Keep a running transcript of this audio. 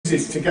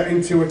to get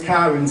into a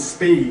car and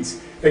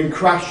speeds, then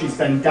crashes,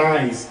 then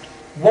dies.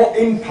 What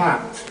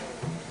impact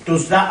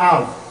does that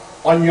have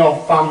on your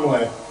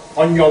family,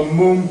 on your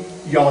mum,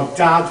 your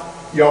dad,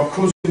 your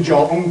cousins,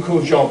 your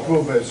uncles, your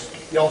brothers,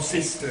 your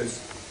sisters?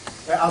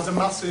 It has a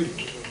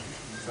massive...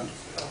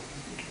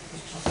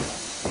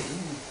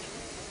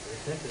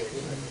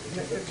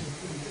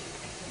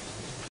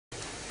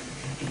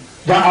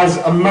 That has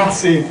a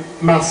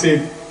massive,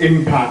 massive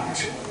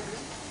impact.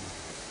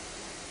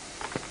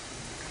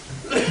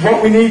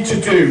 What we need to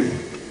do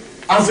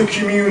as a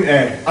community,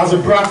 as a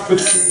Bradford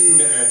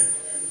community,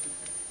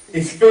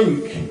 is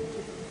think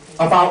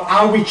about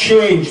how we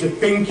change the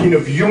thinking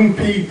of young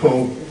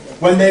people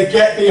when they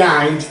get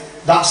behind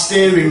that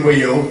steering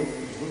wheel,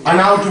 and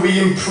how do we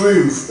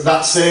improve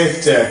that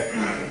safety.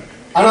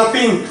 And I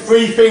think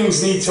three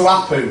things need to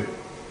happen.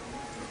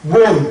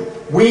 One,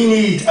 we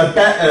need a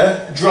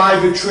better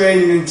driver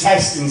training and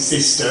testing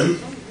system.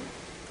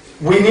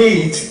 We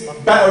need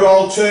better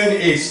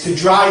alternatives to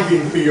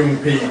driving for young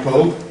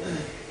people.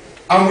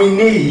 And we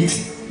need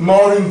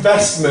more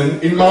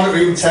investment in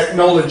monitoring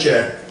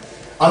technology.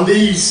 And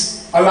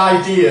these are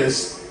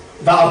ideas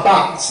that are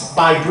backed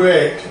by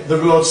Break, the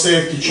road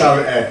safety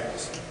charity.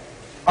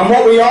 And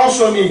what we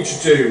also need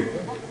to do,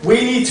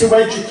 we need to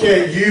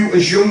educate you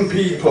as young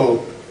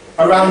people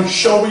around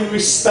showing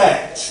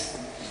respect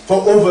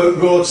for other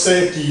road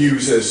safety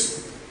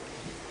users.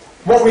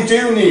 What we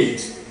do need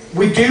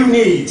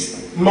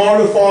more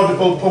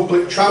affordable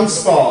public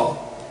transport.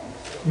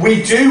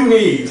 We do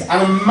need,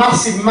 and a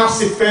massive,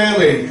 massive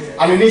failing,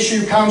 and an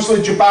issue Councillor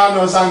Jabbar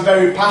knows I'm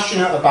very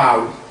passionate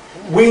about,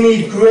 we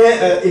need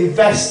greater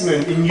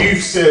investment in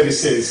youth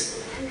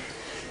services,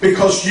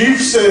 because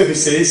youth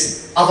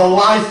services are the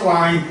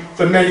lifeline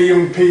for many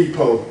young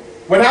people.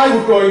 When I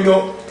was growing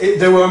up,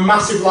 they were a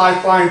massive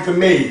lifeline for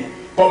me.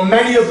 But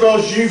many of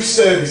those youth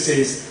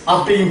services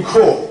have been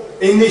cut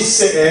in this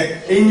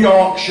city, in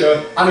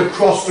Yorkshire and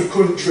across the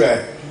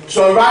country.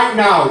 So right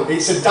now,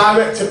 it's a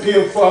direct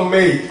appeal from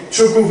me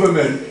to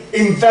government: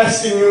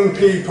 invest in young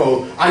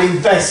people and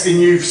invest in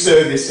youth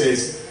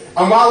services.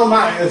 And while I'm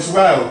at it as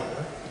well,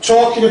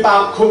 talking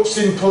about cuts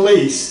in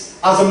police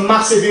has a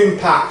massive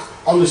impact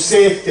on the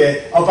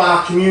safety of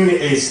our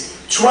communities.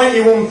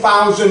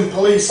 21,000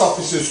 police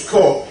officers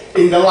cut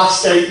in the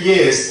last 8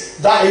 years.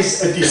 That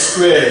is a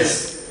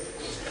disgrace.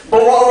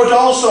 But what I would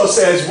also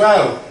say as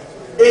well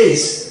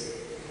is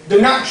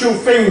the natural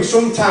thing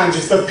sometimes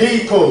is for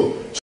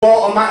people to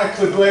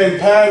automatically blame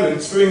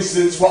parents for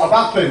incidents what have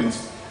happened.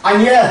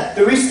 And yeah,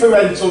 there is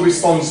parental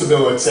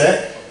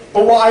responsibility,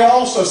 but what I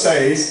also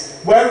say is,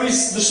 where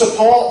is the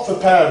support for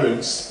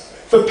parents?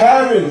 For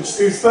parents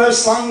whose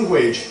first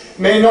language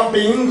may not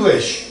be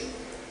English,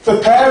 for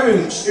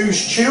parents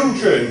whose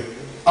children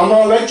are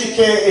more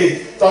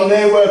educated than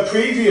they were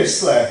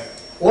previously.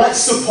 Let's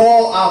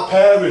support our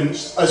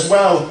parents as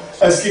well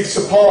as give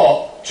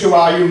support to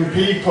our young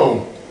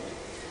people.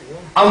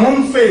 And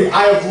one thing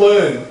I have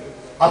learned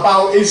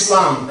about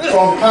Islam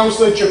from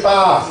Councillor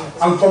Jabbar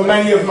and from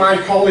many of my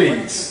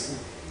colleagues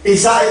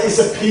is that it is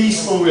a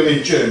peaceful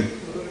religion.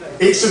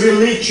 It's a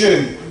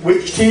religion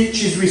which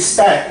teaches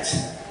respect.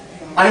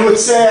 And I would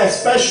say,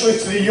 especially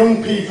to the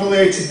young people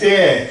here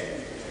today,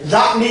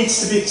 that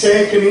needs to be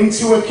taken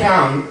into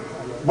account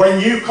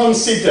when you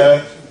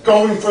consider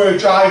going for a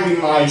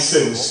driving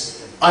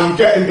licence and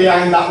getting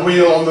behind that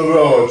wheel on the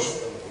road.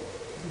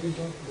 And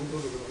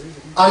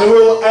I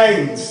will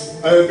end,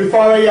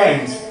 before I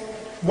end,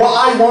 what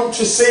I want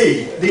to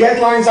see, the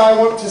headlines I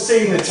want to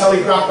see in the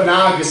Telegraph and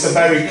Argus are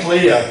very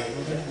clear.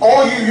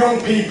 All you young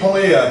people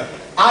here,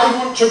 I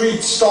want to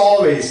read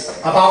stories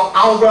about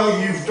how well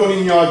you've done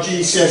in your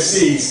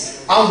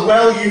GCSEs, how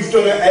well you've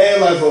done at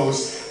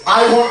A-levels.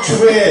 I want to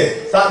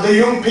hear that the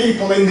young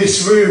people in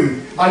this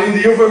room and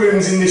in the other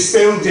rooms in this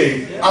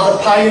building are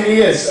the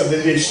pioneers of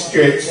the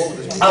district,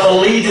 are the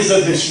leaders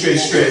of this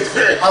district,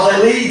 are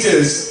the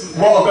leaders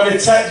what are going to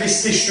take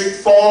this district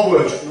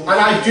forward. And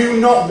I do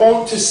not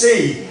want to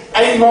see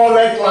any more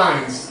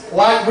headlines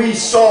like we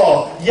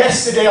saw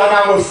yesterday on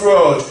Haworth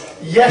Road,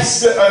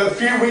 a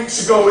few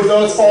weeks ago with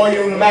those 4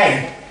 young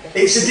men.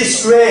 It's a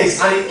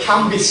disgrace and it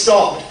can be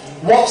stopped.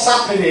 What's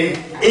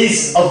happening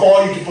is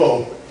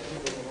avoidable.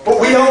 But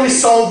we only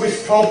solve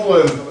this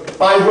problem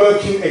by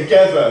working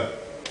together.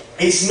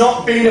 It's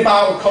not been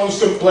about a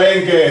constant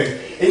blame game.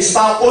 It's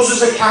about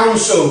us as a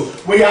council.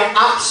 We are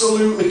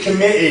absolutely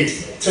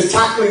committed to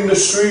tackling the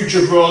scourge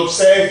of road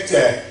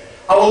safety.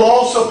 I will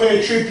also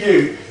pay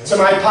tribute to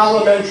my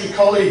parliamentary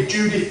colleague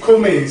Judith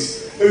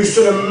Cummins, who's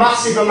done a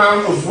massive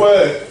amount of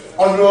work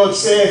on road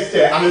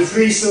safety and has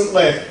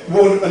recently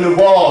won an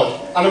award.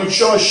 And I'm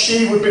sure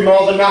she would be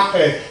more than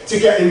happy to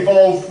get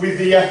involved with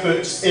the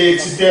efforts here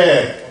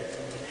today.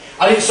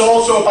 And it's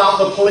also about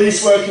the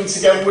police working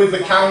together with the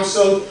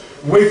council,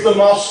 with the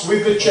mosques,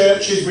 with the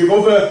churches, with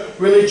other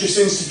religious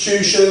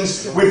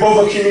institutions, with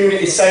other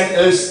community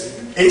centres.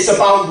 It's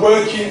about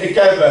working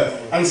together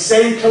and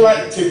saying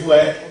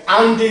collectively,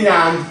 hand in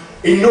hand,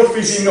 enough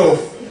is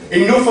enough.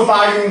 Enough of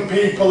our young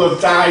people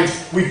have died.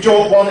 We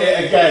don't want it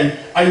again.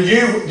 And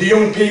you, the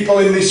young people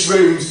in this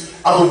room,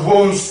 are the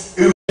ones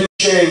who can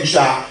change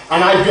that.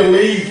 And I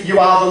believe you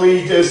are the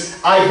leaders.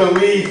 I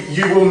believe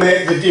you will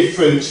make the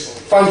difference.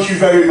 Thank you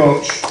very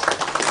much.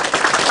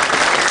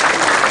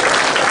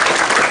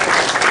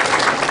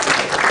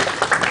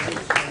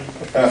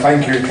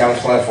 Thank you,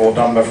 Councillor, for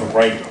Dunbar, for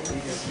great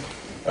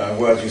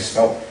words you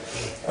spoke.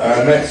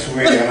 Next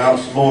we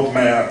announce Lord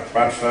Mayor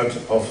Bradford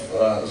of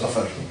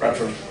Zufford.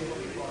 Bradford.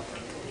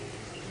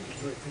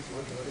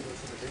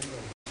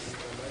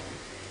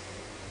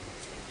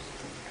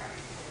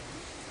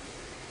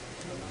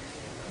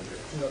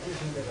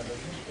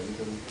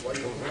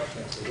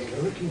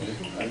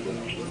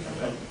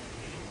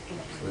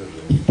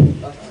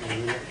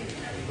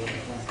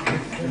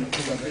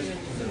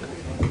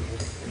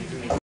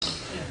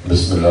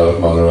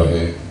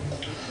 Bismillahirrahmanirrahim.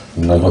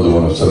 Nahmaduhu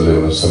wa nusalli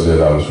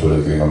ala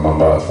rasulih amma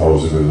ba'd.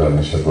 A'udhu billahi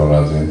minash shaitanir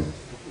rajim.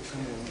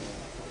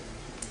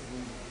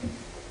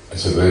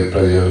 It's a great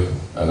pleasure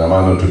and I'm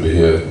honored to be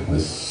here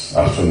this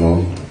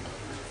afternoon.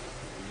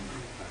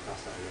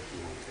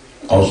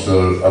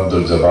 Councillor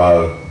Abdul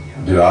Jabbar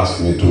did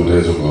ask me 2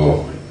 days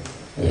ago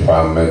if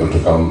I'm able to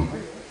come,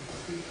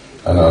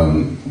 and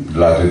I'm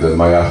delighted that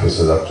my office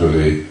has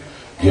actually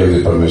gave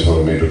the permission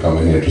for me to come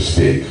in here to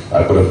speak.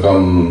 I could have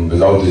come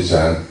without the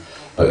chance,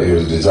 but it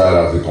was desire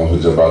of the Council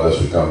Jabbar that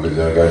should come with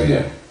their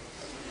guardian.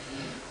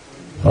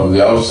 From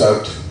the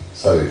outset,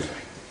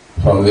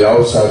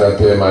 I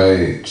pay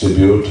my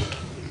tribute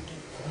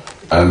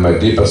and my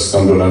deepest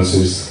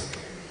condolences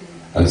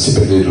and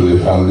sympathy to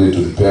the family,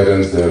 to the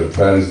parents, their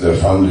friends, their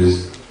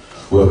families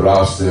who have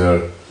lost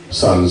their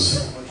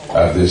sons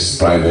at this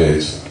prime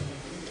age.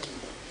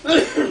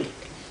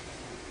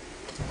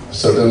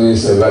 Certainly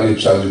it's a very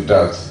tragic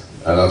death,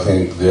 and I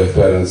think their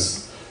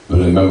parents will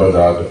remember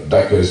that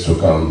decades to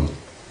come,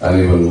 and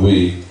even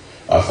we,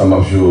 or some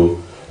of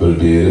you, will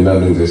be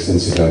remembering this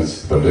incident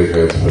for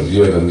decades, for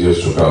years and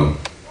years to come.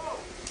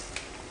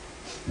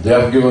 They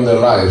have given their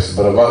lives,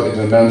 but what it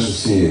remains to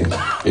see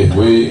if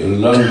we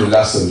learn the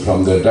lesson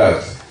from their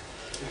death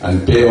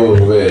and pave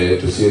our way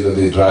to see that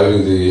the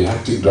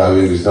hectic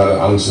driving is not an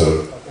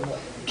answer.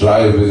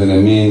 Drive within a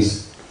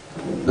means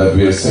that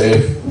we are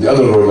safe, the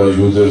other road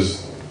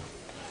users,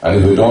 and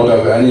if we don't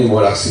have any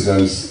more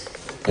accidents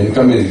in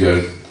coming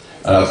years,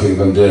 and I think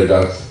when their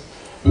death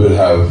will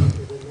have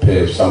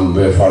paved some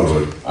way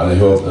forward, and I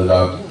hope that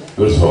that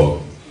will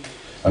so.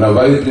 And I'm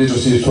very pleased to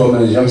see so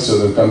many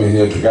youngsters coming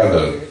here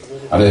together,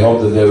 and I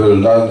hope that they will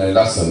learn a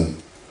lesson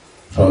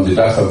from the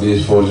death of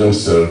these 4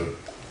 youngsters.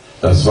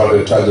 That's what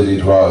a tragedy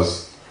it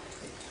was.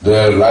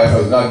 Their life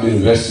has not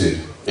been wasted.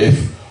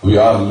 If we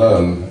all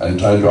learn and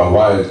trying to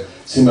avoid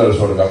similar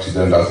sort of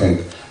accident, I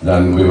think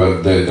then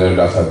their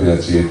death have been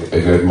achieved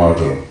a great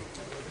martyr.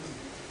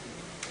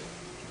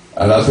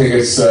 And I think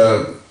it's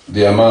the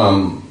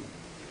Imam,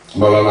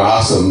 Maulana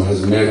Asim,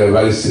 has made a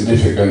very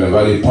significant, a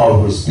very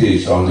powerful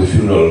speech on the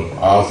funeral.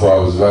 Although I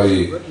was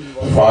very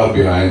far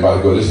behind, but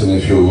I'll go listen a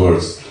few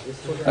words.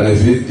 And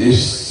if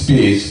this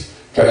speech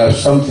can have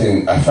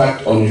something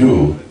effect on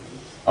you,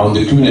 on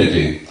the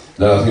community,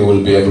 then I think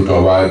we'll be able to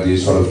avoid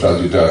these sort of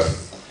tragic deaths.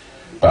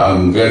 But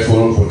I'm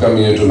grateful for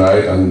coming here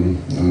tonight, and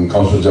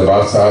Councillor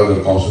Jabbar Sahib,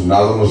 and Councillor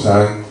Nazim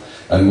Hussain,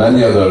 and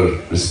many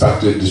other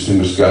respected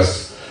distinguished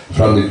guests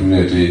from the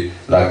community,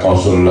 like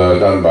Councillor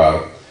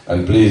Dunbar.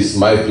 And please,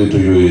 my plea to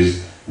you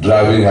is,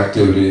 driving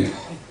actively,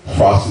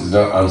 fast is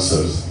not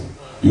answers.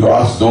 You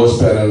ask those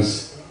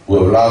parents who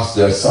have lost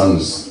their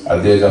sons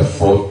at the age of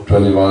 4,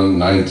 21,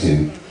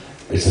 19.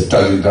 It's a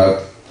tragic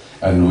death,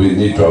 and we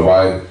need to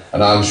avoid,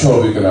 and I'm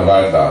sure we can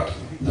avoid that.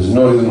 There's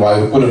no reason why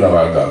we couldn't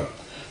avoid that.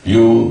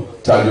 You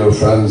tell your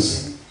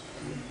friends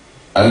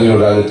and your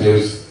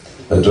relatives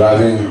that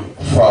driving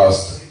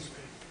fast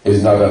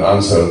is not an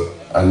answer,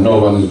 and no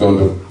one is going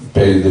to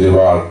pay the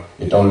reward.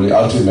 It only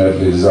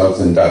ultimately results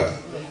in death.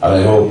 And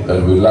I hope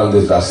that we learn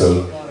this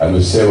lesson and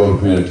we save our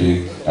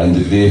community and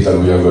the grief that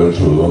we are going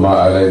through.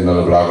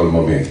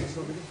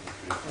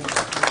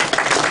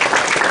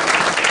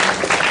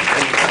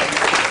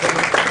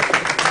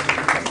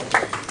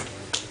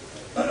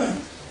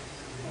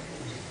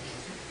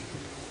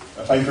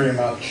 Thank you very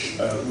much,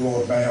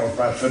 Lord Mayor of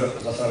Bradford.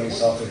 That's only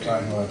started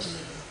kind words.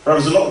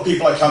 There's a lot of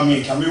people are coming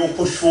in. Can we all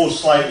push forward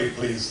slightly,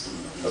 please?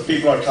 The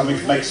people are coming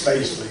to make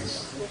space, please.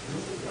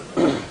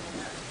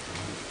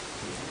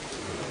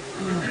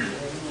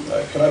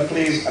 Can I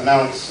please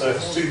announce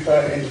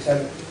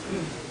Superintendent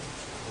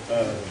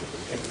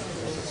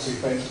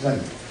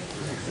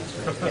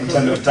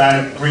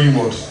Dan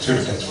Greenwood to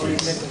the desk,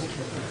 please.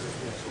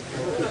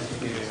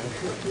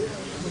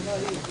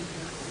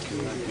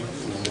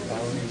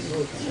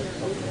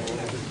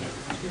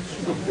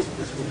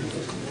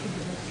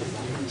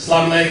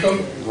 Assalamu alaikum.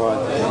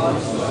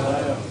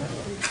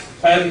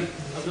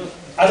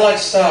 I'd like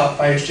to start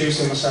by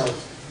introducing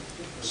myself.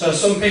 So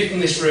some people in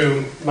this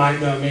room might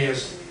know me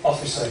as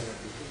officer,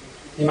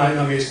 you might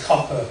know me as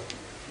copper,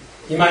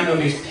 you might know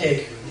me as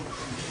pig,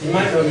 you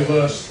might know me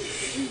worse.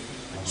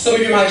 Some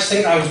of you might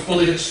think I was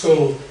bullied at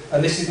school,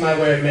 and this is my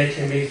way of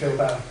making me feel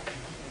better.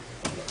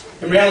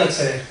 In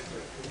reality,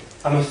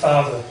 I'm a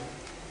father,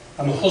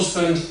 I'm a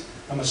husband,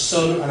 I'm a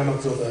son, and I'm a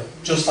brother,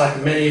 just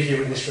like many of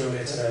you in this room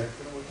here today.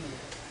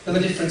 But the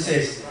difference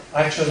is,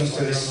 I've chosen to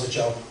do this as a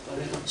job.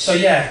 So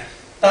yeah,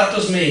 that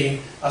does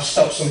mean I've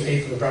stopped some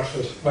people in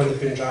Bradford when they've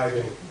been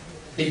driving.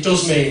 It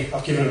does mean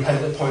I've given them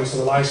penalty points on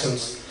the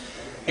licence.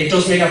 It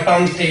does mean I've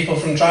banned people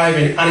from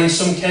driving, and in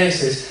some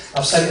cases,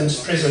 I've sent them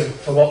to prison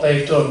for what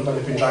they've done when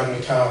they've been driving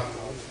a car.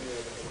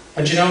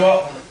 And do you know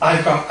what?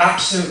 I've got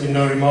absolutely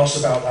no remorse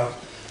about that,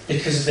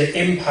 because of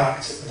the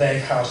impact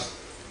they've had.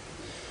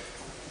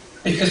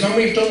 Because when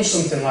we've done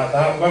something like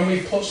that, when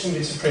we've put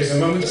somebody to prison,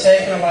 when we've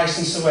taken a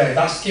licence away,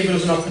 that's given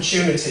us an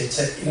opportunity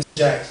to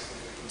interject,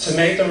 to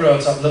make the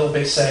roads a little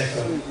bit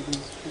safer.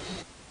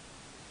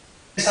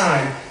 This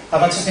time,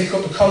 I've had to pick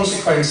up the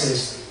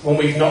consequences when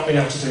we've not been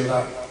able to do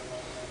that.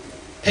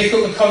 Pick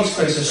up the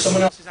consequences of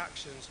someone else's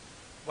actions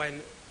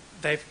when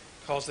they've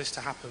caused this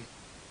to happen.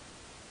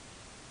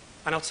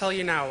 And I'll tell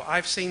you now,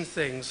 I've seen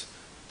things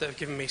that have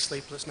given me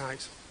sleepless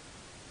nights.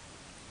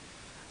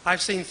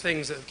 I've seen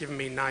things that have given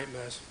me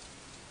nightmares.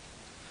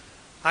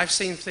 I've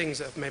seen things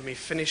that have made me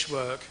finish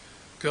work,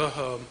 go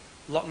home,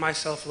 lock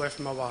myself away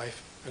from my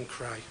wife and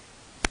cry.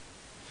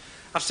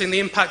 I've seen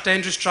the impact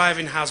dangerous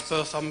driving has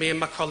both on me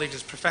and my colleagues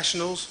as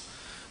professionals,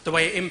 the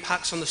way it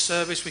impacts on the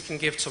service we can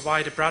give to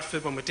wider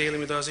Bradford when we're dealing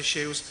with those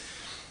issues.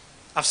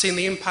 I've seen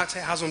the impact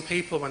it has on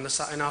people when they're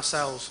sat in our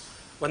cells,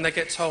 when they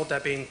get told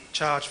they're being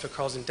charged for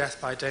causing death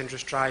by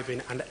dangerous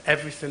driving and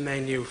everything they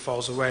knew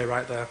falls away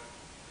right there.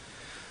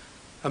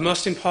 And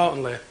most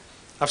importantly,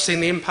 I've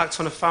seen the impact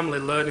on a family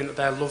learning that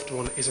their loved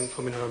one isn't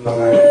coming home that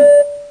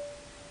night.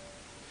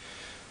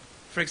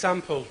 For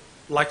example,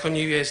 like on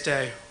New Year's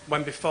Day,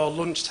 when before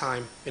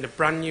lunchtime in a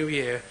brand new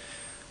year,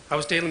 I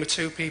was dealing with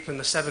two people in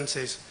the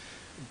 70s,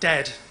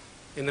 dead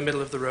in the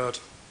middle of the road.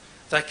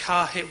 Their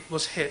car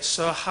was hit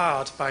so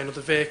hard by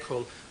another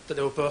vehicle that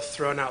they were both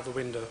thrown out the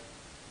window.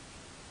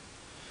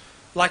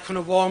 Like on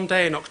a warm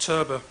day in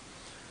October,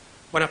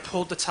 when I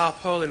pulled the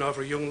tarpaulin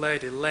over a young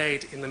lady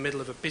laid in the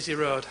middle of a busy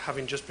road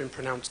having just been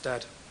pronounced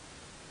dead,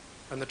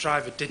 and the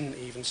driver didn't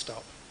even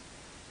stop.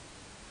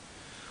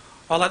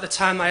 Or like the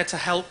time I had to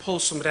help pull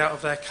somebody out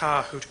of their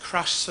car who'd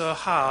crashed so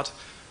hard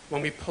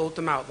when we pulled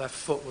them out their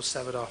foot was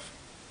severed off.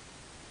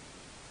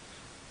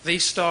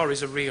 These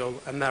stories are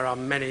real, and there are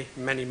many,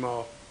 many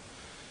more.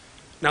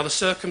 Now the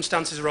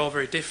circumstances are all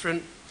very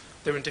different.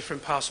 They're in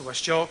different parts of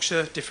West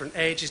Yorkshire, different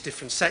ages,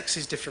 different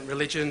sexes, different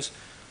religions.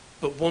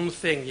 But one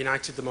thing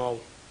united them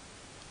all.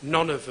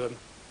 None of them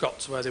got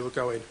to where they were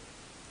going.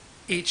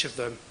 Each of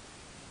them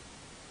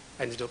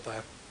ended up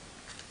there.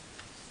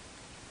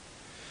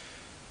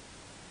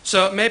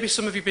 So maybe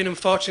some of you have been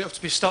unfortunate enough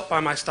to be stopped by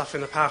my staff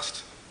in the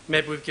past.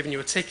 Maybe we've given you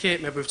a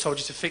ticket, maybe we've told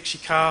you to fix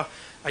your car,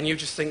 and you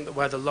just think that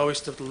we're the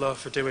lowest of the low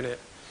for doing it.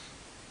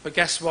 But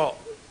guess what?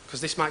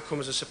 Because this might come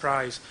as a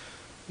surprise.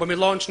 When we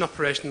launch an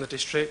operation in the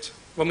district,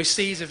 when we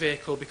seize a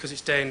vehicle because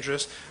it's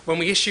dangerous, when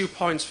we issue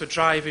points for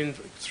driving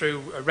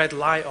through a red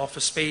light or for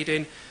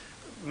speeding,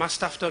 my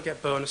staff don't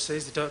get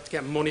bonuses, they don't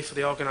get money for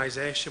the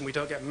organisation, we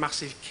don't get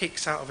massive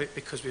kicks out of it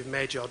because we've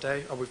made your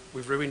day, or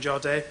we've ruined your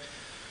day.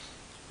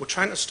 We're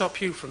trying to stop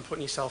you from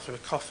putting yourself in a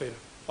coffin,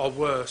 or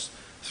worse,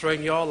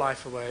 throwing your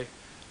life away,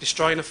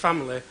 destroying a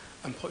family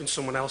and putting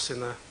someone else in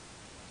there.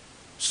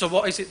 So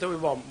what is it that we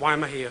want? Why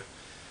am I here?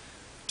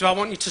 Do I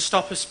want you to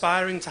stop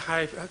aspiring to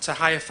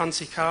hire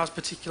fancy cars,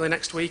 particularly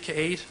next week at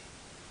Eid?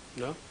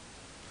 No.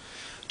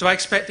 Do I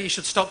expect that you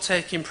should stop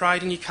taking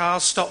pride in your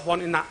cars, stop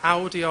wanting that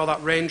Audi or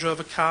that Range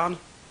Rover car? Not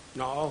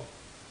at all.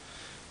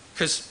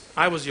 Because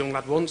I was a young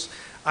lad once.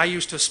 I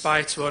used to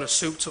aspire to own a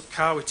souped-up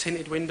car with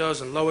tinted windows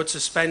and lowered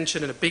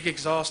suspension and a big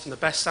exhaust and the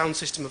best sound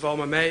system of all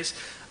my mates.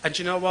 And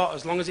do you know what?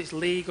 As long as it's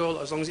legal,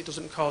 as long as it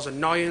doesn't cause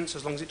annoyance,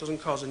 as long as it doesn't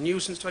cause a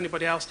nuisance to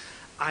anybody else,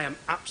 I am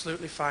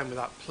absolutely fine with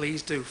that.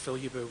 Please do fill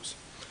your boots.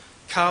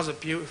 Cars are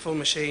beautiful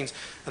machines,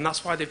 and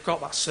that's why they've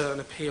got that certain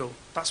appeal.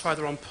 That's why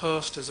they're on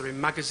posters, they're in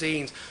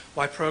magazines,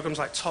 why programmes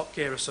like Top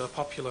Gear are so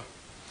popular.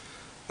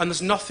 And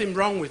there's nothing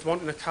wrong with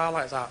wanting a car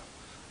like that,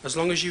 as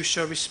long as you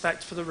show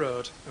respect for the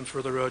road and for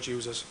other road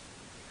users.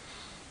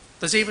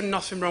 There's even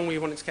nothing wrong with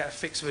you wanting to get a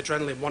fix of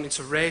adrenaline, wanting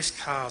to race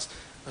cars,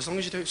 as long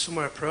as you do it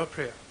somewhere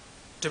appropriate.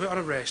 Do it on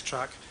a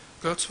racetrack,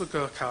 go to a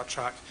go-kart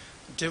track,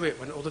 do it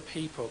when other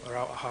people are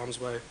out of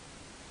harm's way.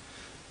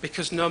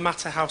 Because no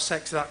matter how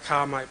sexy that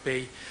car might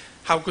be,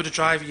 how good a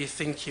driver you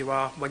think you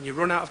are, when you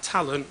run out of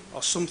talent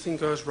or something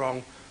goes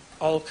wrong,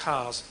 all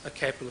cars are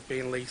capable of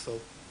being lethal.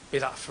 Be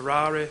that a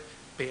Ferrari,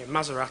 be it a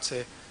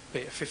Maserati, be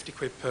it a 50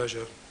 quid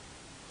Peugeot.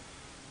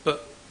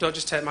 But don't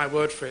just take my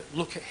word for it.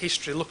 Look at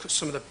history, look at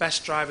some of the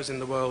best drivers in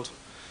the world.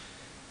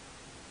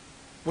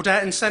 Would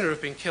Ayrton Senna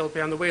have been killed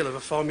behind the wheel of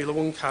a Formula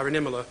 1 car in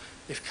Imola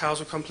if cars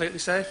were completely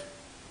safe?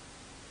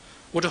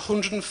 Would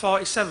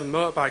 147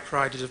 motorbike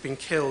riders have been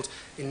killed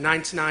in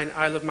 99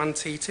 Isle of Man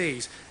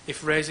TTs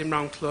if racing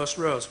round close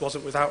roads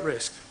wasn't without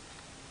risk?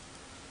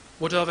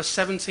 Would over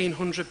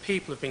 1,700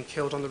 people have been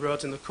killed on the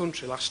roads in the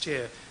country last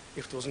year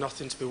if there was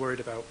nothing to be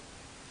worried about?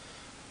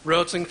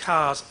 Roads and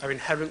cars are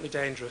inherently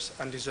dangerous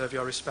and deserve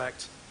your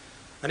respect.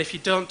 And if you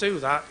don't do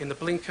that, in the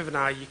blink of an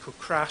eye, you could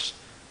crash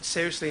and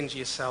seriously injure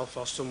yourself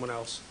or someone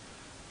else.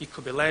 You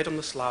could be laid on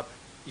the slab,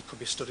 you could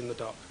be stood in the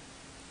dock.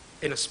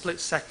 In a split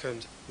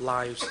second,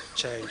 lives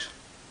change.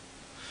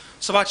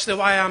 So actually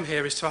why I'm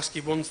here is to ask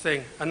you one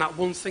thing, and that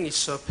one thing is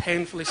so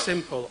painfully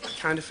simple, I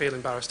kind of feel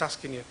embarrassed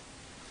asking you.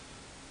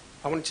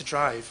 I want you to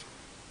drive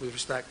with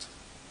respect.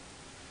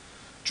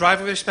 Drive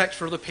with respect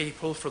for other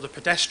people, for other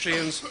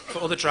pedestrians,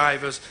 for other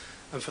drivers,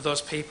 and for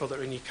those people that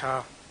are in your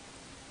car.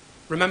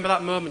 Remember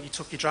that moment you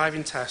took your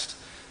driving test,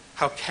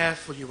 how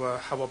careful you were,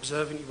 how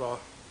observant you were.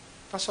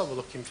 That's all we're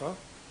looking for.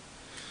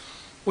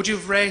 Would you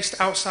have raced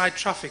outside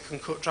traffic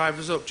and cut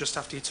drivers up just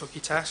after you took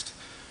your test?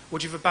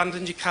 Would you have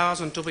abandoned your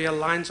cars on double yellow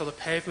lines or the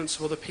pavement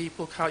so other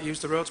people can't use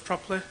the roads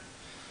properly?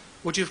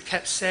 Would you have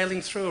kept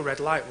sailing through a red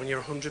light when you're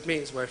 100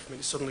 metres away from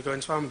it suddenly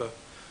going to amber?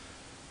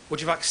 Would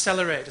you have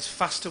accelerated as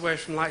fast away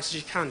from lights as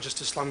you can just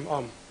to slam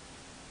on?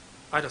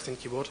 I don't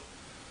think you would.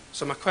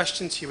 So my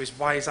question to you is,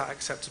 why is that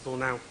acceptable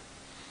now?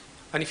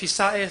 And if you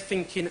sat here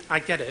thinking, I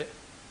get it,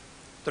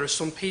 there are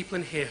some people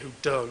in here who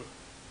don't.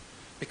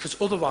 Because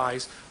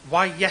otherwise,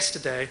 why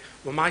yesterday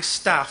were my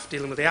staff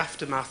dealing with the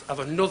aftermath of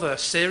another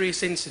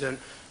serious incident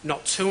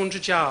not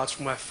 200 yards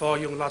from where 4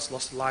 young lads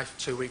lost their life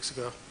 2 weeks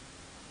ago?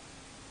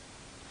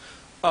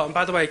 Oh, and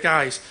by the way,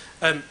 guys,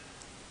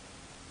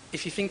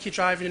 if you think you're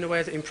driving in a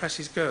way that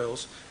impresses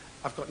girls,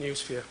 I've got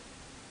news for you.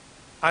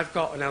 I've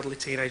got an elderly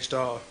teenage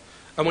daughter,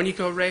 and when you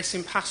go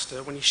racing past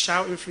her, when you're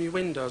shouting from your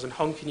windows and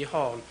honking your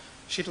horn,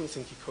 she doesn't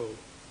think you're cool.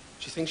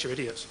 She thinks you're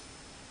idiots.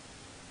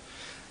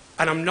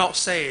 And I'm not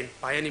saying,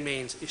 by any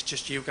means, it's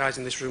just you guys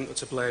in this room that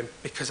are to blame,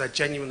 because I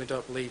genuinely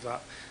don't believe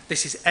that.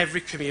 This is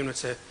every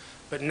community,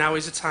 but now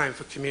is the time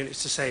for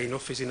communities to say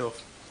enough is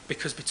enough,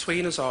 because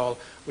between us all,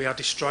 we are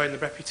destroying the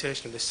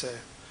reputation of this city.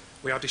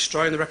 We are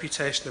destroying the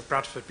reputation of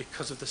Bradford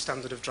because of the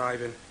standard of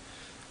driving.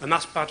 And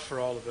that's bad for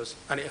all of us,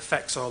 and it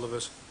affects all of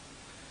us.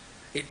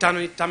 It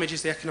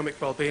damages the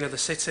economic well-being of the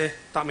city.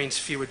 That means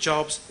fewer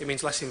jobs, it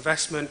means less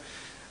investment,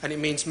 and it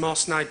means more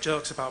snide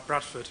jokes about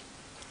Bradford.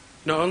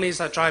 Not only is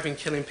that driving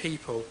killing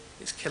people,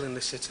 it's killing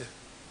the city.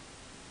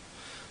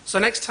 So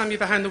next time you're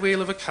behind the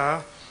wheel of a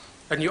car,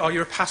 or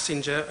you're a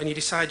passenger, and you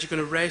decide you're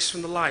going to race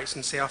from the lights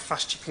and see how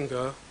fast you can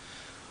go,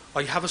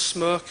 or you have a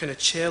smoke and a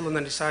chill and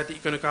then decide that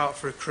you're going to go out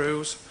for a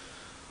cruise,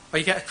 or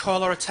you get a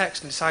call or a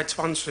text and decide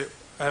to answer it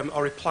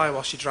or reply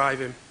whilst you're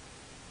driving,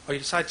 or you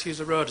decide to use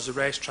the road as a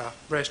racetrack,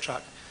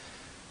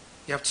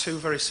 you have two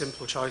very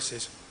simple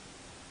choices.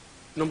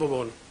 Number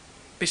one,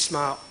 be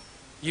smart,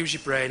 use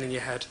your brain and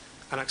your head,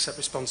 and accept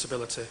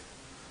responsibility.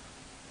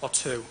 Or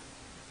two,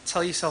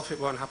 tell yourself it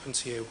won't happen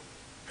to you.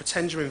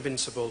 Pretend you're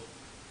invincible,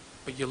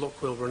 but your luck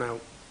will run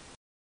out.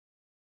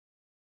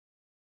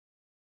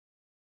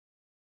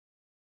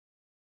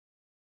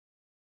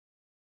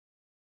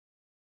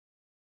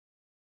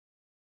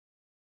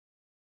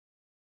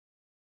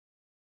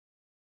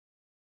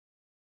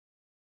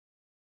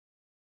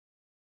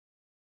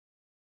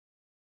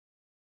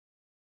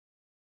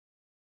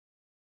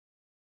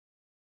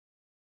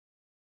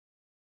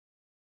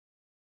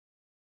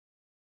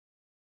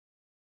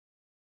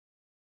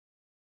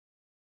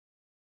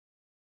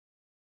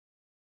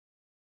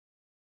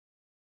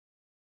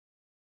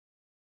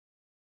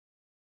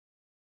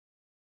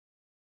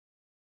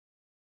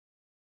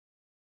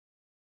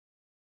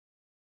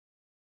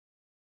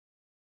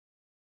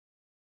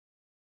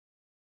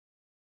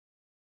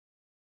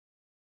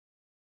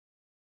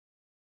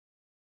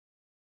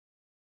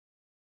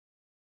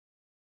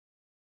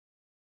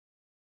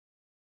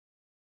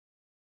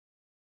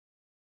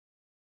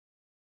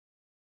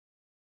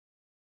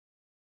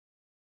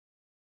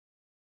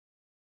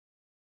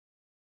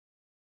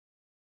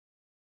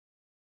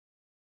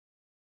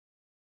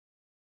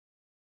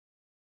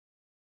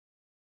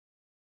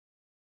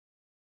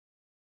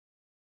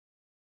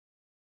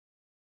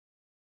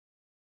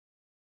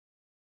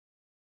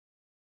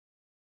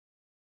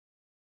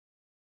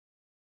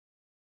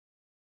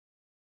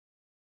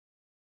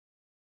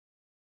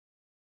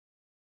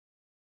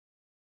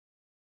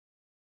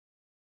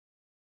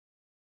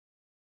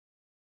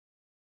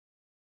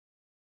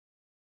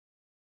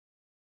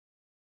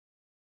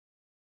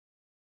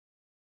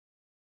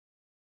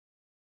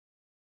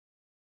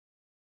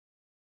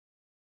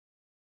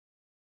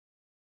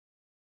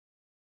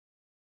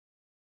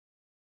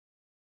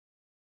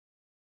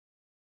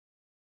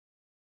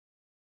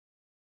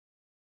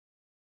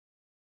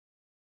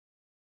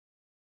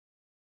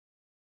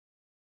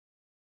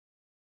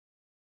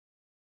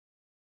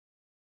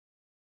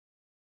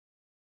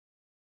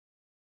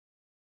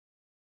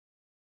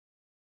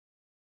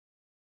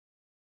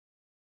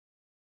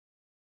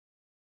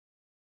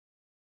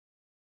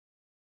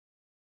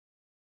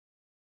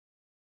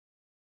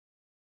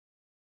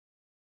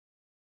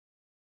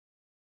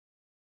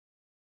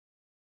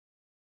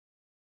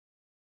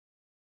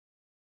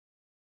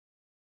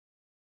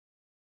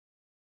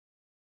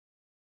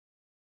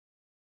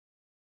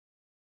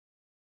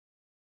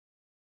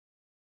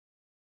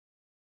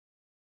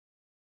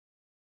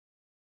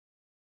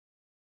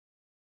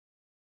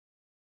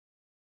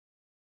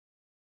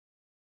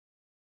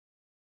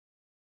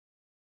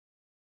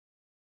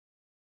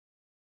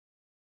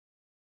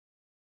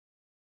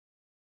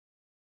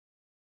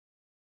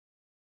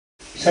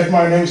 He said,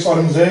 my name is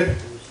Aurangzeb.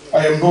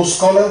 I am no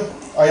scholar,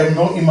 I am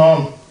no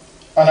Imam,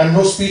 and I am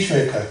no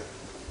speechmaker.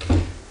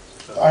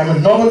 I am a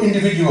normal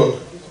individual.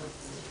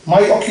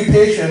 My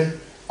occupation,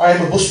 I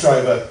am a bus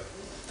driver.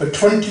 For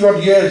 20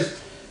 odd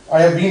years,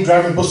 I have been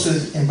driving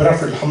buses in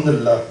Bradford,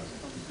 alhamdulillah.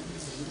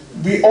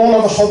 We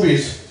all have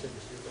hobbies.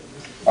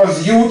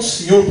 As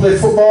youths, you will play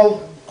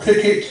football,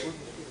 cricket,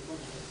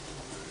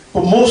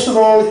 but most of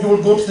all, you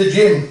will go to the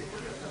gym.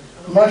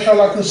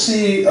 MashaAllah, I can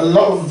see a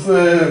lot of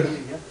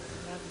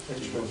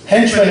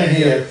henchmen in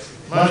here.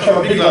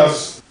 MashaAllah, big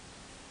lads.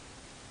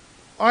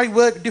 I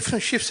work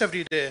different shifts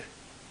every day.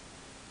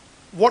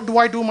 What do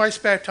I do in my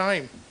spare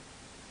time?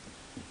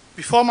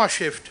 Before my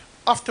shift,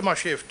 after my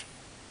shift,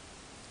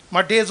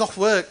 my days off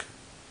work.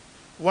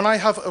 When I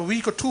have a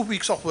week or 2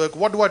 weeks off work,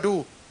 what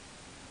do?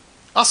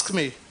 Ask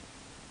me.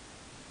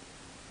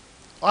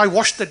 I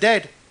wash the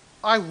dead.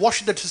 I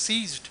wash the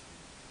deceased.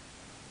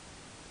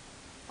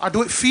 I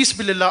do it fi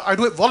sabilillah. I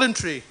do it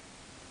voluntary.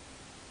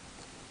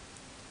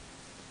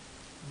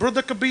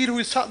 Brother Kabir, who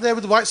is sat there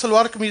with the white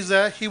salwar kameez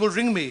there, he will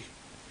ring me.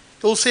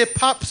 He'll say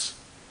Paps,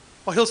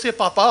 or he'll say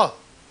Papa,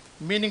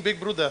 meaning big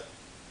brother.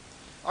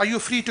 Are you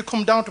free to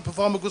come down to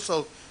perform a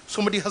ghusl?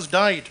 Somebody has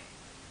died.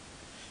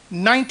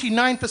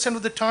 99%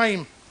 of the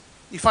time,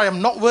 if I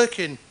am not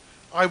working,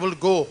 I will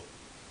go.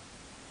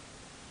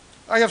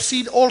 I have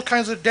seen all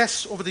kinds of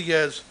deaths over the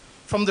years,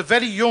 from the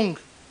very young,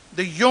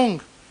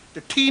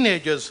 the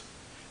teenagers,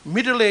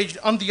 middle-aged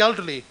and the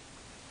elderly,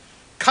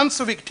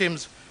 cancer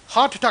victims,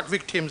 heart attack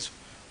victims,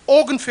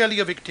 organ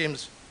failure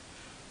victims,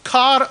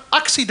 car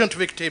accident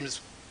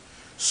victims,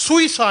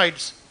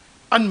 suicides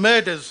and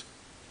murders,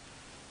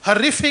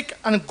 horrific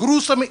and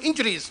gruesome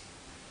injuries.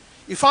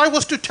 If I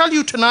was to tell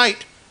you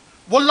tonight,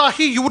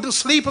 wallahi, you wouldn't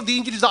sleep of the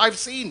injuries that I've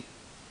seen.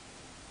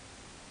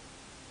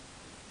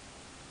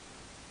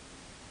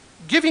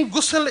 Giving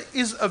ghusl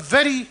is a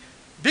very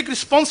big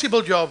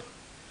responsible job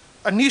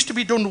and needs to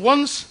be done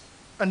once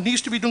and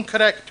needs to be done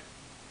correct.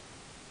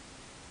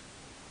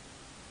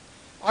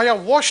 I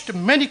have washed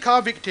many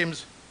car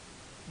victims,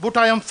 but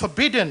I am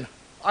forbidden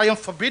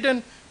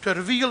to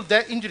reveal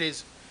their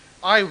injuries.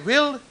 I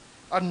will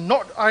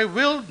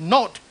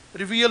not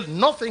reveal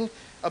nothing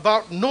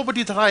about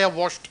nobody that I have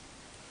washed,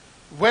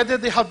 whether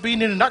they have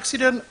been in an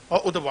accident or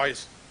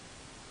otherwise.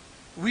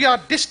 We are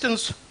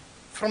distanced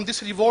from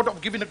this reward of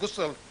giving a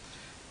ghusl.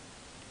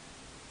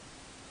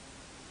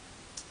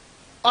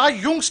 Our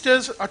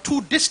youngsters are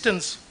too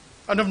distant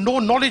and have no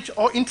knowledge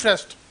or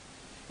interest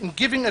in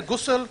giving a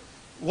ghusl,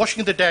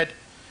 washing the dead.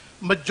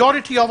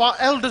 Majority of our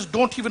elders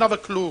don't even have a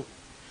clue.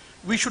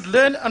 We should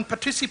learn and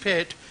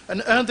participate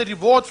and earn the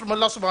reward from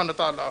Allah subhanahu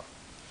wa ta'ala.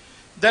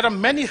 There are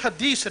many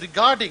hadiths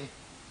regarding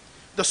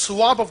the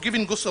sawab of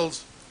giving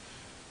ghusls,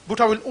 but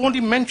I will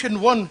only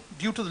mention one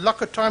due to the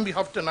lack of time we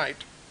have tonight.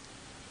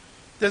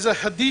 There's a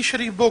hadith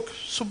sharif book,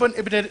 Sunan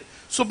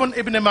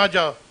Ibn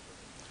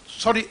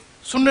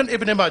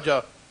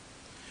Majah.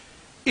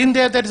 In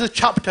there is a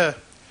chapter,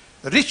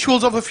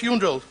 Rituals of a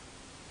Funeral.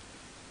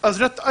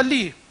 Hazrat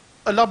Ali,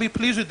 Allah be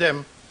pleased with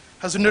them,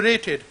 has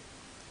narrated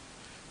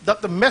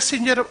that the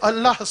Messenger of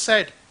Allah has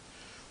said,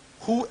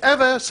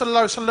 whoever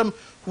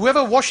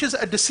washes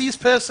a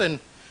deceased person,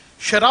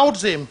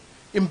 shrouds him,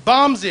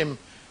 embalms him,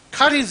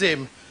 carries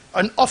him,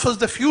 and offers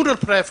the funeral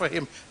prayer for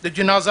him, the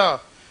janazah,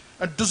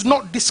 and does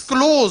not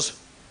disclose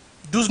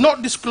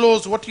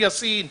what he has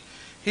seen,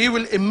 he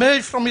will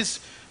emerge from his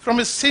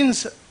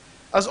sins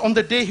as on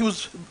the day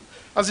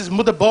as his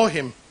mother bore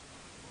him.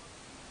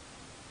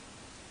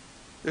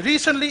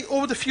 Recently,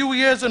 over the few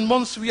years and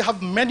months, we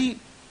have many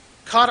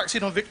car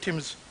accident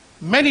victims,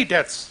 many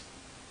deaths.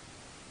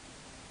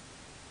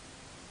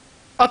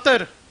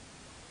 Atar,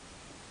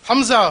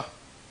 Hamza,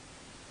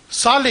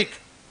 Salik,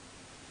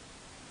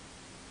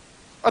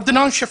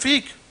 Adnan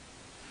Shafiq,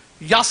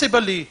 Yasib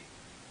Ali.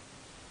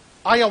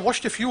 I have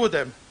watched a few of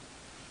them.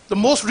 The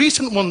most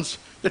recent ones,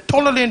 the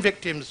Toller Lane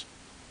victims,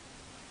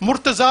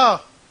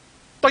 Murtaza,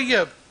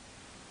 Tayyib,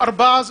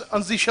 Arbaz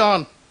and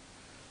Zishan.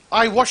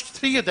 I watched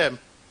 3 of them.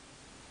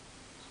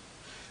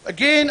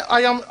 Again,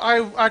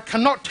 I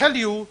cannot tell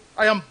you,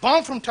 I am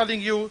bound from telling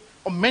you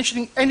or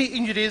mentioning any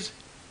injuries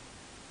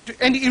to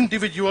any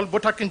individual,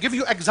 but I can give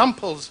you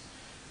examples.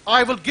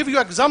 I will give you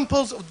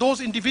examples of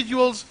those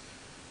individuals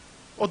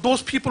or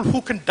those people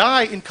who can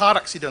die in car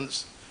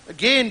accidents.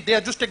 Again, they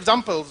are just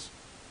examples.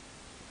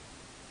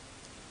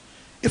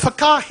 If a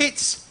car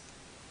hits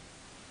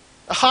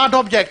a hard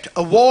object,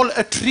 a wall,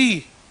 a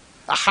tree,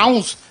 a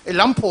house, a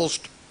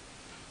lamppost,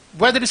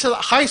 whether it's at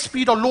high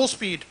speed or low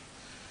speed,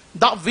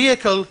 that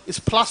vehicle is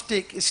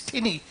plastic, is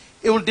tinny,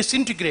 it will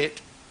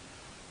disintegrate.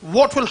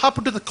 What will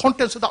happen to the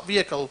contents of that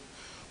vehicle?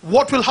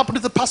 What will happen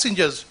to the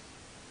passengers?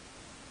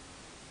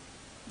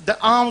 The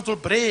arms will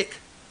break,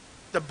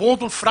 the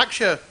bones will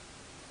fracture,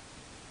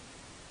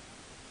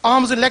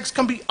 arms and legs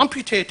can be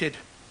amputated,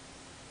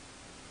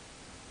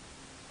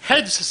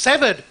 heads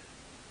severed,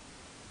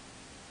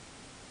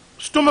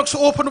 stomachs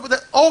open with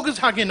the organs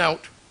hanging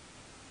out,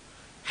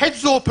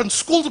 heads open,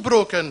 skulls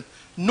broken,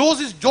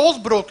 noses, jaws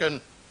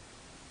broken.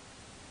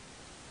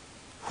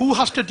 Who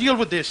has to deal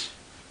with this?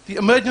 the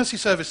emergency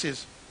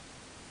services.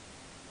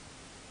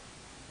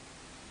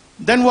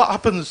 Then what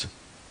happens?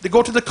 They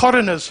go to the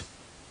coroners.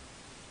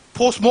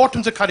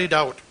 Post-mortems are carried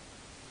out.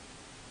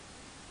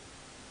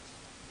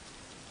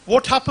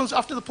 What happens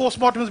after the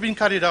post-mortem has been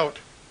carried out?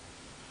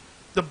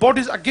 The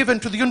bodies are given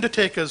to the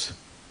undertakers.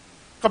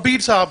 Kabir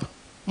Sahab,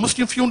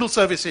 Muslim Funeral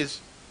Services,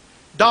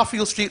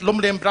 Darfield Street,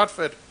 Lumley,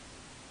 Bradford.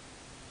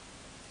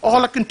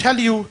 All I can tell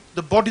you,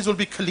 the bodies will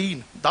be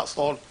clean. That's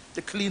all.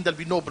 They're clean, there'll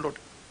be no blood.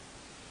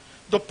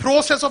 The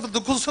process of the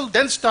ghusl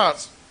then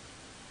starts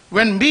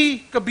when me,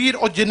 Kabir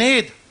or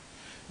Junaid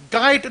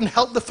guide and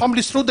help the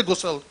families through the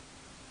ghusl.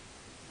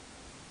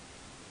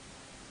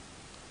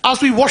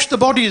 As we wash the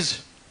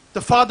bodies,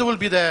 the father will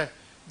be there,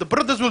 the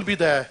brothers will be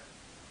there,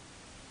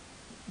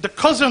 the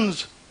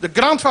cousins, the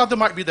grandfather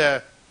might be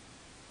there,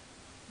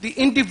 the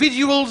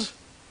individuals,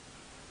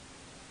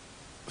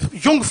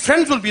 young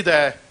friends will be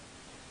there.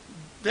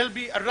 They'll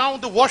be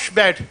around the wash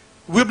bed.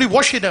 We'll be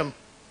washing them.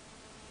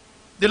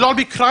 They'll all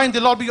be crying,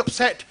 they'll all be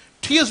upset,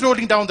 tears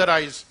rolling down their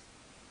eyes.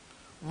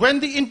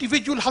 When the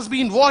individual has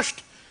been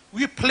washed,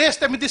 we place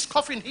them in this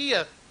coffin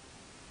here.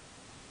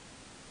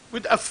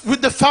 With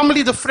the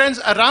family, the friends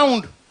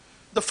around,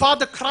 the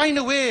father crying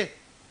away,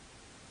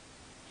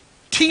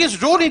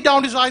 tears rolling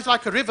down his eyes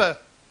like a river.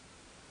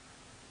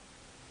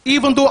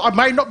 Even though I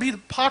might not be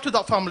part of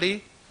that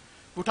family,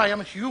 but I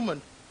am a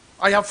human.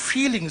 I have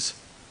feelings.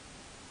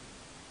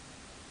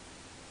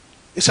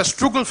 It's a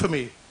struggle for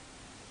me.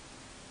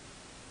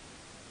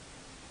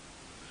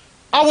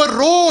 Our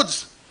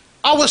roads,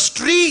 our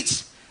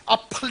streets are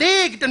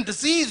plagued and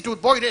diseased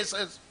with boy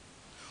racers,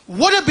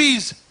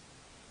 wannabes,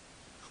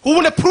 who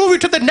want to prove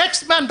it to the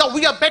next man that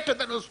we are better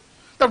than us,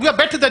 that we are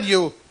better than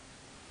you.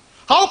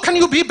 How can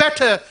you be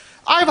better?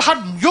 I've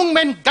had young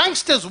men,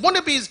 gangsters,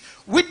 wannabes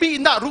with me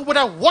in that room when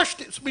I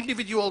washed some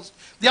individuals.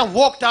 They have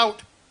walked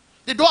out.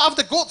 They don't have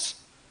the guts.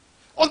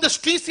 On the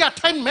streets there are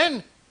 10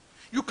 men.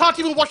 You can't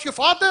even wash your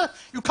father.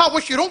 You can't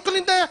wash your uncle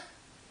in there.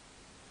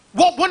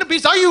 What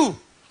wannabes are you?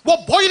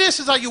 What boy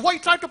races are you? What are you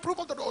trying to prove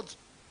on the roads?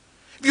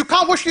 If you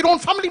can't wash your own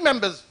family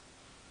members.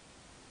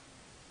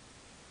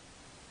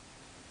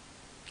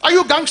 Are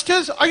you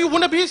gangsters? Are you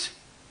wannabes?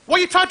 What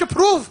are you trying to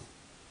prove?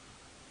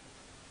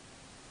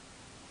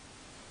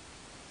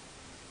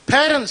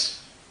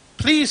 Parents,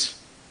 please.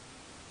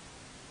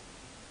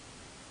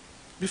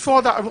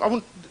 Before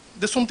that,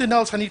 there's something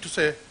else I need to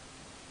say.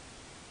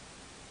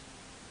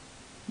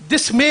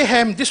 This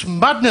mayhem, this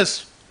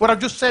madness, what I've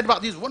just said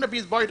about these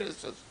wannabes boy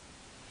racers,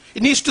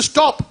 it needs to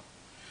stop.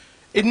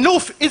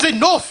 Enough is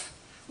enough.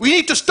 We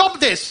need to stop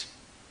this.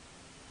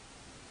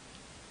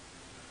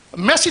 A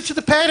message to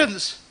the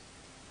parents.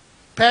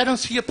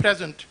 Parents here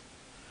present.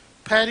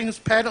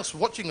 Parents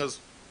watching us.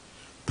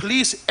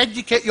 Please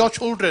educate your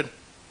children.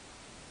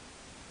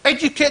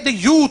 Educate the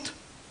youth.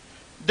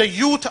 The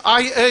youth,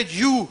 I urge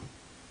you.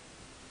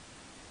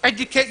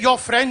 Educate your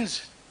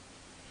friends.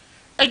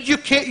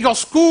 Educate your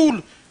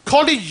school,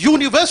 college,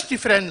 university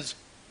friends.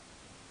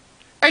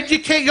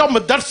 Educate your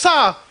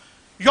madrasa,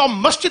 your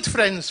masjid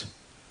friends,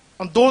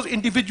 and those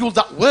individuals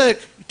that work,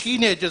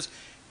 teenagers.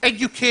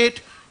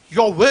 Educate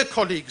your work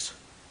colleagues.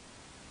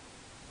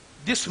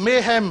 This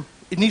mayhem,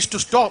 it needs to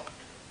stop.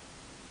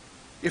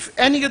 If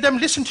any of them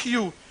listen to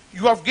you,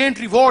 you have gained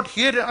reward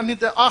here and in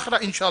the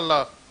akhirah,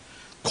 inshallah.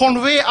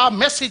 Convey our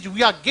message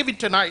we are giving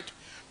tonight.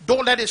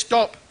 Don't let it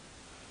stop.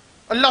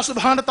 Allah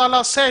subhanahu wa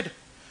ta'ala said,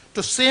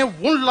 to save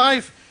one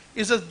life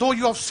is as though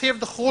you have saved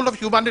the whole of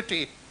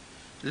humanity.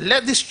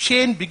 Let this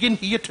chain begin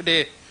here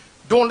today.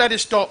 Don't let it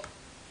stop.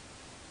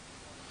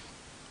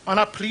 And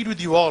I plead with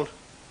you all.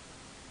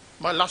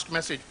 My last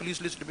message,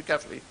 please listen to me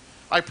carefully.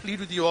 I plead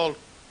with you all.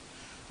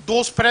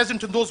 Those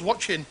present and those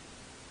watching,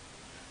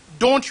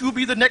 don't you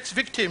be the next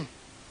victim.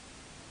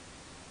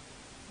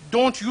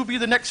 Don't you be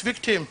the next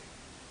victim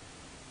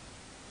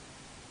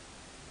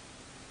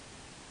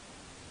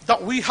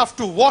that we have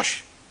to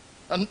wash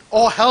and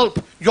or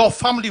help your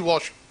family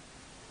wash.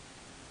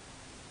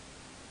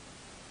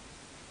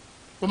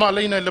 وما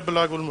علينا إلا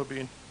البلاغ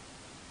المبين.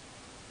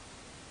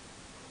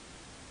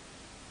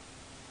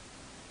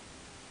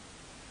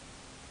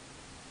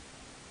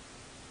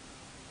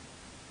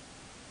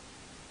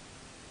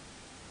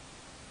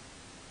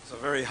 It's a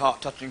very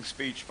heart-touching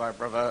speech by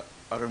Brother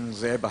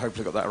Aurangzeb. I hope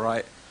I got that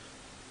right.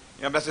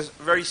 You know, that's a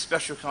very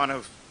special kind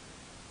of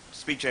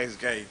speech he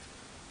gave.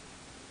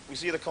 We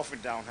see the coffin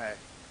down here,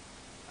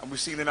 and we've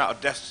seen the amount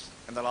of deaths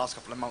in the last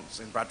couple of months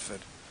in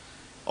Bradford.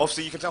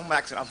 Obviously, you can tell from my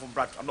accent, I'm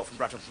not from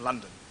Bradford, I'm from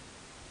London.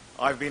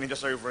 I've been in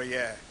just over a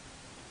year.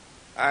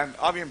 And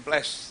I've been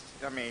blessed,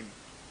 I mean,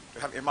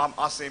 to have Imam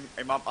Asim,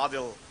 Imam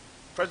Adil,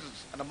 present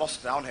in the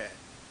mosque down here.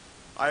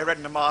 I read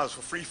namaz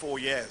for 3-4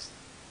 years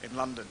in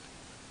London.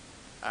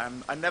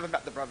 And I never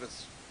met the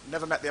brothers,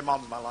 never met the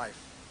Imams in my life.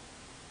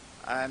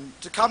 And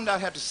to come down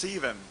here to see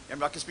them, I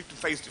mean, I can speak to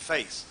them face to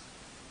face.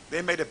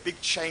 They made a big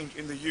change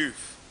in the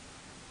youth.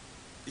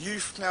 The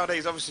youth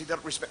nowadays obviously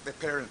don't respect their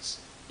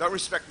parents, don't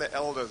respect their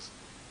elders.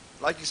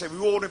 Like you say, we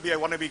all want to be a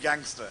wannabe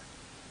gangster.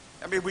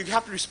 I mean, we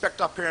have to respect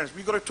our parents.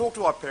 We've got to talk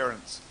to our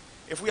parents.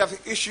 If we have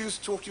issues,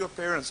 talk to your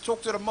parents,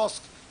 talk to the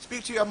mosque,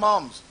 speak to your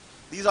imams.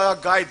 These are our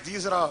guides,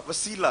 these are our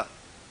wasila.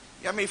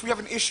 I mean, if we have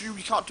an issue,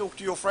 you can't talk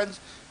to your friends,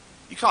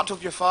 you can't talk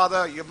to your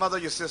father, your mother,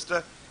 your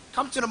sister,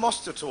 come to the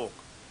mosque to talk.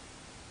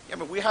 I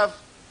mean, we have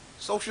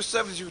social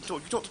services you can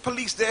talk to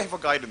police there for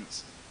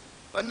guidance.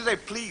 But at the end of the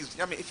day, please,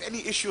 I mean, if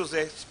any issues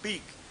there,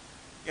 speak.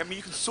 I mean,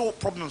 you can sort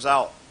problems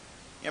out.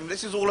 I mean,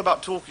 this is all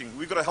about talking.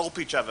 We've got to help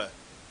each other.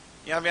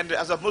 I mean,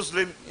 as a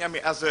Muslim, I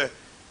mean, as a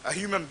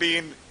human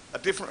being, a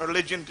different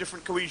religion,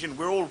 different cohesion,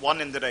 we're all one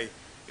in the day.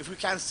 If we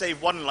can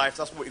save one life,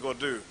 that's what we've got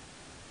to do.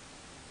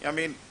 I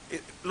mean,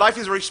 life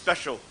is very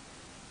special.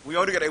 We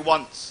only get it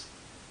once.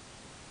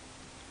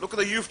 Look at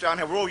the youth down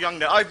here. We're all young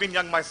there. I've been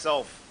young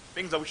myself.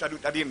 Things I wish I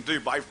didn't do,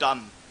 but I've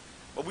done.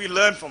 But we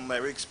learn from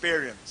there, we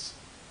experience.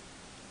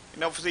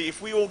 Obviously,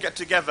 if we all get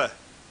together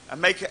and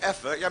make an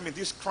effort, I mean,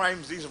 these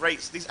crimes, these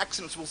rapes, these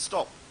accidents will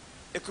stop.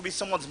 It could be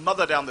someone's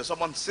mother down there,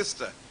 someone's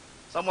sister,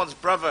 someone's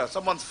brother,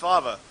 someone's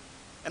father.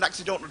 An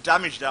accidental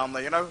damage down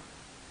there,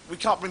 We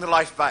can't bring the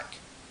life back.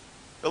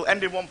 It'll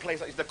end in one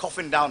place, like the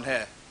coffin down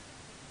here.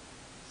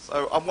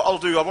 So what I'll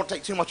do, I won't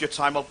take too much of your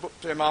time. I'll book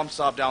to Imam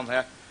Saab down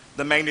here,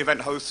 the main event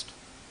host.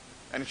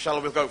 And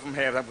inshallah we'll go from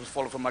here, then we'll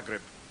follow from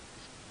Maghrib.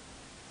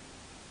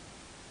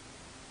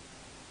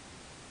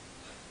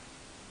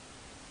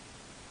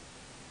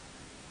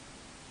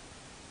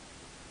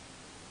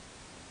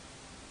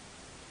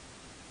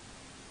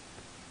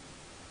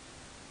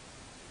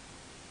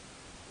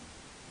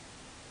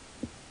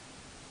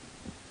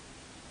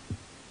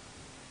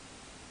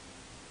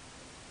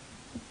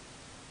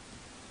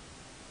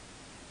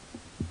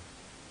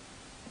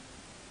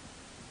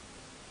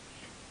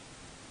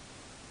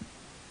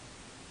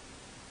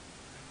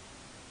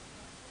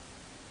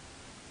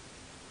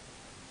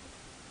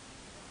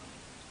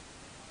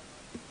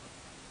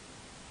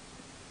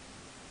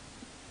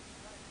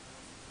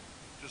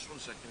 Just 1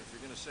 second, if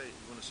you're going to say it,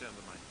 you want to say it on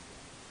the mic.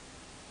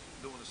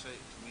 You don't want to say it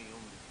to me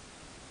only.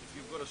 If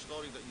you've got a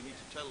story that you need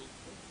to tell,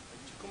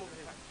 come over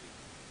here.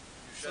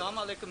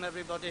 Assalamu alaikum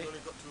everybody. You've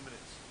only got 2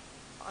 minutes.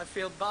 I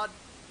feel bad,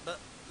 but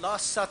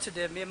last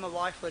Saturday me and my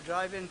wife were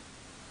driving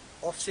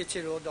off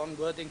City Road on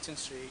Worthington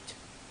Street.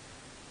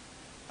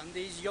 And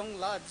these young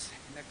lads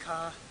in a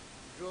car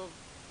drove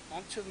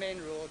onto the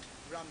main road,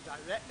 ran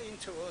directly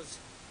into us.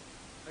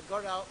 I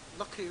got out,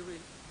 luckily we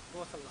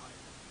were both alive.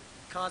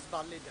 Car's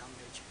badly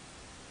damaged.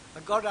 I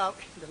got out,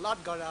 the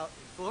lad got out,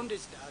 he phoned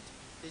his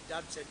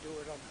dad said do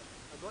it on her.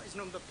 I got his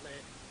number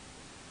plate,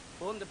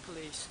 phoned the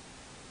police.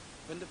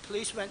 When the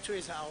police went to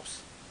his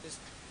house,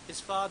 his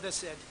father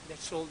said they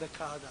sold the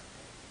car that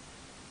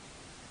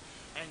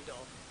day. End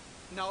of.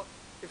 Now,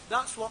 if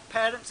that's what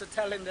parents are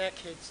telling their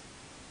kids,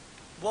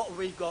 what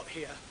we got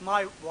here,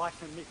 my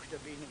wife and me could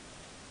have been in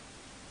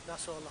there.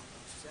 That's all I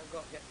want to say. I've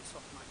got to get this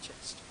off my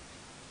chest.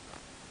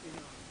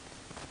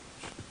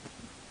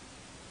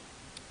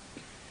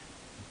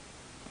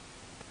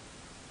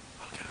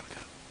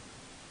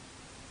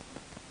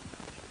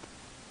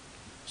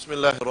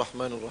 Bismillah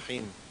ar-Rahman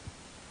ar-Rahim.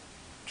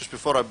 Just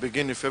before I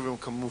begin, if everyone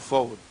can move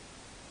forward.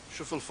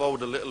 Shuffle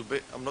forward a little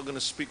bit. I'm not going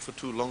to speak for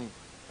too long.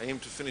 I aim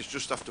to finish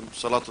just after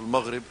Salat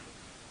al-Maghrib.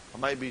 I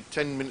might be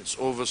 10 minutes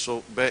over,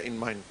 so bear in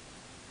mind.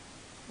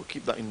 We'll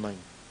keep that in mind.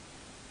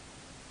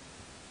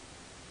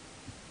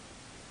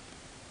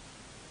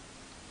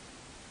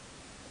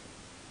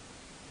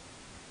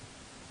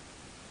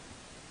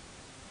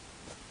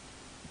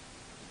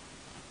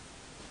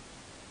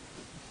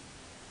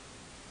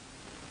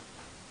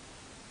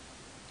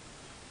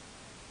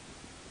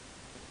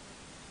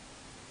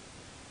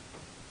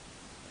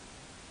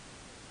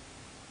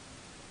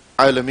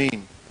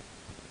 العالمين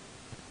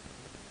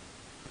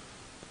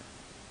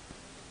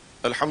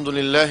الحمد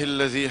لله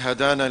الذي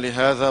هدانا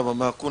لهذا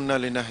وما كنا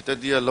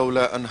لنهتدي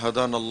لولا أن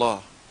هدانا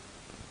الله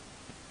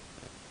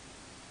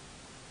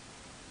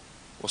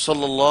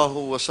وصلى الله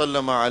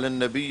وسلم على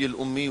النبي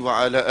الأمي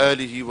وعلى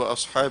آله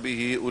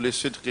وأصحابه أولي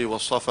الصدق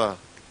والصفا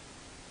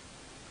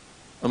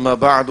أما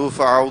بعد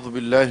فأعوذ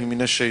بالله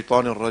من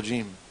الشيطان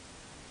الرجيم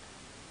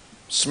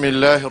بسم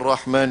الله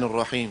الرحمن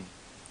الرحيم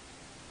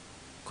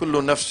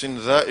كل نفس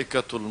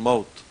ذائقة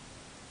الموت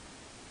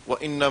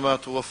وإنما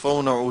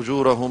توفون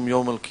أجورهم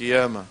يوم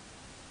القيامة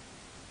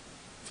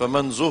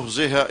فمن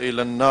زهزه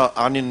إلى النار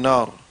عن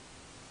النار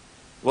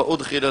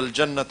وأدخل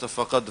الجنة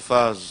فقد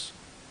فاز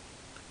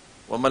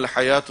وما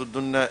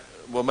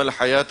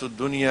الحياة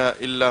الدنيا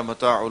إلا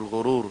متاع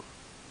الغرور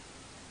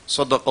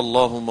صدق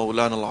الله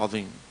مولانا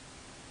العظيم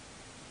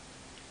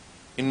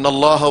إن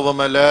الله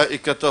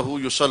وملائكته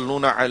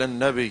يصلون على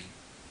النبي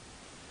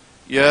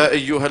يا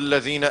أيها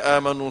الذين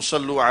آمنوا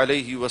صلوا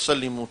عليه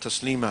وسلموا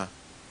تسليما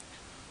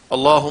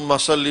اللهم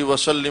صل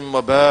وسلم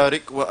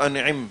وبارك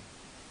وأنعم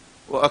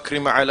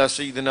وأكرم على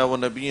سيدنا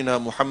ونبينا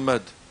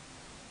محمد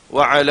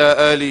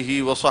وعلى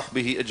آله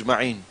وصحبه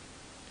أجمعين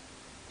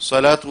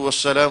صلاة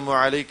والسلام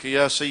عليك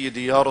يا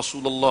سيدي يا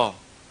رسول الله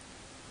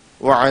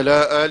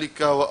وعلى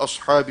آلك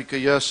وأصحابك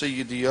يا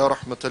سيدي يا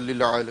رحمة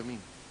للعالمين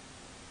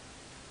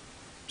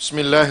بسم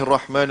الله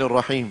الرحمن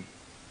الرحيم.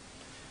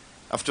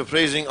 After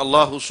praising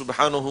Allah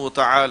subhanahu wa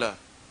ta'ala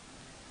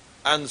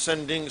and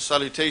sending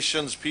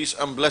salutations, peace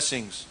and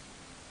blessings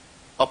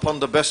upon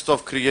the best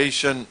of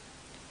creation,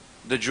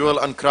 the jewel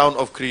and crown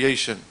of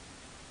creation,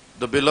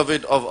 the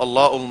beloved of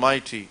Allah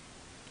Almighty,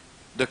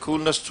 the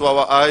coolness to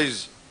our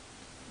eyes,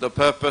 the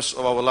purpose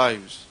of our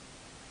lives,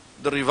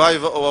 the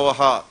reviver of our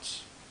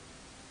hearts,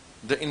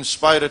 the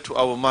inspirer to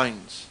our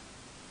minds,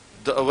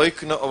 the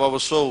awakener of our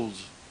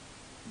souls,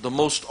 the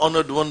most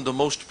honored one, the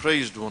most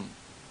praised one,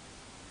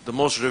 the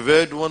most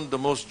revered one, the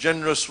most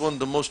generous one,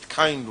 the most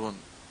kind one.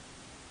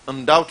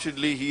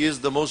 Undoubtedly, he is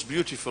the most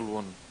beautiful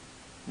one.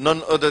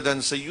 None other than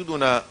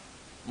Sayyiduna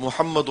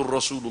Muhammadur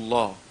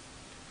Rasulullah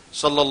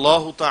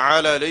sallallahu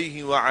ta'ala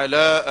alayhi wa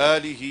ala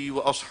alihi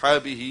wa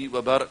ashabihi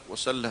wa barak wa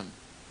sallam.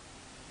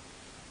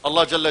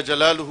 Allah Jalla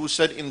Jalaluhu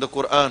said in the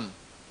Quran,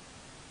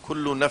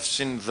 Kullu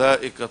nafsin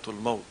dha'iqatul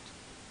maut.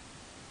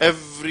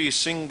 Every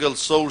single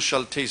soul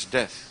shall taste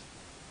death.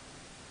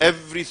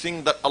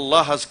 Everything that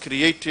Allah has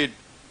created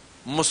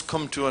must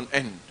come to an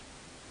end.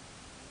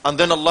 And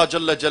then Allah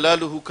Jalla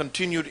Jalaluhu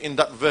continued in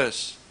that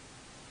verse,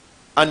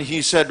 and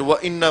He said,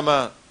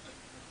 وَإِنَّمَا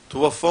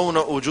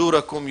تُوَفَّوْنَ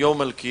أُجُورَكُمْ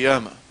يَوْمَ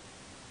الْقِيَامَةِ.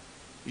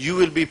 You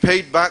will be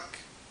paid back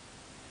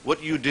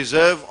what you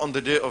deserve on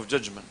the day of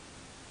judgment.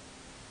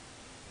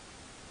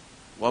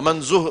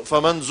 فَمَنْ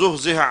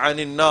زُهْزِهَ عَنِ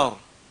النَّارِ.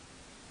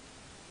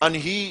 And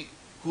he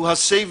who has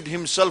saved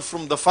himself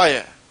from the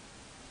fire,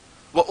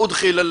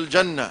 وَأُدْخِلَ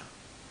الْجَنَّةِ,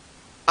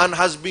 and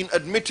has been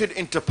admitted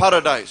into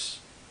paradise,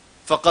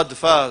 فَقَدْ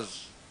فَازَ.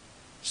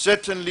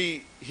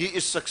 Certainly he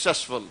is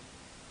successful.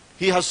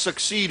 He has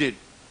succeeded.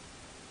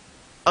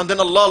 And then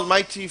Allah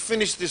Almighty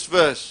finished this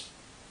verse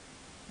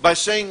by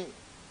saying,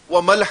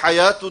 وَمَا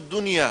الْحَيَاةُ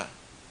الدُّنْيَا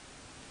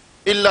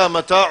إِلَّا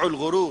مَتَاعُ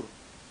الْغُرُورِ.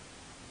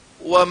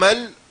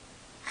 وَمَا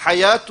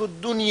الْحَيَاةُ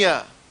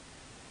الدُّنْيَا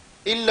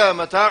إِلَّا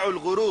مَتَاعُ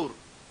الْغُرُورِ.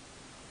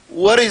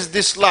 What is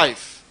this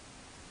life?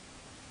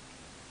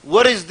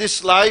 What is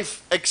this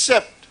life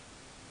except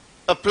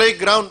a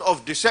playground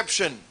of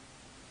deception?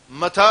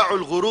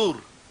 Mata'ul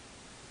ghurur.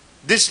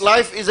 This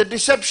life is a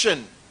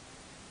deception.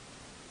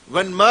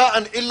 When ma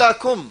and illa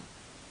kum,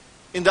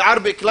 in the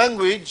Arabic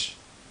language,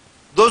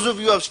 those of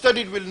you who have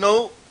studied will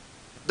know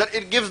that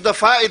it gives the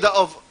fa'idah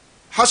of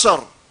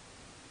hasar,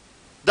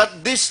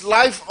 that this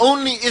life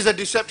only is a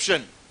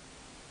deception.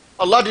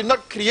 Allah did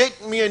not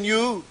create me and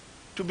you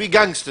to be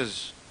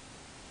gangsters.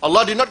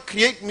 Allah did not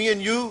create me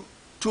and you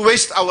to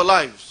waste our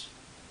lives.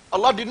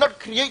 Allah did not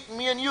create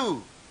me and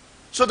you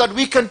so that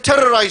we can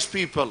terrorize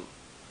people.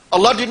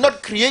 Allah did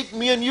not create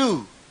me and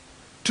you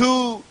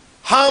to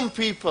harm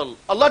people.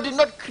 Allah did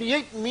not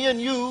create me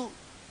and you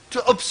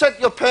to upset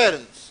your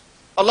parents.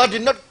 Allah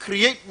did not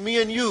create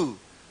me and you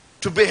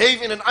to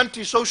behave in an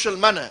antisocial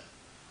manner.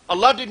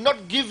 Allah did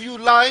not give you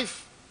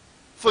life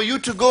for you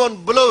to go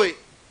and blow it.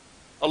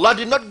 Allah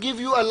did not give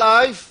you a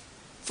life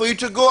for you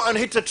to go and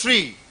hit a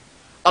tree.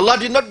 Allah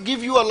did not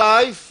give you a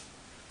life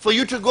for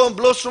you to go and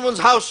blow someone's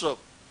house up.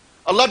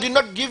 Allah did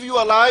not give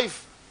you a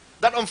life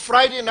that on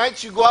Friday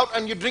nights you go out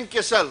and you drink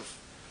yourself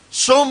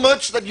so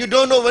much that you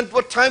don't know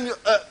what time you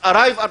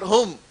arrive at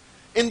home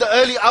in the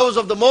early hours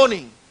of the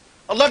morning.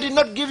 Allah did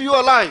not give you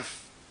a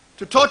life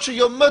to torture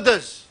your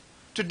mothers,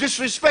 to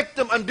disrespect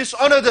them and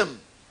dishonor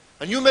them.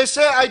 And you may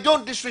say, I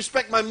don't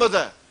disrespect my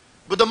mother.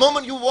 But the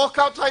moment you walk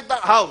outside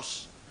that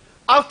house,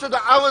 after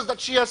the hours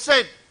that she has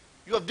said,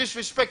 you have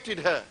disrespected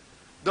her.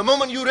 The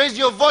moment you raise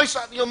your voice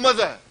at your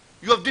mother,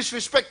 you have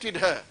disrespected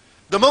her.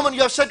 The moment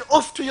you have said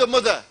off to your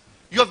mother,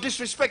 you have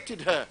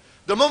disrespected her.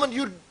 The moment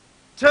you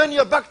turn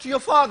your back to your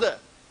father,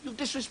 you've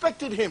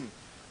disrespected him.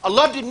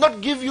 Allah did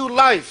not give you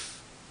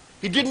life.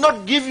 He did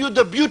not give you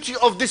the beauty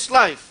of this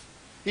life.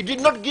 He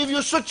did not give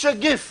you such a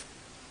gift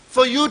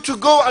for you to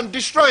go and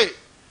destroy it,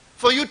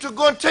 for you to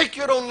go and take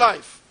your own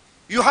life.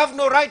 You have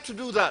no right to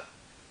do that.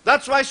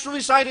 That's why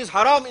suicide is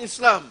haram in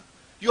Islam.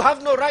 You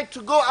have no right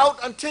to go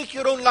out and take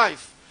your own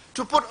life,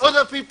 to put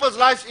other people's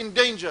lives in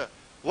danger.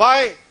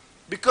 Why?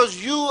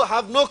 Because you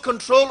have no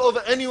control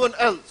over anyone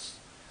else.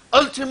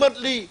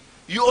 Ultimately,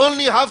 you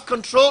only have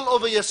control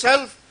over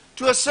yourself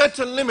to a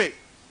certain limit.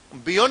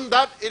 Beyond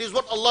that, it is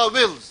what Allah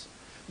wills.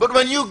 But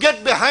when you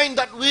get behind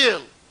that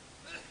wheel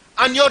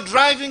and you're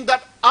driving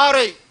that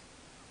R8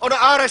 or a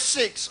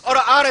RS6 or a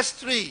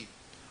RS3,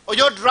 or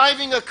you're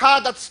driving a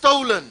car that's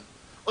stolen,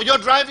 or you're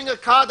driving a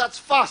car that's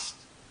fast,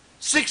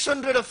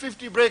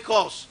 650 brake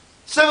horse,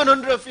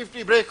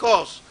 750 brake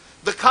horse,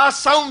 the car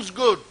sounds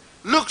good,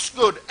 looks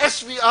good,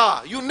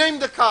 SVR, you name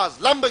the cars,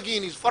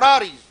 Lamborghinis,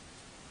 Ferraris.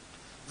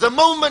 The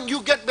moment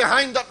you get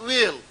behind that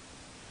wheel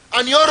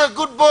and you're a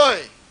good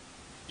boy,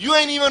 you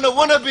ain't even a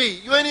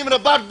wannabe, you ain't even a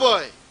bad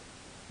boy,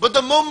 but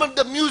the moment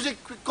the music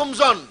comes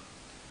on,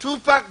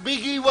 Tupac,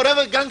 Biggie,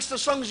 whatever gangster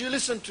songs you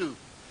listen to,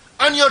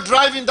 and you're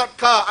driving that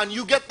car and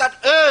you get that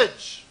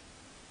urge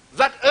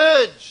that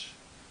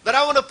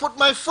I want to put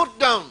my foot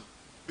down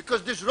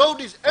because this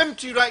road is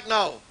empty right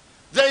now.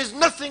 There is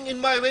nothing in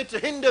my way to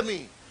hinder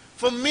me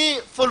from me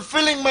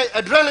fulfilling my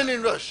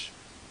adrenaline rush.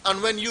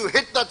 And when you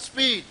hit that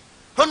speed,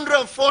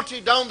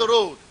 140 down the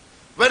road,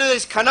 whether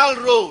it's Canal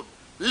Road,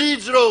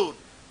 Leeds Road,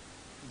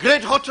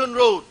 Great Houghton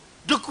Road,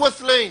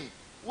 Duckworth Lane,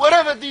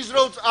 wherever these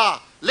roads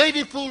are,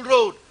 Ladypool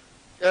Road,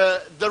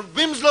 the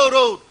Winslow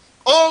Road,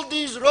 all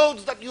these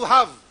roads that you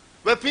have,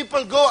 where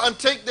people go and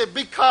take their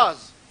big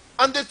cars,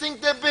 and they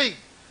think they're big,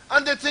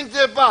 and they think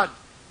they're bad.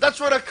 That's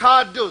what a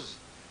car does.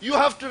 You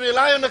have to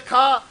rely on a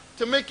car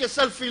to make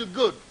yourself feel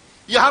good.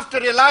 You have to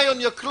rely on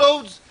your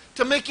clothes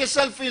to make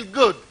yourself feel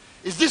good.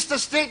 Is this the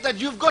state that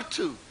you've got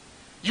to?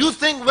 You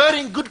think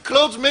wearing good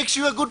clothes makes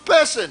you a good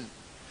person.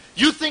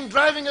 You think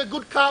driving a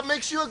good car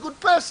makes you a good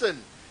person.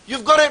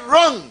 You've got it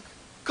wrong.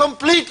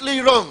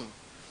 Completely wrong.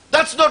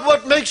 That's not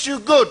what makes you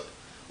good.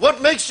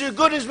 What makes you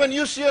good is when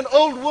you see an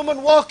old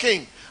woman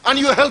walking and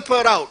you help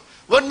her out.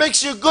 What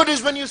makes you good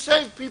is when you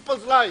save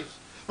people's lives.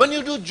 When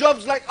you do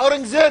jobs like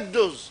Aurangzeb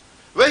does,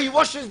 where he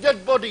washes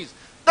dead bodies.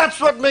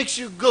 That's what makes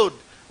you good.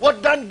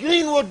 What Dan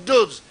Greenwood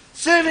does,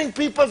 saving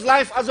people's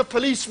life as a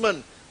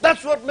policeman.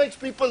 That's what makes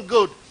people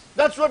good.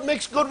 That's what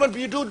makes good when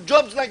you do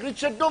jobs like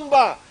Richard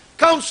Dumba,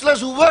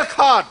 councillors who work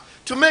hard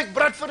to make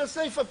Bradford a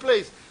safer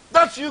place.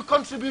 That's you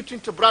contributing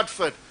to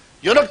Bradford.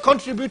 You're not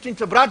contributing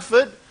to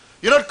Bradford.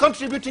 You're not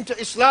contributing to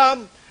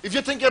Islam. If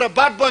you think you're a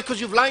bad boy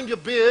because you've lined your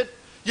beard,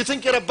 you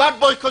think you're a bad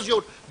boy because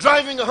you're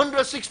driving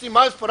 160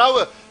 miles per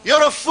hour,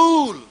 you're a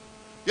fool.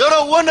 You're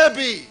a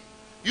wannabe.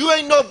 You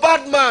ain't no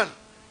bad man.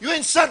 You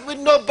ain't sat with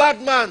no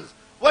bad man.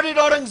 What did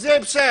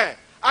Aurangzeb say?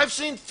 I've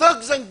seen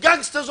thugs and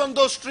gangsters on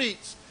those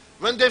streets.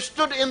 When they've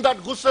stood in that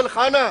ghusl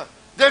khana,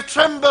 they've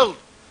trembled.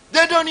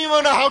 They don't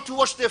even know how to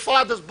wash their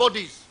fathers'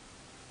 bodies.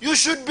 You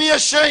should be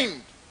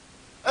ashamed.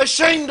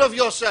 Ashamed of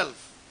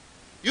yourself.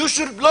 You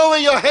should lower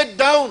your head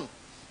down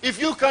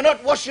if you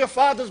cannot wash your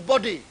father's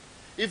body.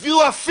 If you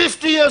are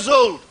 50 years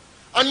old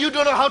and you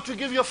don't know how to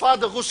give your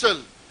father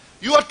ghusl.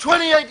 You are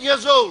 28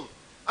 years old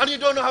and you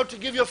don't know how to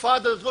give your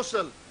father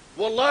ghusl.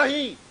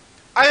 Wallahi,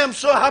 I am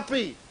so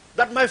happy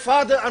that my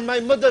father and my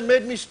mother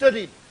made me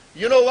study.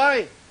 You know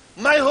why?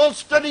 My whole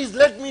studies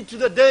led me to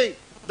the day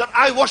that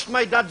I washed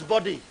my dad's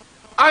body.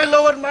 I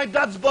lowered my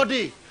dad's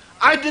body.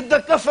 I did the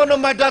kafan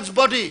on my dad's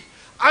body.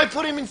 I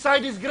put him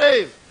inside his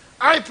grave.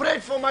 I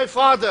prayed for my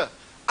father.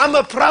 I'm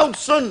a proud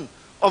son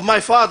of my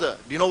father.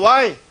 Do you know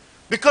why?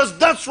 Because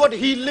that's what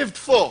he lived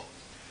for.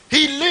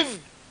 He lived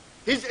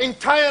his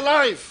entire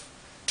life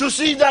to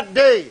see that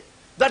day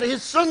that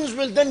his sons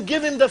will then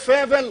give him the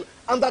farewell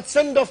and that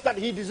send-off that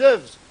he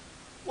deserves.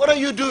 What are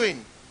you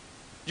doing?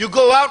 You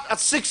go out at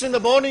 6 in the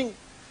morning.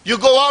 You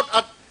go out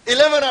at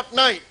 11 at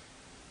night.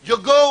 You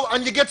go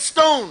and you get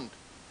stoned.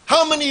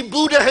 How many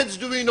Buddha heads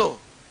do we know?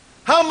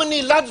 How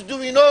many lads do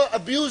we know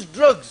abuse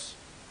drugs?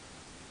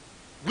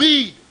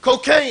 Weed,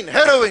 cocaine,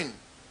 heroin.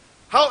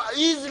 How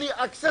easily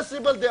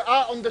accessible they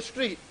are on the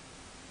street.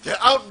 They're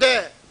out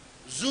there,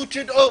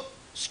 zooted up,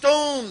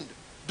 stoned,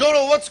 don't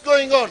know what's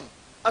going on.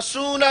 As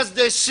soon as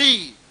they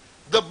see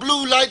the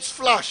blue lights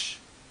flash,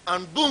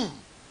 and boom,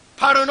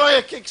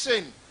 paranoia kicks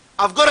in.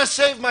 I've got to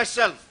save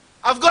myself.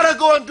 I've got to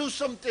go and do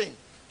something.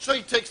 So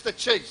he takes the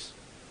chase.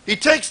 He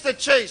takes the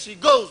chase. He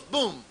goes,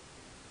 boom.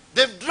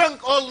 They've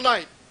drunk all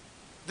night.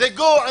 They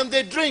go and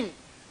they drink.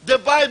 They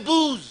buy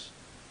booze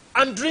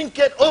and drink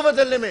it over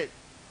the limit.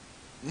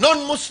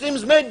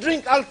 Non-Muslims may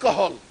drink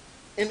alcohol.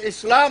 In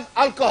Islam,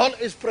 alcohol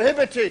is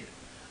prohibited.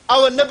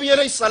 Our Nabi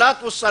alayhi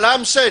salatu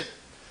wasalam said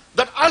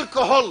that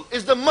alcohol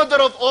is the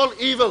mother of all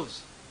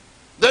evils.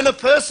 Then a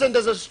person,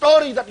 there's a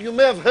story that you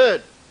may have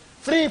heard.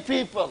 3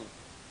 people.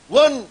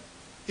 One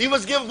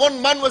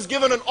man was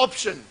given an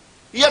option.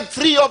 He had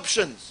 3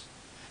 options.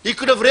 He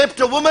could have raped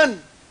a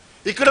woman,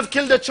 he could have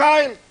killed a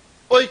child,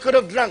 or he could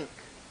have drunk.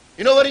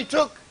 You know what he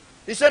took?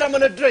 He said, I'm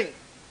going to drink.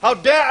 How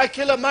dare I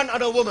kill a man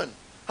and a woman?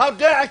 How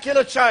dare I kill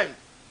a child?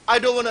 I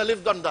don't want to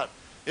live on that.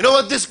 You know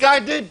what this guy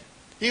did?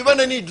 He went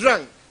and he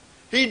drank.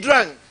 He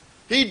drank.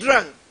 He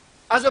drank.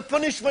 As a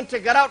punishment to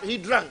get out, he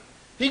drank.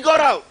 He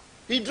got out.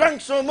 He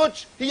drank so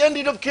much, he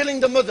ended up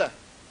killing the mother.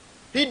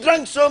 He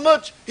drank so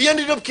much, he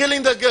ended up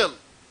killing the girl.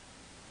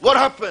 What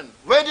happened?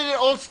 Where did it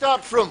all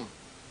start from?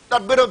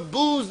 That bit of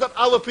booze that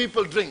our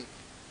people drink.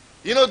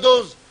 You know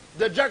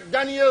the Jack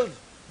Daniels,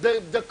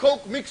 the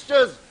Coke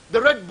mixtures, the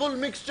Red Bull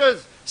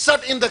mixtures,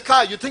 sat in the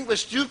car. You think we're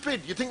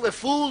stupid? You think we're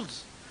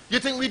fools? You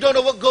think we don't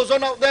know what goes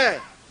on out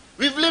there?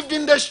 We've lived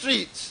in the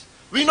streets.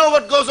 We know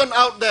what goes on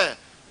out there.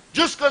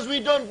 Just because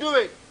we don't do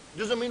it,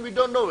 doesn't mean we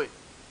don't know it.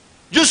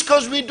 Just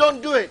because we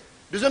don't do it,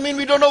 doesn't mean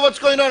we don't know what's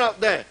going on out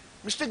there.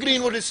 Mr.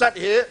 Greenwood is sat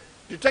here,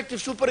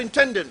 Detective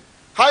Superintendent,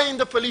 high in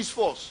the police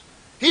force.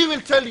 He will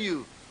tell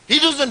you, he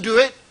doesn't do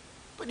it,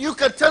 but you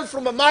can tell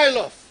from a mile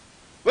off.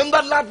 When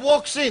that lad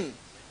walks in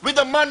with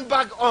a man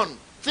bag on,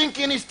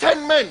 thinking he's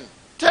 10 men,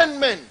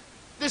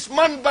 this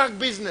man bag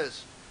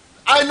business.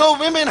 I know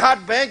women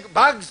had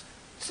bags.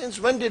 Since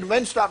when did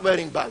men start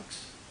wearing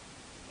bags?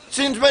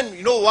 Since when?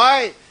 You know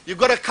why? You've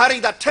got to carry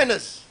that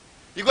tenors.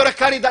 You've got to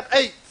carry that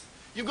eighth.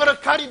 You've got to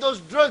carry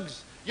those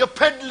drugs. You're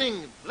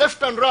peddling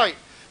left and right.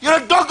 You're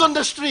a dog on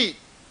the street.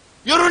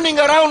 You're running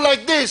around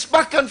like this,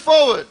 back and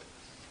forward,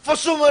 for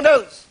someone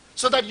else,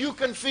 so that you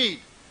can feed.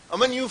 And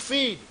when you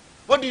feed,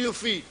 what do you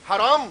feed?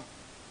 Haram.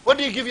 What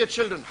do you give your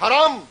children?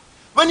 Haram.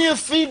 When you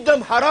feed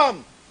them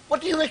haram,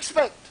 what do you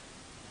expect?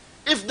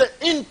 If the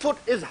input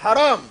is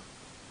haram,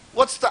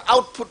 what's the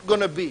output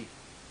going to be?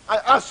 I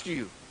ask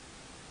you.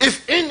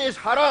 If in is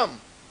haram,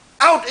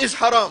 out is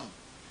haram.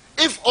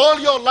 If all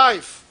your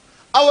life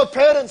our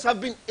parents have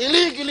been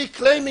illegally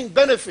claiming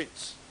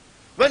benefits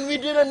when we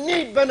didn't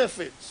need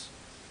benefits,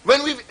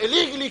 when we've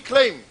illegally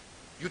claimed,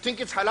 you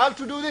think it's halal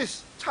to do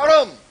this? It's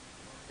haram.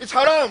 It's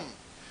haram.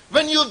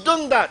 When you've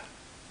done that,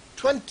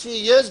 20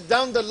 years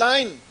down the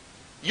line,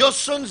 your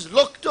son's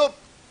locked up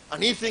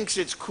and he thinks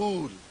it's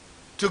cool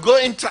to go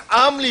into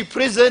Armley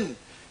prison.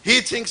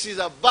 He thinks he's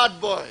a bad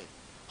boy.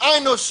 I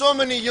know so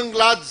many young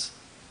lads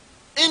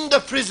in the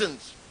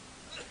prisons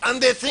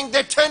and they think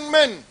they're 10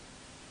 men.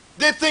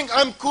 They think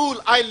I'm cool.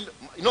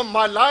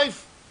 My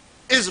life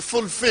is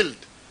fulfilled.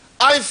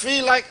 I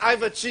feel like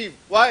I've achieved.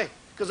 Why?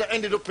 Because I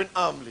ended up in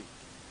Armley.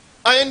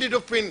 I ended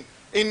up in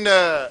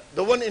the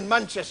one in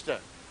Manchester.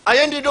 I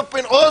ended up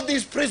in all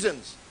these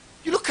prisons.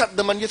 You look at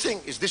them and you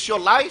think, is this your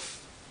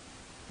life?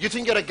 You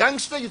think you're a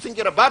gangster? You think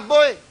you're a bad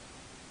boy?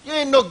 You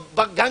ain't no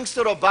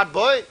gangster or bad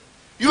boy.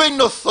 You ain't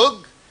no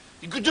thug.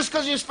 Just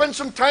because you spend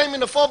some time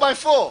in a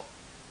 4x4,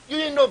 you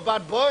ain't no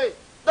bad boy.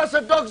 That's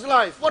a dog's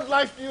life. What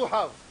life do you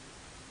have?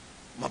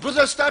 My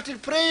brother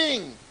started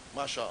praying.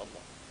 MashaAllah.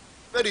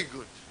 Very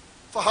good.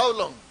 For how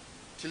long?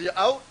 Till you're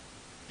out?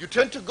 You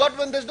turn to God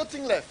when there's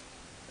nothing left.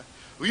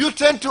 You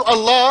turn to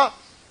Allah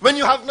when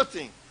you have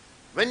nothing.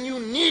 When you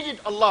needed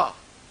Allah.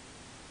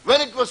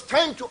 When it was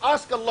time to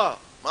ask Allah.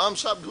 Ma'am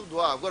Sahib, do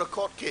dua. I've got a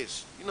court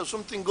case.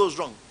 Something goes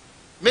wrong.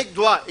 Make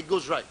dua, it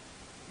goes right.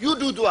 You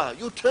do dua.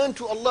 You turn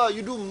to Allah.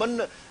 You do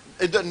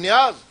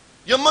niyaz.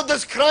 Your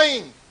mother's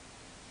crying.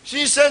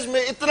 She says,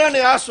 "Main itna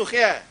niyaz ho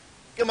gaya hai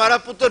ki mara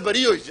putar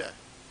bari ho jaye."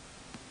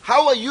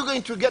 How are you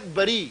going to get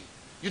bari?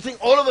 You think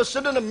all of a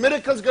sudden a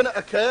miracle is going to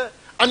occur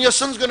and your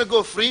son's going to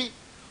go free?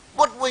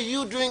 What were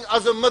you doing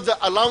as a mother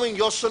allowing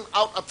your son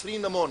out at 3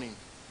 in the morning?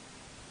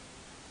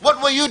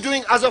 What were you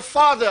doing as a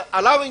father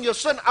allowing your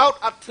son out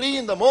at 3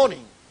 in the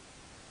morning?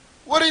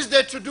 What is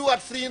there to do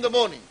at 3 in the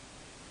morning?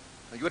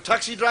 Are you a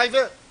taxi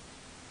driver?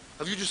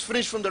 Have you just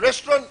finished from the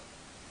restaurant?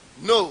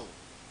 No.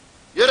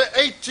 You're an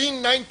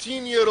 18,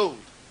 19-year-old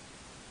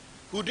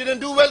who didn't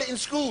do well in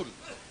school,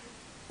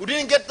 who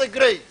didn't get the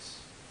grades,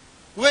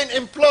 who ain't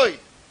employed.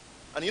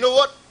 And you know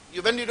what?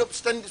 You've ended up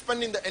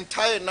spending the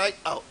entire night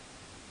out.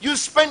 You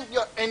spent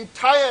your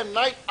entire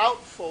night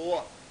out for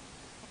what?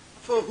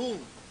 For whom?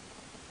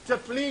 To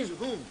please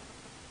whom?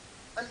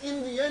 And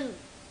in the end,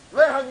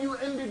 where have you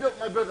ended up,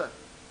 my brother?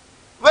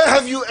 Where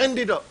have you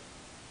ended up?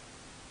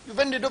 You've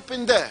ended up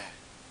in there.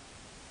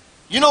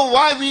 You know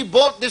why we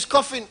bought this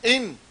coffin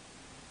in?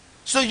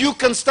 So you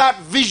can start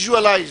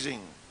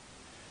visualizing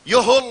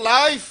your whole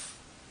life,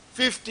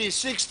 50,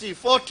 60,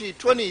 40,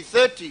 20,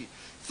 30,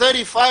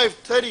 35,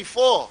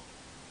 34,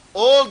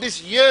 all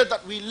this year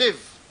that we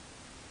live.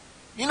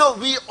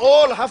 We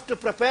all have to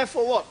prepare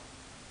for what?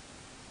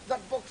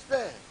 That box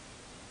there.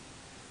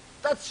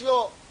 That's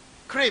your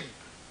crib.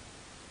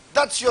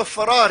 That's your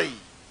Ferrari.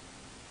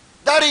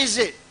 That is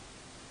it.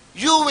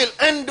 You will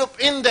end up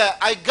in there,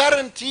 I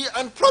guarantee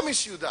and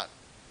promise you that.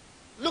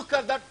 Look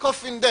at that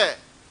coffin there.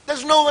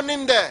 There's no one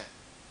in there.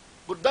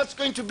 But that's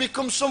going to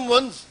become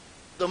someone's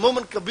the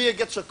moment Kabir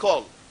gets a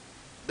call.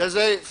 There's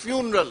a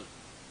funeral.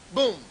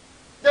 Boom.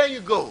 There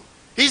you go.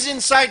 He's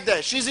inside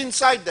there. She's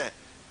inside there.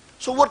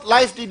 So what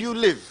life did you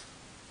live?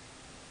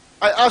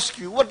 I ask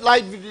you, what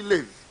life did you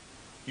live?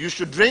 You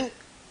should drink,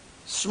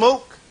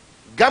 smoke,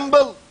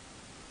 gamble,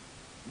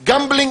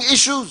 gambling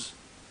issues.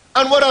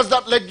 And what has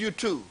that led you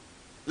to?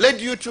 Led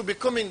you to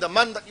becoming the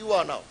man that you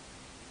are now.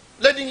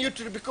 Leading you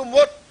to become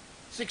what?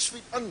 6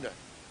 feet under.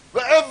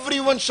 Where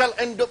everyone shall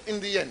end up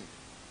in the end.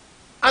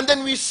 And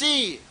then we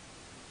see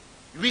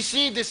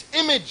this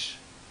image.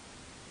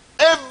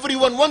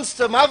 Everyone wants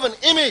to have an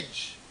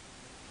image.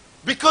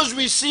 Because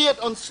we see it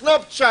on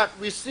Snapchat,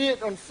 we see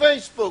it on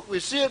Facebook,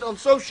 we see it on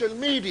social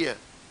media.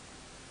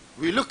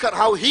 We look at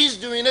how he's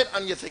doing it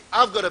and you think,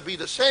 I've got to be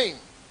the same.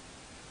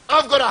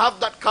 I've got to have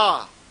that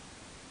car.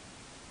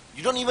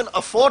 You don't even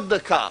afford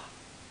the car.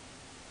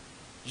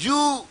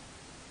 You,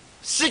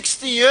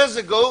 60 years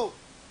ago,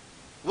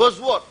 was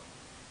what?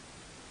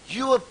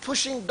 You were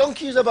pushing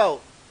donkeys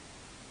about.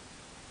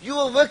 You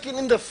were working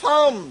in the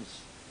farms.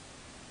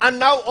 And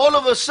now all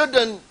of a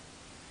sudden,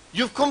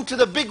 you've come to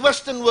the big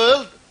Western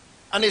world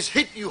and it's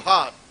hit you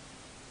hard.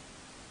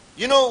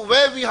 You know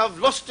where we have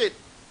lost it?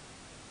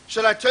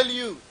 Shall I tell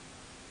you?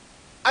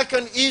 I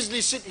can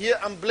easily sit here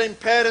and blame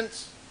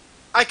parents.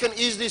 I can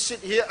easily sit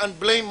here and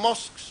blame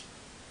mosques,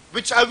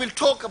 which I will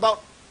talk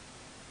about.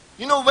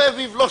 You know where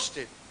we've lost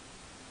it?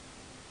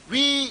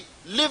 We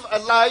live a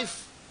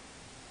life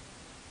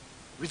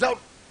without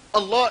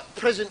Allah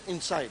present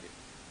inside it.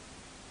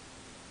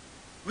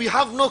 We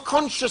have no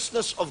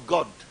consciousness of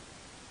God.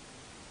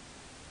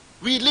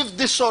 We live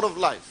this sort of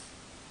life.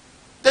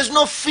 There's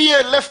no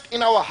fear left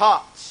in our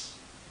hearts.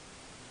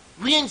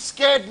 We ain't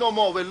scared no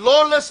more. We're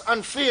lawless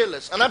and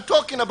fearless. And I'm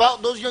talking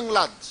about those young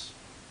lads.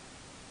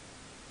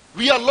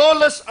 We are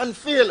lawless and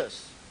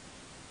fearless.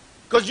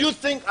 Because you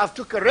think, I've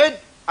took a red,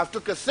 I've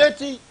took a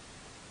 30,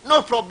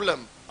 no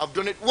problem. I've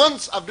done it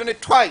once, I've done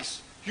it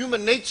twice.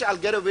 Human nature, I'll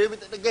get away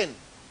with it again.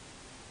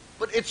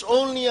 But it's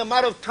only a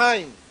matter of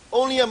time,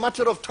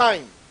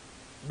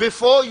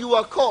 before you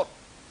are caught.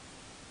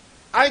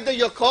 Either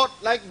you're caught,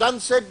 like Dan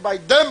said, by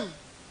them,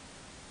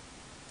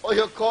 or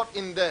you're caught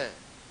in there.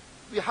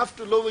 We have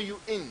to lower you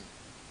in.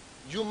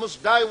 You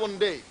must die one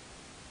day.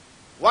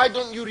 Why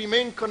don't you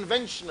remain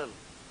conventional?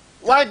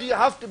 Why do you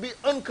have to be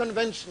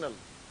unconventional?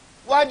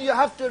 Why do you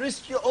have to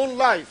risk your own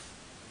life?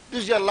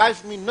 Does your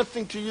life mean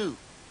nothing to you?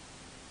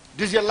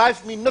 Does your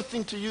life mean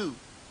nothing to you?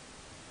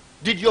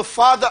 Did your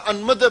father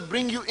and mother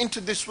bring you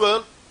into this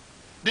world?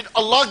 Did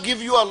Allah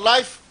give you a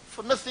life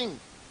for nothing?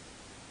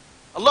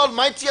 Allah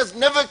Almighty has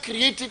never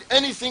created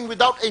anything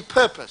without a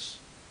purpose.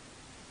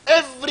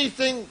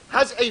 Everything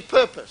has a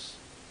purpose.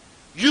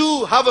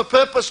 You have a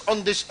purpose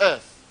on this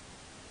earth.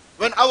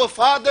 When our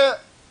father,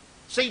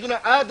 Sayyidina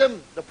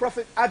Adam, the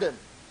Prophet Adam,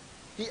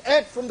 he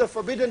ate from the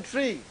forbidden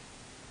tree,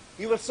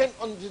 he was sent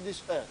onto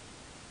this earth.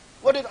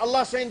 What did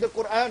Allah say in the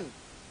Quran?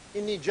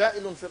 Inni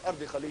ja'ilun fil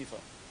ardi khalifa.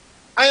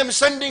 I am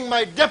sending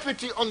my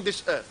deputy on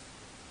this earth.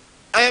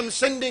 I am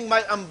sending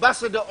my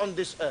ambassador on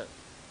this earth.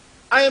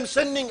 I am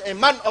sending a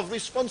man of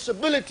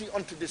responsibility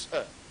onto this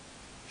earth.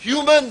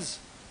 Humans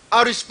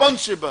are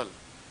responsible.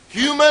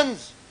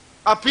 Humans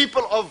are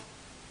people of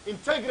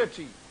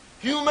integrity.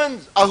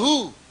 Humans are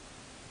who?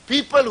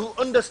 People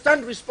who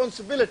understand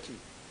responsibility.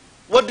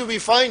 What do we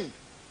find?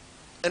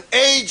 An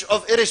age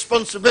of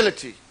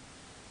irresponsibility.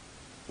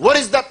 What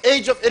is that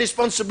age of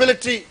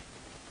irresponsibility?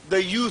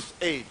 The youth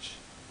age.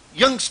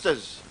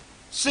 Youngsters,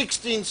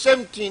 16,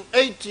 17,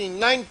 18,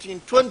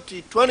 19,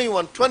 20,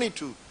 21,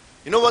 22.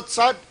 You know what's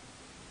sad?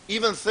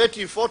 Even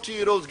 30,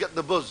 40-year-olds get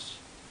the buzz.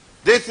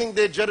 They think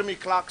they're Jeremy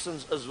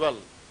Clarksons as well.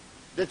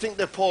 They think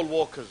they're Paul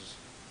Walkers.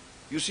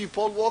 You see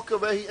Paul Walker,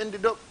 where he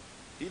ended up?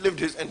 He lived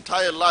his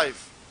entire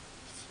life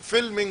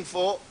filming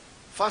for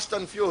Fast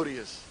and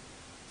Furious.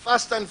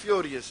 Fast and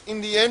Furious. In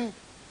the end,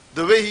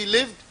 the way he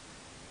lived,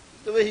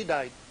 the way he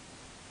died.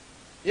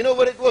 You know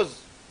what it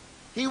was?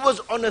 He was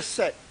on a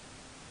set.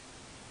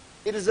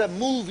 It is a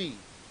movie.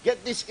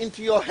 Get this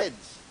into your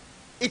heads.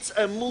 It's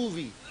a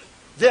movie.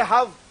 They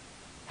have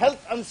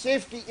health and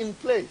safety in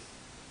place.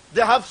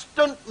 They have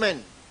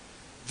stuntmen.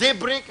 They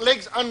break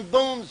legs and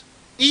bones,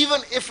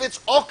 even if it's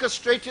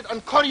orchestrated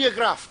and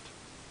choreographed.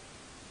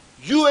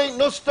 You ain't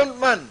no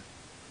stuntman.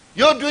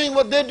 You're doing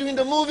what they do in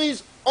the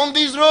movies on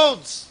these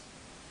roads.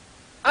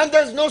 And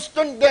there's no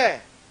stunt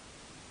there.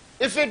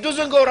 If it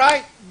doesn't go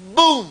right,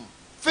 boom,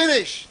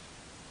 finished.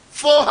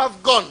 4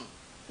 have gone.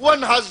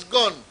 1 has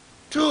gone.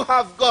 2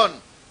 have gone.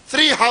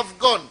 3 have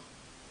gone.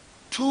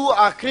 2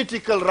 are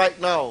critical right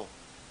now.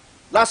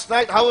 Last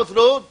night, Haworth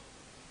Road,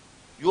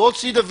 you all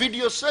see the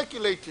video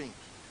circulating.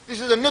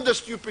 This is another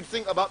stupid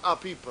thing about our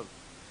people.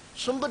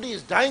 Somebody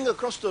is dying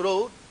across the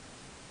road,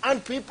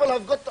 and people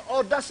have got the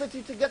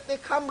audacity to get their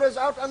cameras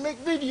out and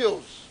make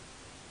videos.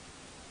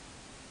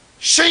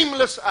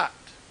 Shameless act.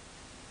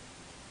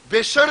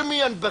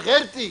 Besharmi and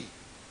bagherti.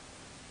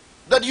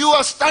 That you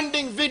are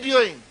standing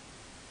videoing.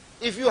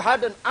 If you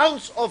had an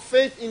ounce of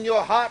faith in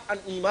your heart and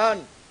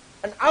iman,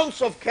 an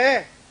ounce of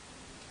care,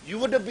 you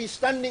wouldn't be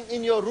standing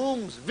in your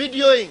rooms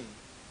videoing.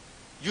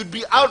 You'd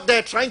be out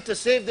there trying to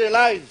save their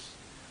lives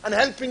and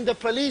helping the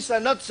police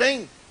and not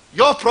saying,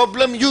 your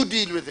problem, you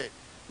deal with it.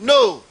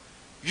 No,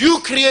 you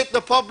create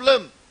the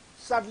problem.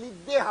 Sadly,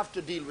 they have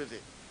to deal with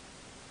it.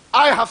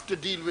 I have to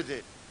deal with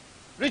it.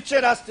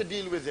 Richard has to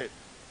deal with it.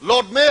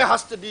 Lord Mayor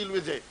has to deal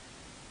with it.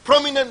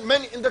 Prominent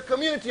men in the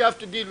community have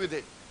to deal with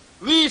it.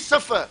 We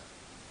suffer.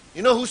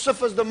 You know who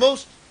suffers the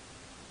most?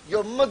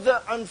 Your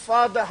mother and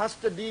father has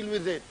to deal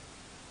with it.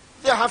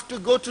 They have to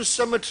go to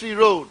Cemetery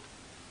Road,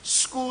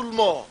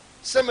 Schoolmore,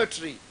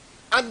 Cemetery,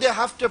 and they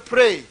have to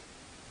pray.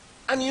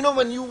 And you know,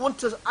 when you want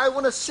to, I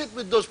want to sit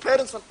with those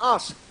parents and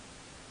ask,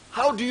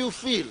 how do you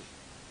feel?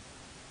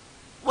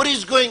 What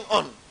is going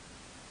on?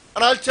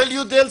 And I'll tell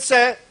you, they'll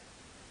say,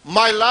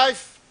 my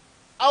life,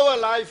 our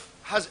life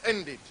has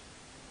ended.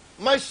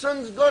 My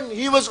son's gone.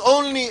 He was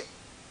only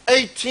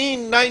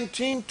 18,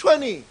 19,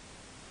 20.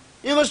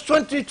 He was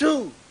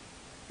 22.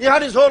 He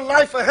had his whole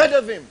life ahead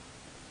of him.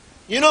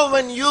 You know,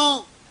 when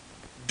you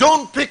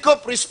don't pick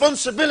up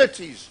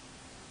responsibilities,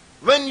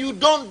 when you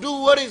don't do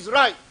what is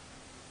right,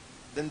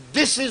 then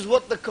this is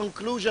what the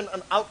conclusion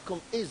and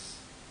outcome is.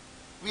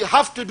 We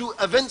have to do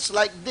events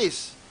like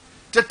this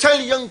to tell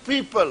young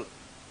people,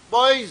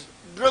 boys,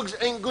 drugs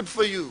ain't good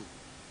for you.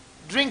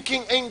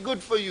 Drinking ain't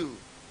good for you.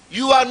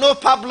 You are no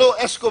Pablo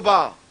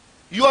Escobar.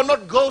 You are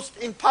not Ghost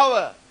in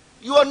power.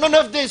 You are none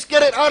of this.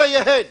 Get it out of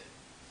your head.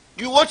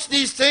 You watch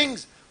these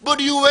things, but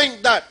you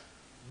ain't that.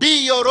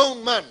 Be your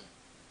own man.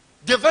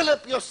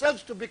 Develop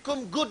yourselves to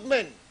become good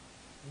men.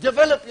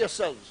 Develop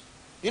yourselves.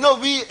 You know,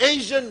 we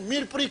Asian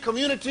Mirpuri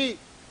community,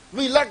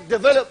 we lack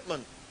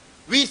development.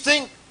 We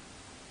think,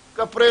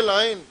 kapre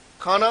line,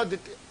 khana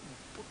dite,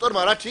 putar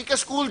mara theek hai,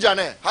 school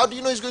jana hai. How do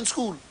you know he's going to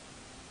school?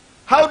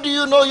 How do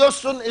you know your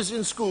son is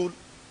in school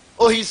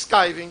or he's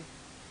skiving?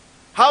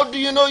 How do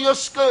you know your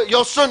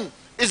son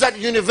is at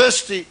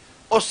university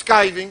or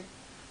skiving?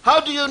 How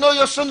do you know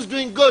your son's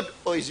doing good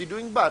or is he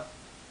doing bad?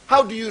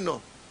 How do you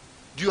know?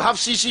 Do you have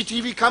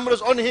CCTV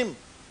cameras on him?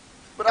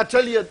 But I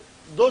tell you,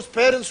 those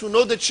parents who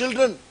know their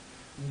children,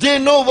 they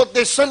know what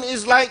their son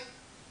is like,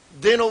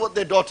 they know what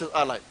their daughters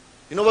are like.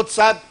 You know what's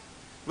sad?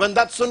 When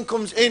that son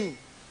comes in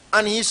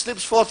and he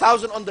slips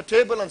 4,000 on the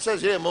table and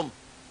says, "Hey mum,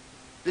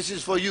 this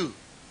is for you."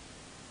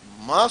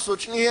 माँ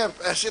सोचनी है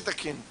पैसे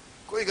तक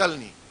कोई गल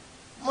नहीं,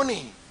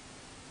 money,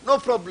 no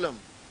problem,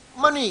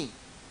 money,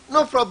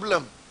 no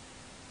problem.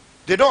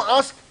 They don't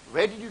ask,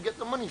 where did you get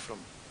the money from?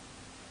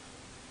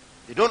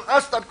 They don't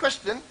ask that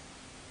question.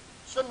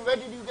 Son, where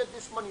did you get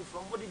this money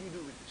from? What did you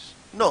do with this?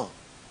 No.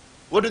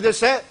 What do they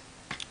say?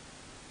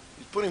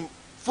 He's putting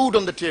food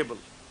on the table.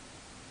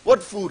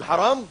 What food?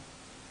 Haram.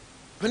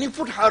 When you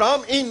put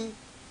haram in,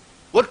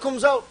 what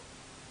comes out?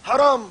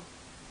 Haram.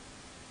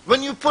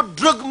 When you put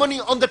drug money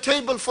on the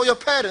table for your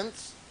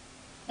parents,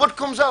 what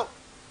comes out?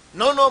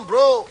 No, no,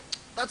 bro,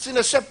 that's in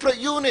a separate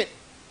unit.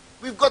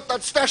 We've got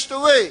that stashed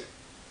away.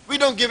 We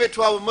don't give it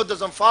to our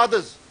mothers and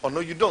fathers. Oh,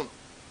 no, you don't.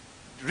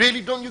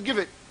 Really, don't you give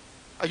it?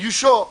 Are you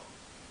sure?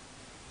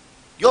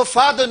 Your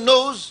father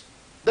knows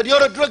that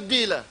you're a drug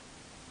dealer.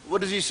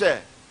 What does he say?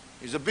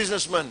 He's a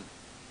businessman.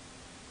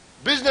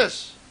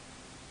 Business.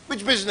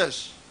 Which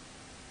business?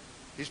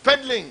 He's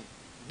peddling,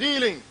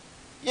 dealing.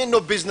 He ain't no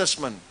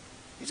businessman.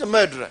 He's a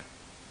murderer.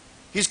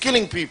 He's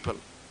killing people.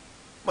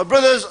 My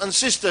brothers and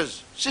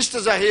sisters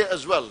are here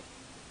as well.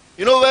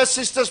 You know where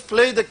sisters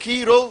play the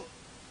key role?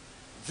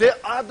 They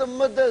are the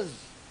mothers.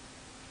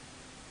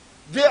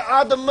 They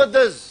are the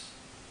mothers.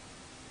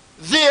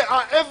 They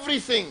are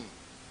everything.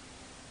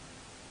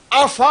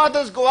 Our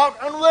fathers go out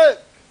and work.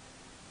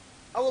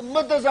 Our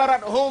mothers are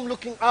at home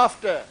looking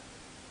after.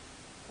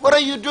 What are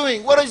you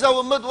doing? What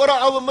are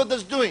our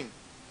mothers doing?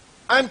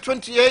 I'm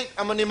 28,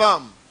 I'm an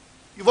Imam.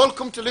 You've all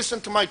come to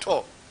listen to my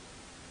talk.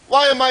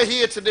 Why am I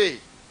here today?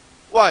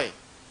 Why?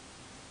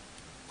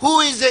 Who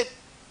is it?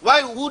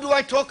 Who do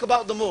I talk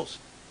about the most?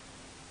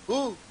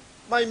 Who?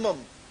 My mum,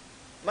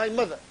 my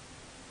mother.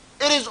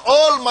 It is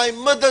all my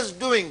mother's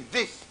doing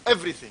this,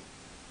 everything.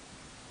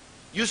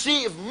 You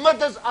see, if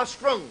mothers are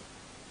strong,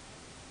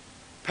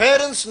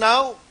 parents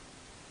now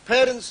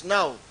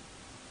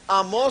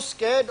are more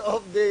scared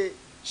of their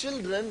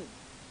children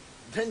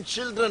than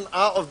children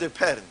are of their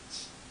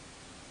parents.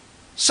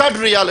 Sad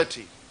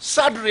reality,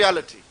 sad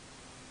reality.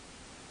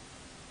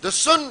 The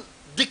son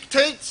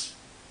dictates,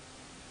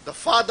 the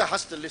father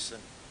has to listen.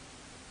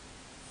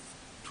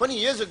 20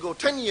 years ago,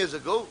 10 years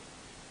ago,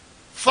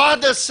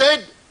 father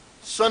said,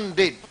 son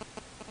did.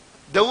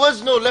 There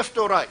was no left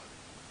or right.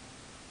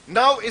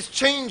 Now it's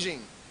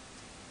changing.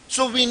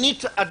 So we need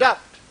to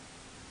adapt.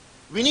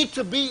 We need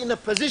to be in a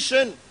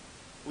position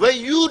where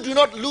you do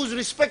not lose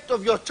respect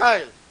of your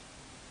child.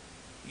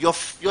 Your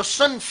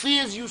son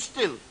fears you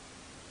still.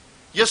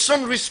 Your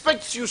son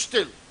respects you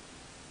still.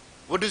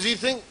 What does he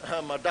think?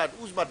 My dad.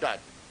 Who's my dad?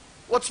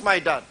 What's my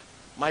dad?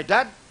 My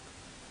dad?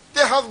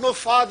 They have no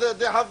father,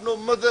 they have no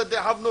mother, they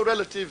have no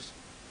relatives.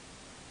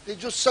 They're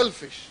just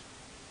selfish.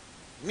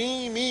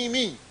 Me, me,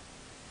 me.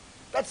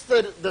 That's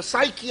the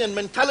psyche and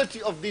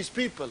mentality of these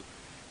people.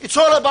 It's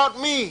all about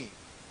me.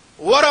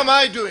 What am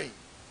I doing?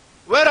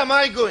 Where am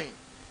I going?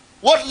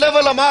 What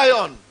level am I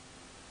on?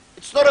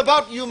 It's not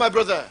about you, my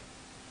brother.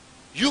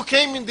 You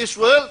came in this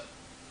world,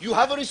 you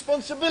have a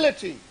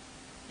responsibility.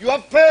 You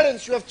have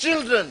parents, you have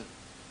children.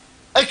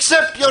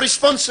 Accept your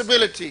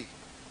responsibility.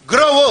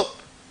 Grow up.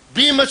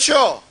 Be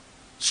mature.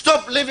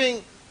 Stop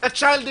living a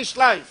childish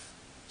life.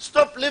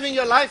 Stop living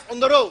your life on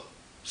the road.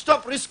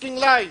 Stop risking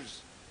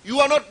lives. You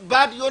are not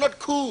bad, you are not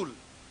cool.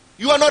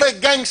 You are not a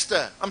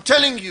gangster. I'm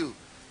telling you,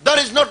 that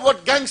is not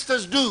what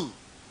gangsters do.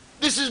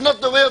 This is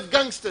not the way of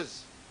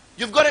gangsters.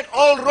 You've got it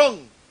all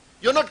wrong.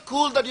 You're not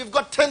cool that you've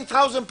got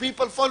 10,000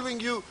 people following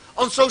you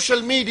on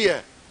social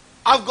media.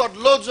 I've got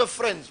loads of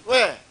friends.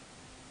 Where?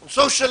 On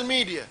social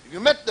media. Have you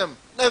met them?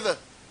 Never.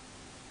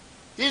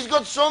 He's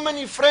got so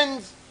many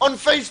friends on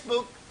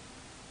Facebook.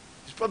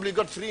 He's probably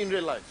got 3 in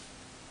real life.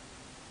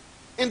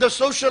 In the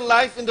social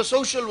life, in the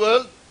social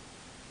world,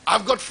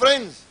 I've got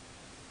friends.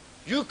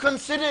 You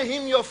consider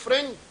him your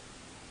friend,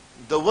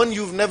 the one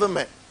you've never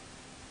met.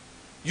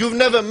 You've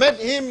never met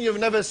him, you've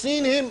never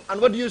seen him,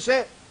 and what do you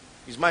say?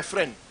 He's my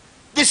friend.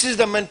 This is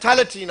the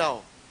mentality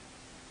now.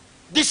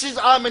 This is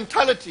our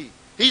mentality.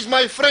 He's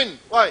my friend.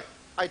 Why?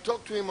 I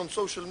talk to him on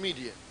social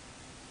media.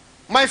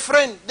 My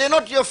friend, they're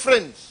not your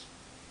friends.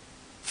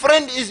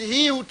 Friend is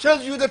he who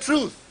tells you the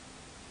truth.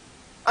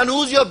 And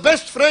who's your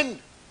best friend?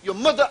 Your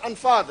mother and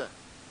father.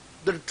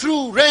 The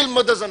true, real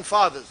mothers and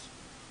fathers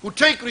who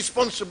take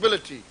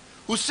responsibility,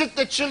 who sit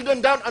their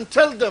children down and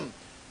tell them,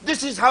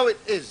 this is how it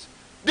is.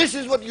 This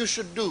is what you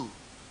should do.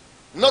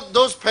 Not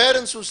those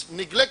parents who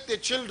neglect their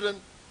children,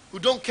 who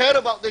don't care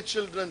about their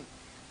children.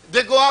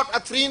 They go out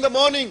at 3 in the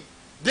morning.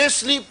 They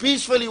sleep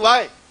peacefully.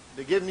 Why?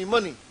 They gave me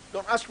money.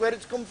 Don't ask where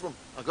it's come from.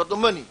 I got the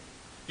money.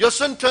 Your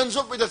son turns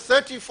up with a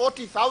 30,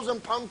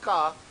 40,000 pound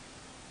car.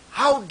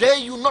 How dare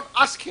you not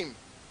ask him?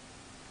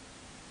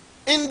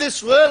 In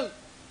this world,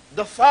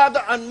 the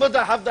father and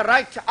mother have the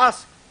right to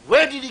ask,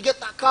 where did he get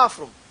that car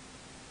from?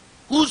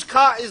 Whose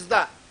car is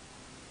that?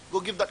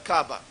 Go give that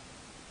car back.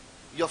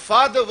 Your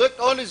father worked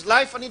all his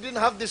life and he didn't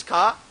have this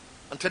car,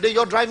 and today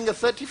you're driving a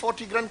 30,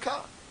 40 grand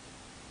car.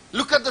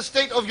 Look at the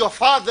state of your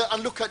father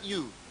and look at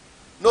you.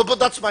 No, but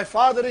that's my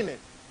father, innit?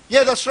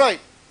 Yeah, that's right.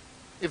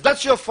 If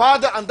that's your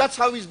father and that's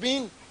how he's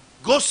been,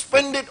 go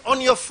spend it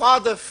on your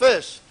father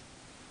first.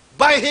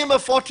 Buy him a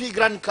 40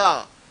 grand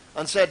car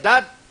and say,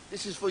 Dad,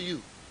 this is for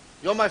you.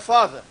 You're my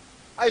father.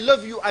 I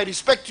love you, I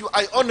respect you,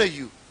 I honor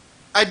you.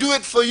 I do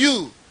it for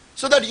you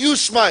so that you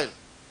smile.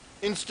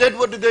 Instead,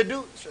 what do they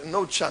do? Say,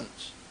 no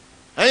chance.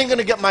 I ain't going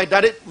to get my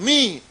dad it.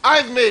 Me,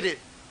 I've made it.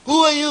 Who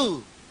are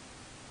you?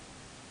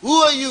 Who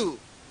are you?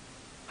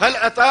 هل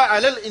أتى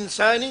على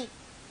الإنسان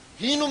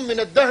حين من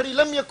الدهر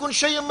لم يكن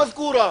شيئا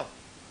مذكورا.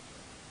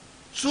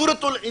 Surah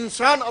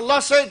Al-Insan,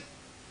 Allah said,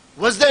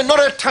 was there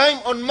not a time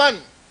on man,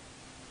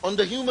 on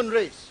the human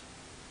race,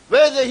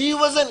 where he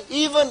wasn't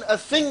even a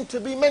thing to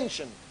be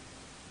mentioned?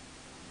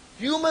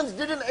 Humans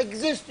didn't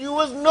exist. You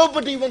was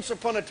nobody once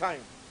upon a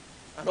time.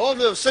 And all of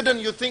a sudden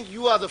you think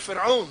you are the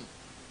Fir'aun.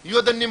 You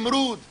are the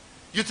Nimrud.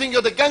 You think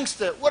you're the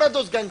gangster. What are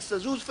those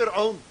gangsters? Who's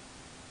Fir'aun?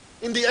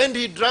 In the end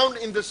he drowned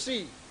in the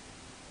sea.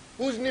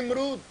 Who's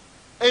Nimrud?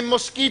 A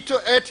mosquito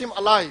ate him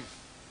alive.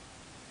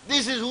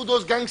 This is who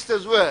those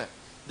gangsters were.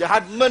 They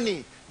had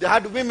money, they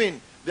had women,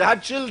 they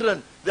had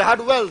children, they had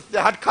wealth, they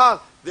had cars,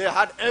 they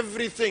had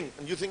everything.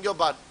 And you think you're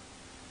bad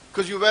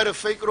because you wear a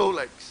fake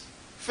Rolex,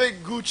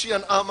 fake Gucci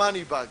and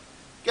Armani bag.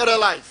 Get a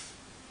life.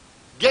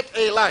 Get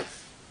a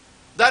life.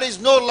 That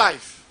is no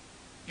life.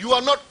 You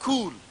are not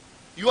cool.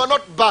 You are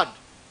not bad.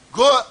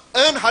 Go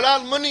earn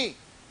halal money.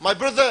 My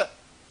brother,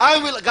 I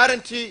will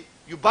guarantee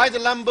you buy the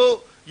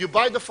Lambo, you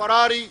buy the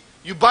Ferrari,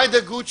 you buy the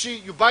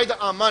Gucci, you buy the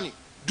Armani.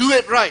 Do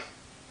it right.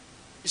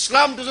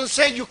 Islam doesn't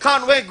say you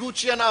can't wear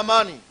Gucci and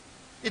Armani.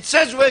 It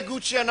says wear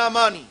Gucci and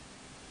Armani.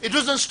 It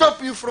doesn't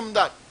stop you from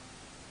that.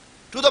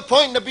 To the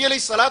point Nabi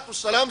alayhi salatu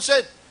salam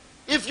said,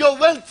 if you're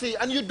wealthy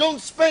and you don't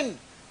spend,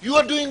 you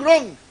are doing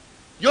wrong.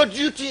 Your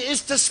duty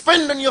is to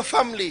spend on your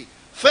family,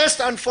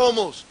 first and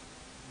foremost.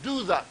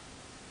 Do that.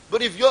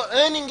 But if you're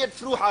earning it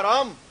through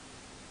haram,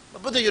 my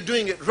brother, you're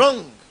doing it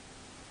wrong.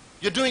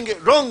 You're doing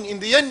it wrong. In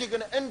the end, you're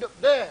going to end up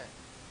there.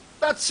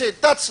 That's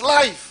it. That's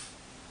life.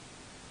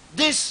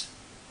 This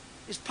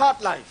is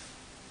part life.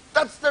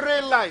 That's the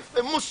real life.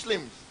 We're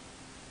Muslims.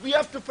 We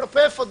have to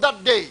prepare for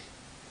that day.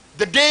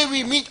 The day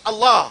we meet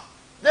Allah.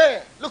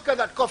 There, look at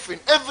that coffin.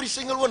 Every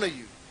single one of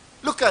you.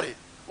 Look at it.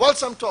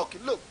 Whilst I'm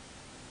talking, look.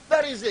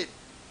 That is it.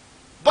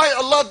 By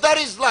Allah, that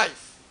is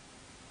life.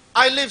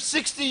 I live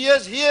 60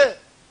 years here.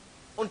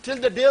 Until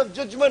the day of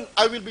judgment,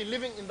 I will be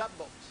living in that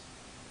box.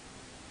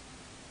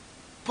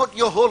 Put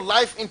your whole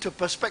life into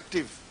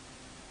perspective.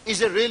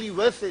 Is it really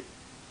worth it?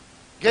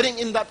 Getting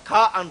in that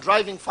car and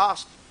driving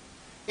fast.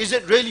 Is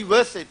it really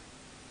worth it?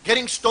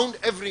 Getting stoned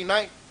every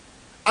night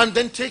and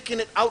then taking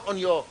it out on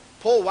your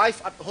poor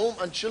wife at home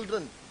and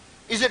children.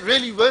 Is it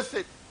really worth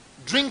it?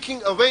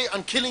 Drinking away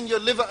and killing your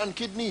liver and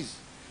kidneys.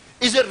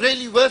 Is it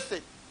really worth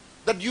it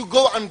that you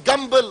go and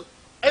gamble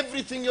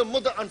everything your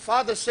mother and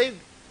father saved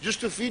just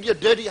to feed your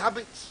dirty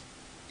habits?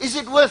 Is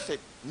it worth it?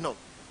 No.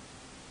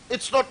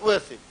 It's not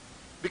worth it.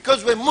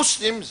 Because we're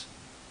Muslims,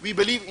 we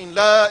believe in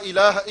La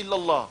ilaha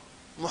illallah,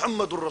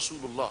 Muhammadur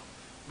Rasulullah.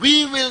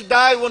 We will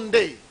die one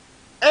day.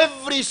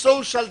 Every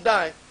soul shall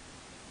die.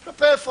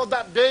 Prepare for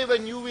that day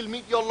when you will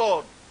meet your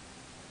Lord.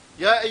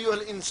 Ya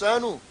ayyuhal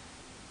insanu,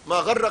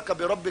 ma gharraka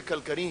bi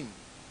rabbikal kareem.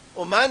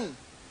 Oh man,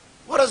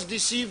 what has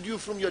deceived you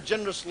from your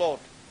generous Lord?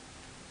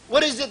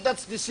 What is it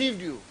that's deceived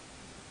you?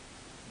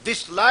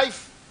 This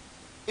life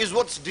is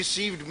what's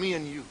deceived me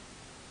and you.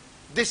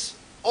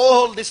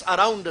 All this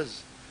around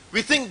us.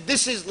 We think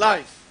this is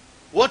life.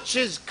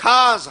 Watches,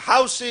 cars,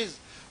 houses.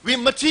 We're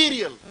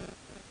material.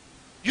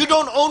 You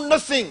don't own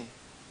nothing.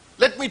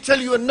 Let me tell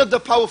you another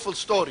powerful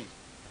story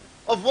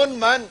of one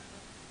man.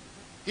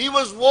 He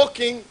was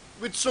walking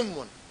with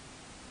someone.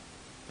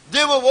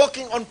 They were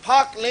walking on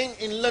Park Lane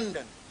in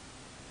London.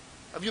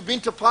 Have you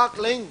been to Park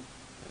Lane?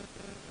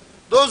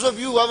 Those of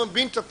you who haven't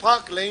been to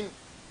Park Lane,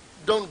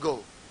 don't go.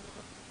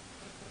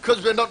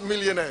 Because we're not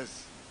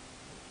millionaires.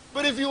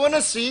 But if you want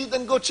to see,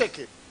 then go check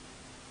it.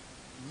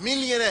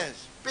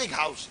 Millionaires, big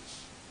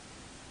houses.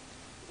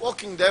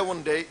 Walking there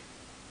one day,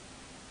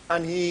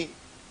 and he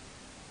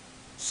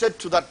said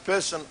to that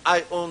person,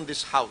 I own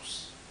this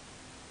house.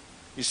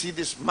 You see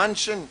this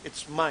mansion,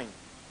 it's mine.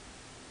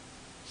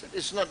 He said,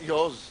 it's not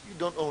yours, you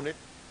don't own it.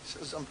 He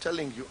says, I'm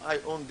telling you, I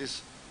own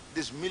this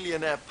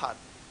millionaire part.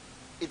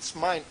 It's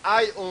mine,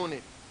 I own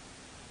it.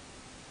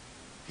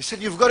 He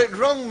said, you've got it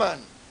wrong, man.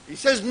 He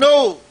says,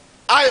 no,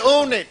 I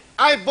own it.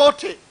 I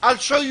bought it. I'll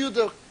show you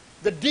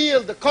the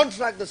deal, the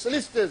contract, the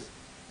solicitors.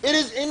 It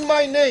is in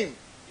my name.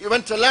 He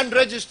went to land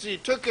registry,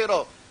 took it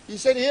off. He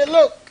said, here,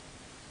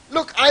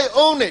 look, I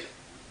own it.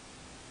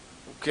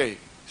 Okay. He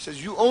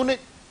says, you own it?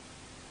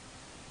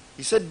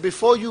 He said,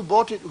 before you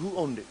bought it, who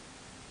owned it?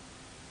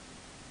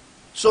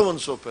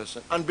 So-and-so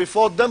person. And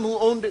before them, who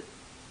owned it?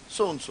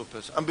 So-and-so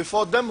person. And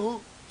before them,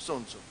 who?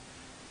 So-and-so.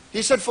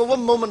 He said, for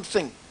one moment,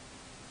 think.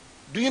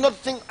 Do you not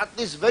think at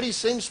this very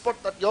same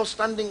spot that you're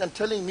standing and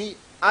telling me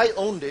I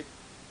owned it,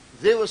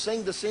 they were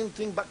saying the same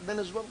thing back then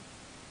as well?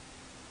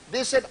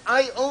 They said,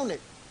 I own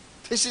it.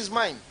 This is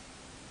mine.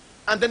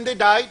 And then they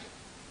died,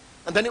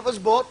 and then it was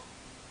bought,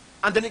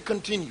 and then it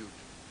continued.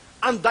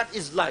 And that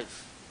is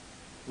life.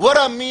 What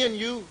are me and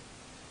you?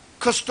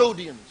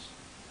 Custodians.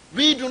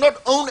 We do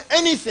not own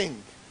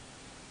anything.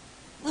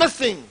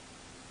 Nothing.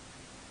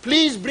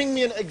 Please bring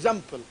me an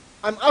example.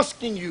 I'm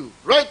asking you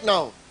right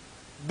now.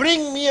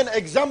 Bring me an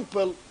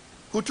example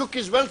who took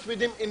his wealth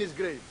with him in his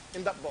grave,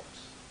 in that box.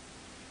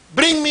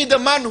 Bring me the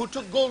man who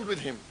took gold with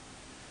him.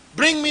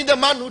 Bring me the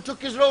man who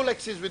took his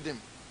Rolexes with him.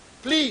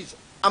 Please,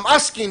 I'm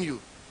asking you.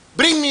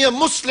 Bring me a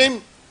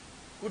Muslim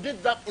who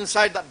did that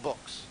inside that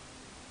box.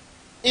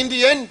 In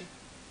the end,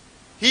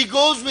 he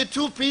goes with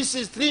 2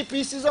 pieces, 3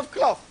 pieces of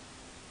cloth.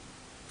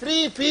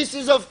 3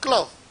 pieces of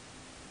cloth.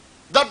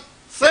 That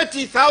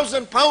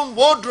 30,000 pound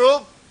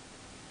wardrobe,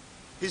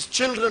 his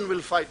children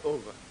will fight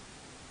over.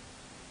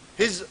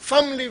 His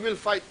family will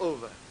fight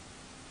over.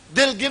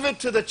 They'll give it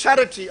to the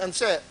charity and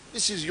say,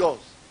 this is yours.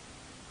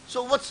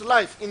 So what's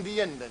life in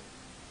the end then?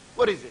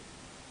 What is it?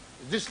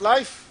 Is this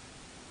life?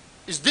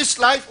 Is this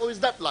life or is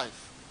that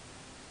life?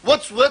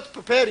 What's worth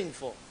preparing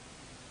for?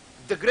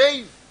 The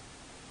grave,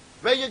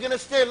 where you're going to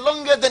stay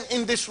longer than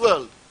in this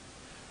world.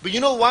 But you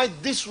know why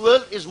this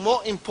world is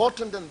more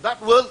important than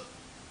that world?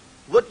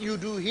 What you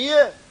do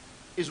here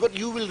is what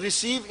you will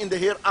receive in the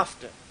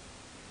hereafter.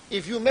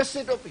 If you mess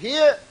it up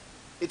here,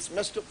 it's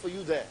messed up for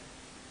you there.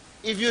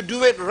 If you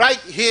do it right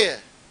here,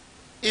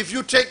 if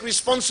you take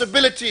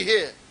responsibility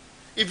here,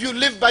 if you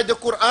live by the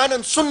Quran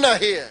and Sunnah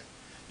here,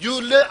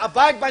 you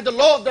abide by the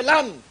law of the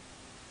land.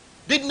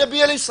 Did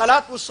Nabi alayhi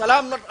salatu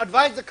wasalam not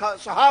advise the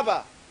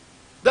Sahaba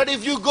that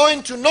if you go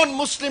into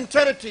non-Muslim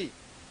territory,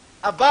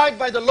 abide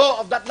by the law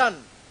of that land,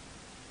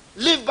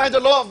 live by the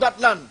law of that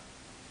land?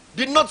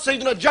 Did not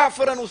Sayyidina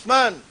Ja'far and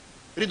Uthman,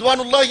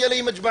 Ridwanullahi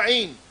alayhim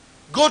ajma'een,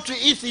 go to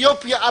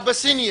Ethiopia,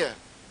 Abyssinia,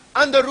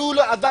 and the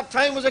ruler at that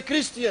time was a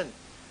Christian?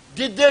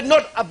 Did they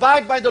not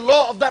abide by the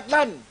law of that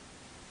land?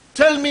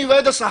 Tell me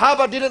where the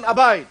Sahaba didn't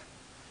abide.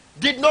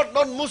 Did not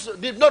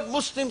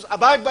Muslims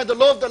abide by the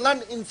law of the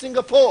land in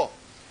Singapore,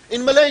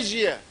 in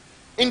Malaysia,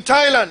 in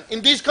Thailand,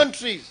 in these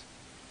countries?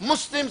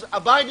 Muslims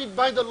abided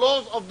by the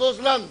laws of those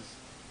lands.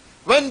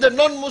 When the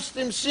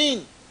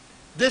non-Muslims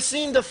they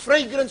seen the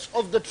fragrance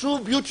of the true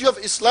beauty of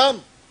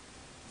Islam,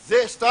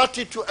 they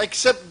started to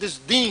accept this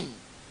deen.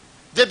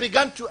 They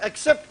began to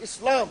accept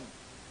Islam.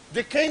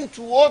 They came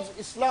towards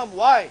Islam.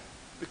 Why?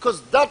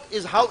 Because that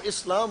is how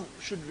Islam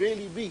should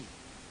really be.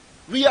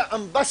 We are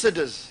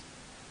ambassadors.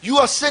 You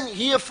are sent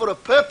here for a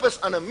purpose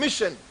and a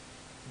mission.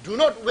 Do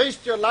not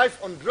waste your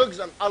life on drugs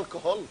and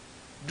alcohol.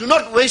 Do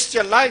not waste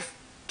your life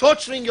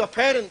torturing your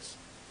parents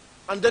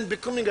and then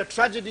becoming a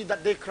tragedy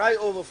that they cry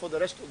over for the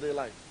rest of their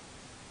life.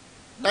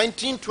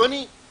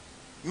 1920,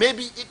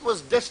 maybe it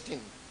was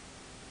destined.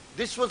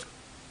 This was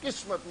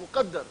Qismat,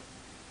 Muqaddar.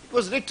 It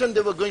was written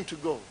they were going to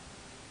go.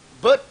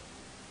 But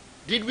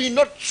did we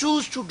not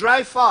choose to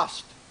drive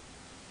fast?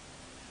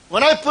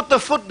 When I put the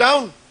foot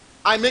down,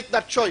 I make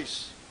that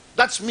choice.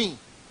 That's me.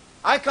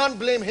 I can't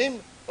blame him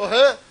or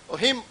her or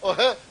him or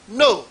her.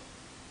 No.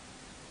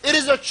 It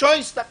is a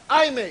choice that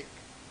I make.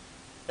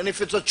 And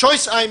if it's a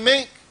choice I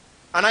make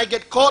and I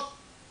get caught,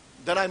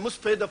 then I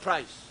must pay the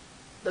price.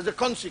 There's a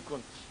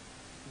consequence.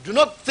 Do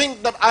not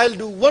think that I'll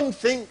do one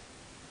thing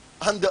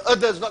and the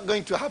other is not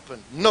going to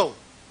happen. No.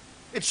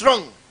 It's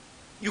wrong.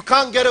 You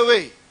can't get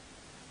away.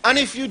 And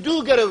if you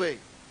do get away,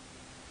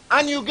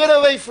 and you get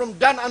away from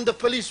Dan and the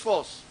police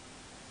force,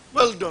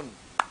 well done.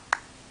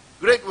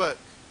 Great work.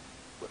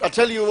 But I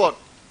tell you what,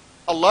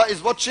 Allah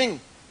is watching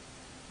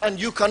and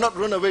you cannot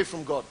run away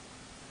from God.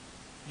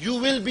 You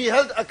will be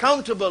held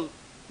accountable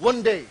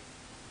one day.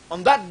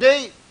 On that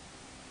day,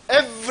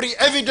 every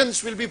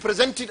evidence will be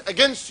presented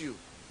against you.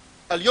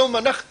 اليوم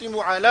نختم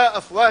على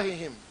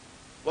أفواههم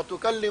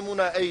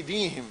وتكلمنا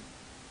أيديهم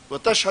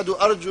وتشهد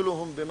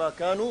أرجلهم بما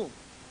كانوا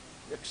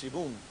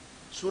يكسبون.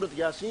 Surah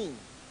Yasin.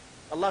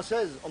 Allah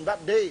says on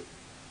that day,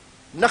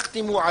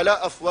 نختم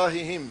على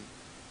أفواههم,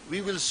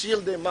 we will seal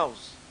their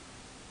mouths.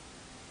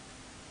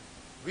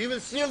 We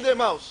will seal their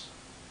mouths.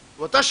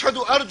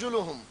 وتشهد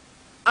أرجلهم,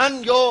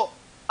 and your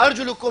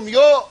أرجلكم,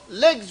 your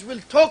legs will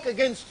talk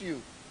against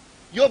you.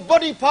 Your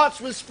body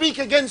parts will speak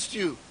against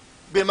you.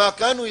 بما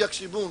كانوا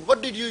يكسبون.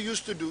 What did you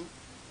used to do?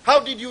 How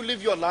did you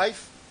live your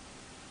life?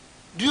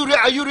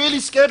 Are you really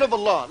scared of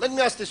Allah? Let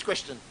me ask this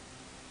question.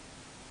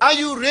 Are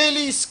you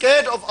really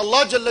scared of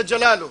Allah Jalla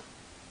Jalaluh?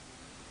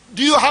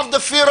 Do you have the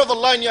fear of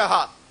Allah in your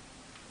heart?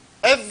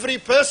 Every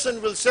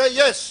person will say,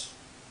 yes,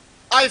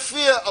 I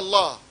fear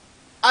Allah.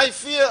 I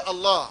fear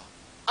Allah.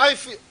 I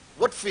fear.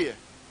 What fear?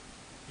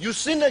 You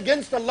sin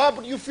against Allah,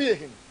 but you fear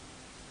Him.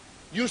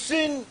 You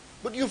sin,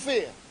 but you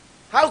fear.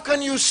 How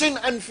can you sin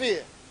and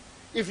fear?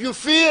 If you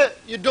fear,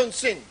 you don't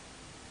sin.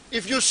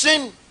 If you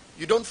sin,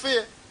 you don't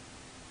fear.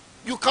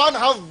 You can't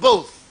have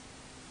both.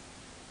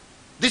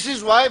 This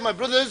is why, my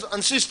brothers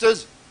and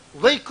sisters,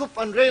 wake up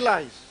and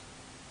realize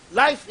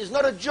life is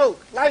not a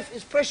joke. Life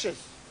is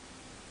precious.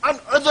 And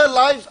other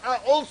lives are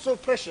also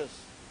precious.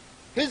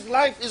 His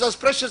life is as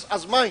precious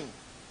as mine.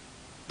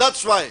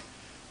 That's why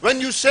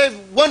when you save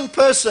one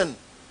person,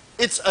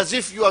 it's as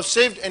if you have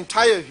saved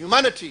entire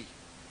humanity.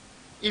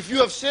 If you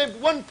have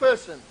saved one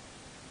person,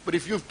 but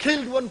if you've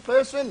killed one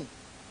person,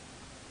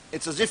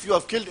 it's as if you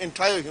have killed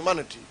entire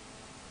humanity.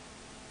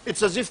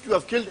 It's as if you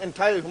have killed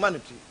entire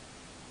humanity.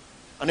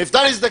 And if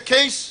that is the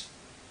case,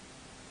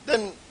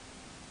 then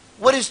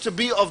what is to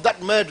be of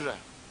that murderer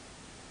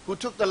who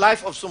took the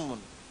life of someone?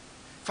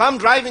 If I'm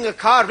driving a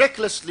car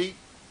recklessly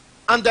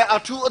and there are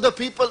two other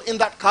people in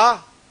that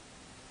car,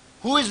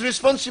 who is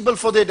responsible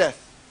for their death?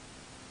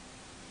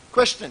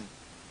 Question.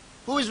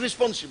 Who is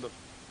responsible?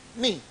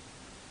 Me.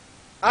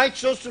 I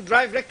chose to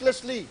drive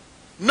recklessly,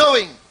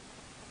 knowing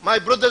my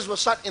brothers were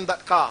sat in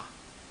that car.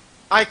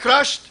 I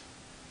crashed.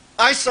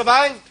 I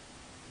survived.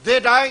 They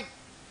died.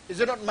 Is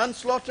it not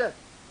manslaughter?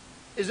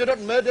 Is it not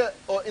murder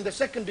or in the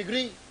second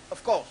degree?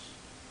 Of course.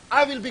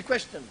 I will be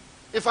questioned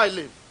if I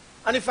live.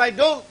 And if I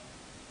don't,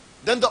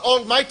 then the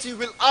Almighty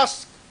will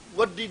ask,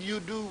 what did you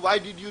do? Why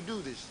did you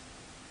do this?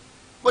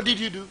 What did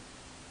you do?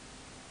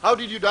 How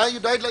did you die? You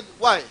died like,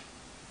 why?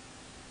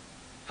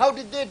 How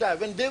did they die?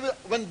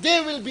 When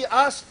they will be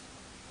asked,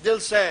 they'll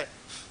say,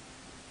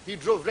 he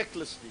drove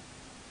recklessly.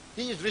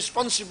 He is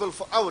responsible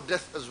for our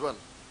death as well.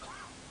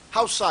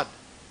 How sad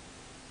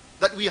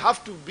that we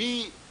have to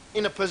be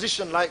in a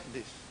position like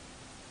this.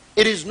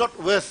 It is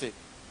not worth it.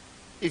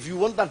 If you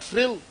want that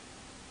thrill,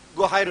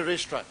 go hire a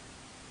racetrack.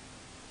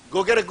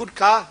 Go get a good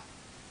car.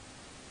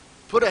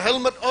 Put a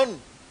helmet on.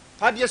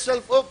 Pad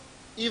yourself up.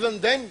 Even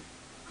then,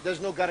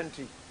 there's no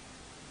guarantee.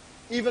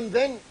 Even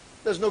then,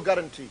 there's no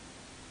guarantee.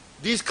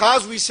 These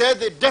cars, we say,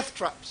 they're death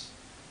traps.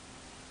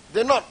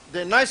 They're not.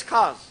 They're nice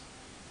cars.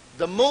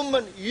 The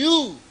moment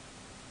you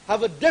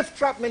have a death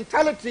trap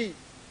mentality,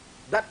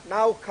 that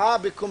now car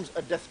becomes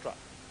a death trap.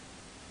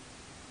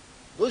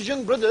 Those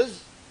young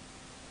brothers,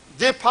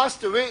 they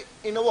passed away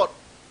in a what?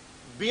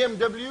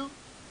 BMW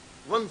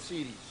 1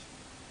 Series.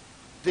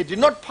 They did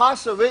not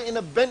pass away in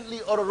a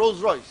Bentley or a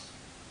Rolls Royce.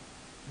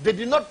 They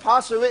did not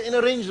pass away in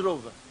a Range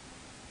Rover.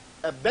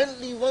 A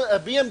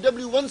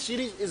BMW 1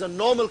 Series is a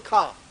normal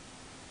car.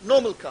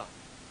 Normal car.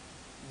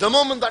 The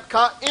moment that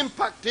car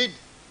impacted,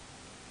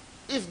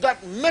 if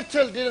that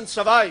metal didn't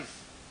survive,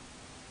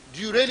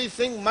 do you really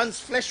think man's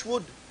flesh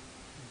would?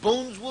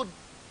 Bones would?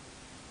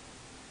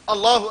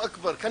 Allahu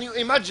Akbar. Can you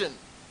imagine,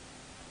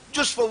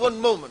 just for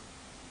one moment,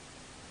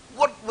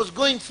 what was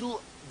going through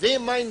their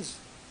minds,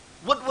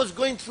 what was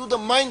going through the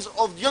minds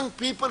of young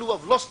people who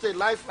have lost their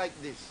life like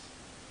this?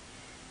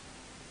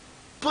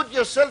 Put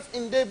yourself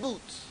in their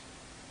boots.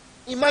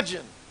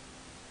 Imagine.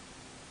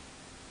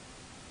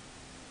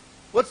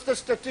 What's the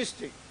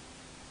statistic?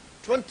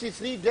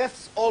 23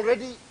 deaths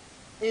already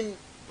in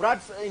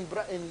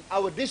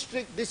our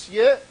district this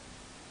year.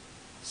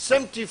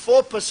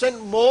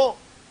 74% more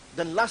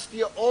than last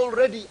year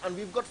already, and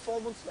we've got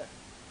 4 months left.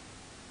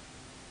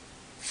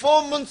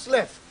 4 months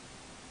left.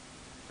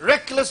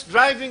 Reckless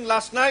driving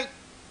last night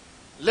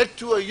led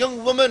to a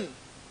young woman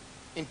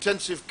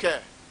intensive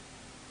care.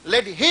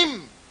 Led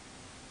him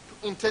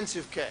to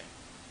intensive care.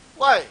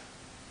 Why?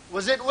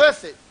 Was it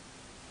worth it?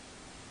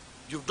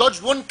 You've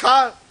dodged one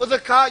car, other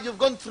car you've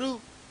gone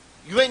through.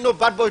 You ain't no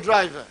bad boy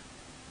driver.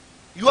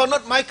 You are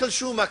not Michael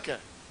Schumacher.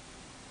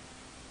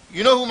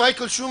 You know who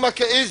Michael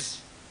Schumacher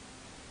is?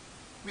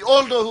 We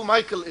all know who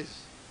Michael is.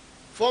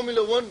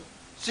 Formula 1,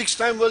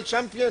 6-time world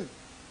champion.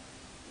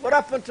 What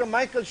happened to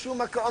Michael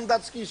Schumacher on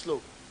that ski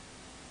slope?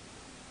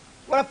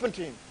 What happened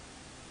to him?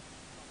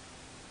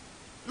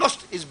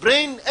 Lost his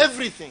brain,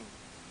 everything.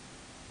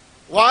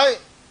 Why?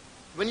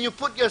 When you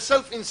put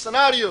yourself in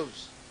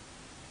scenarios,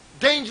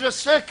 dangerous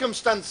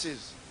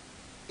circumstances,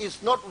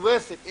 it's not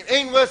worth it. It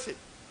ain't worth it.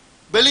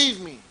 Believe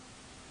me.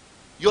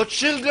 Your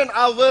children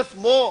are worth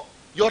more,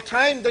 your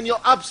time, than your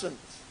absence.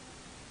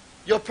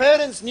 Your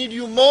parents need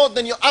you more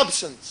than your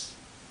absence.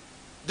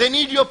 They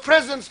need your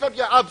presence, not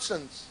your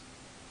absence.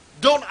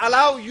 Don't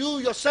allow you,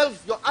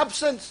 yourself, your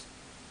absence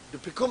to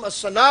become a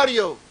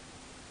scenario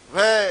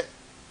where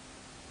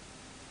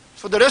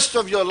for the rest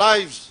of your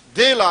lives,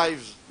 their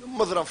lives, your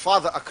mother and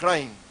father are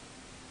crying.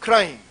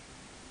 Crying.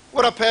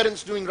 What are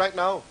parents doing right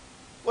now?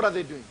 What are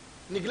they doing?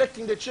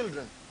 Neglecting their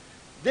children.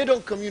 They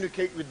don't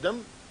communicate with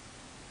them.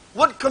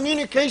 What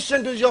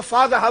communication does your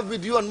father have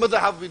with you and mother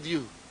have with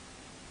you?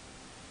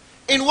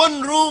 In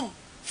one room,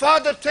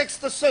 father texts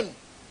the son,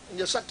 and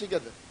you're sat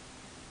together.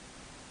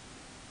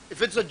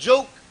 If it's a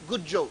joke,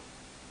 good joke.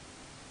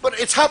 But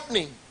it's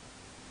happening.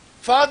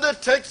 Father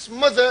texts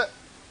mother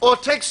or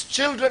texts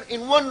children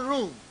in one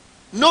room.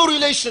 No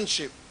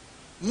relationship.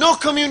 No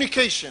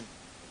communication.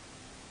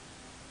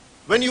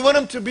 When you want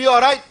them to be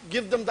alright,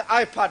 give them the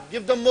iPad,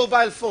 give them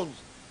mobile phones,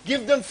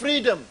 give them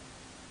freedom.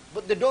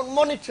 But they don't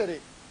monitor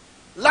it.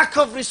 Lack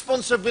of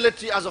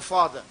responsibility as a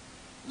father.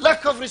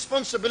 Lack of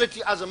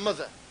responsibility as a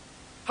mother.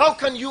 How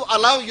can you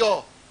allow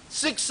your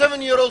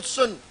 6-7-year-old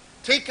son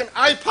take an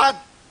iPad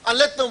and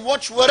let them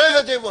watch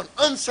whatever they want,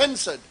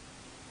 uncensored?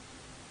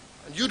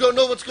 And you don't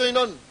know what's going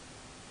on.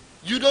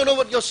 You don't know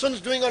what your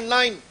son's doing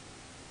online.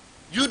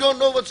 You don't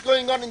know what's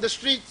going on in the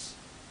streets.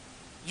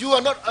 You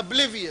are not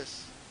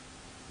oblivious.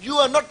 You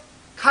are not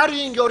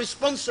carrying your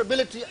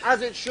responsibility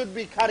as it should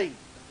be carried.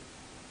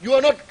 You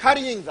are not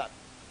carrying that.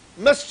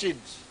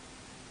 Masjids.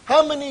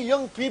 How many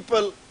young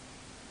people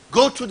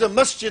go to the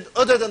masjid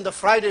other than the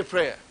Friday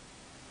prayer?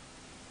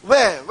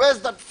 Where? Where's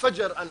that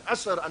Fajr and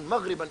Asr and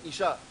Maghrib and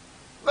Isha?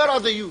 Where are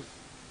the youth?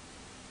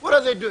 What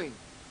are they doing?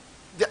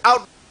 They're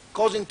out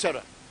causing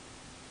terror.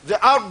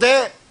 They're out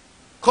there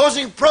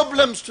causing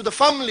problems to the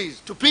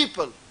families, to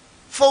people.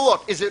 For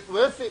what? Is it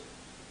worth it?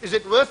 Is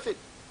it worth it?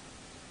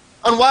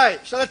 And why?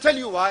 Shall I tell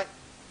you why?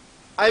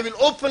 I will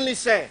openly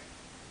say,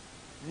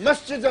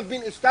 masjids have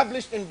been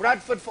established in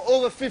Bradford for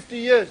over 50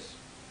 years.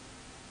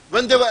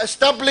 When they were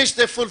established,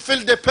 they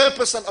fulfilled their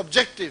purpose and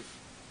objective.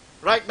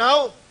 Right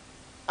now,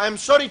 I am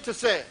sorry to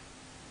say,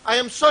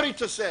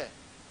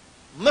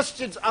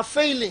 masjids are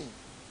failing.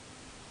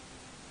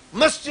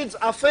 Masjids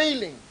are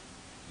failing.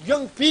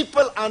 Young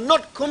people are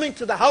not coming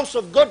to the house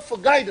of God for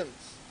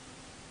guidance.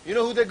 You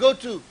know who they go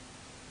to?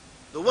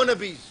 The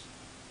wannabes.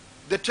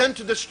 They turn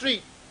to the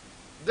street.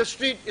 The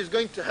street is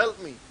going to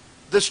help me.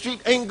 The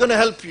street ain't going to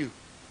help you.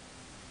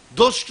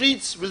 Those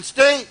streets will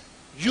stay,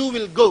 you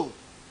will go.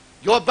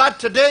 You're bad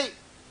today,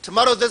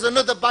 tomorrow there's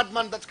another bad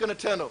man that's going to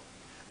turn up.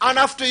 And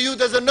after you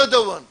there's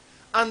another one.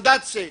 And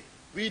that's it.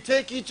 We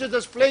take each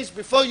other's place,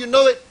 before you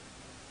know it,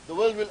 the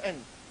world will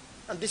end.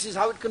 And this is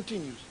how it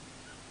continues.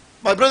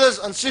 My brothers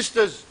and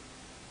sisters,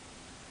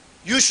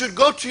 you should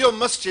go to your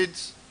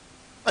masjids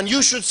and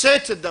you should say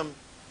to them,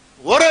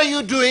 what are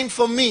you doing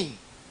for me?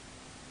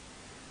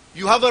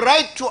 You have a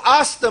right to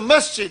ask the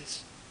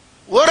masjids,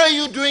 what are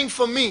you doing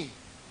for me?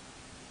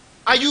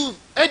 Are you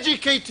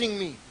educating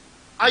me?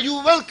 Are you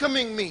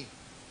welcoming me?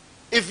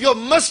 If your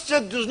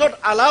masjid does not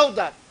allow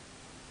that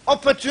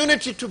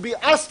opportunity to be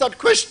asked that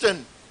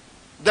question,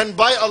 then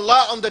by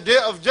Allah on the day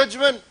of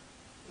judgment,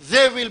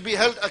 they will be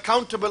held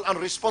accountable and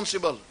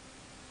responsible.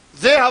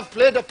 They have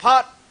played a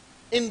part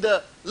in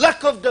the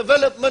lack of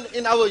development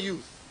in our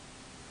youth.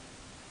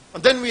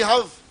 And then we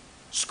have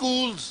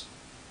schools,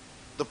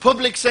 the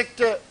public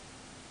sector,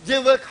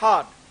 they work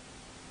hard.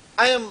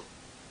 I am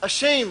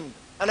ashamed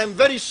and I'm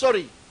very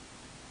sorry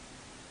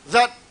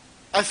that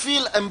I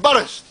feel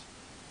embarrassed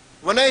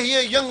when I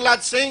hear young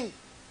lads saying,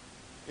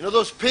 you know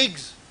those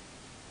pigs,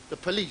 the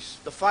police,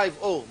 the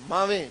 5-0,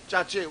 Mame,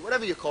 Chache,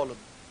 whatever you call them,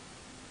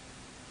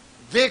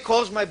 they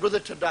caused my brother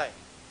to die.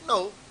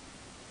 No,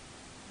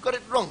 got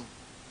it wrong.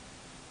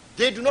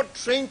 They do not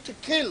train to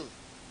kill.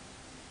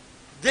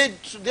 They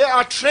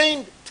are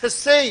trained to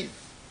save.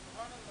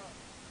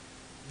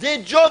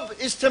 Their job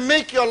is to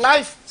make your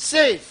life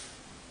safe.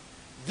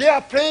 They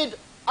are paid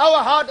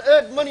our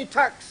hard-earned money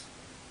tax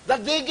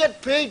that they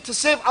get paid to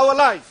save our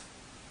life.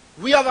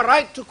 We have a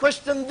right to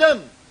question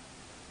them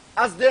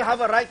as they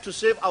have a right to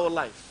save our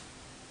life.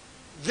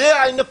 They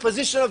are in a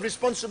position of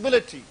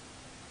responsibility.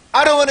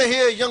 I don't want to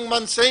hear a young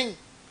man saying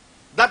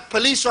that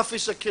police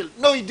officer killed.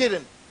 No, he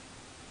didn't.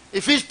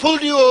 If he's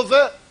pulled you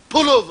over,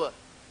 pull over.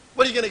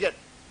 What are you going to get?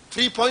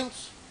 3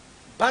 points?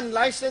 Ban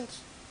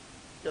license?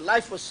 Your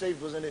life was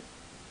saved, wasn't it?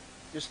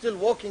 You're still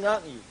walking,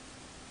 aren't you?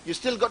 You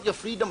still got your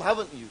freedom,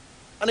 haven't you?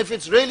 And if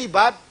it's really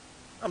bad,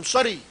 I'm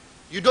sorry,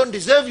 you don't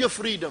deserve your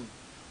freedom.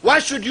 Why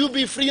should you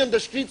be free on the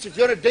streets if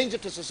you're a danger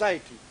to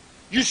society?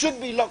 You should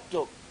be locked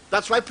up.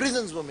 That's why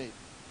prisons were made.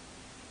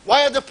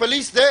 Why are the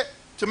police there?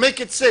 To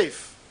make it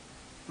safe.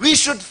 We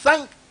should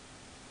thank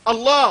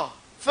Allah,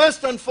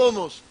 first and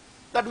foremost,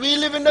 that we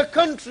live in a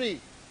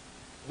country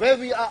where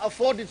we are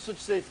afforded such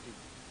safety.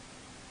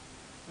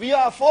 We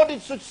are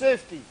afforded such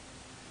safety.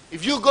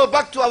 If you go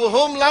back to our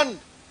homeland,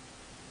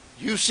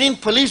 you've seen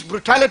police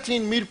brutality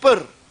in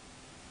Mirpur.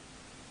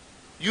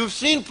 You've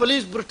seen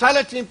police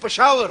brutality in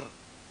Peshawar.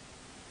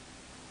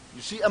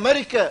 You see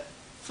America,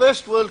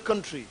 first world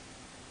country,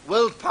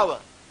 world power.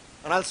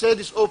 And I'll say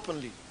this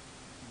openly.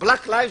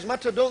 Black lives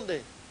matter, don't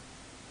they?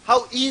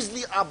 How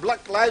easily are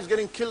black lives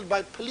getting killed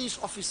by police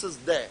officers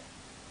there?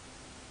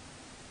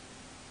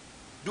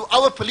 Do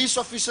our police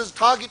officers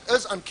target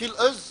us and kill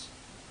us?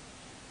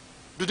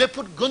 Do they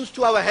put guns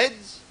to our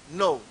heads?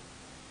 No.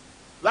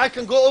 I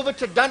can go over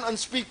to Dan and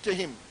speak to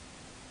him.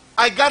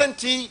 I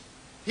guarantee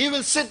he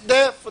will sit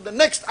there for the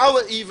next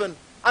hour even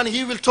and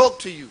he will talk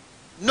to you.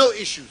 No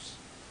issues.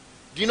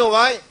 Do you know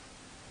why?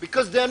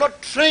 Because they are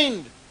not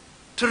trained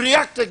to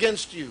react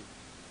against you.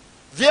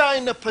 They are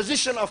in a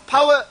position of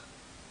power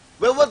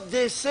where what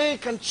they say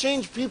can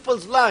change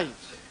people's lives.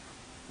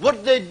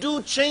 What they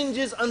do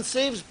changes and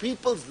saves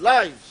people's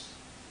lives.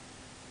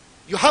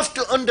 You have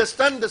to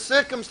understand the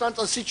circumstance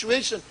and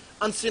situation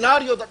and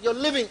scenario that you're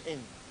living in.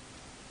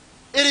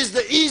 It is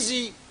the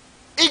easy,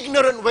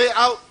 ignorant way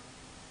out.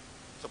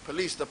 The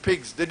police, the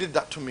pigs, they did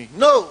that to me.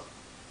 No,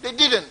 they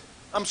didn't.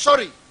 I'm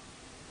sorry.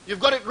 You've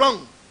got it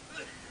wrong.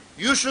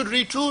 You should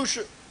read 2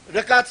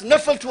 rakats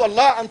nafal to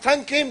Allah and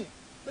thank Him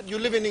that you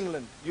live in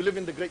England. You live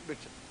in the Great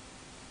Britain.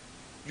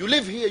 You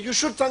live here. You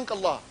should thank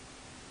Allah.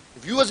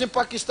 If you was in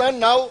Pakistan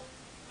now,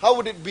 how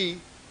would it be?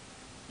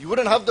 You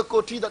wouldn't have the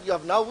koti that you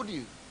have now, would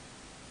you?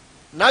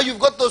 Now you've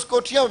got those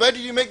kotiyan. Where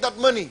did you make that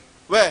money?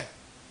 Where?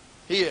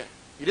 Here.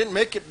 You didn't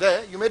make it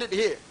there, you made it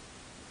here.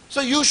 So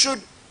you should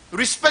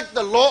respect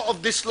the law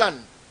of this land.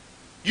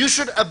 You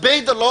should obey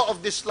the law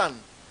of this land.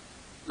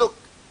 Look,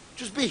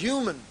 just be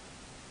human.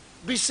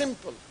 Be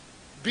simple.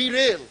 Be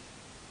real.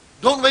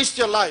 Don't waste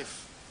your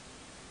life.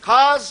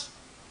 Cars,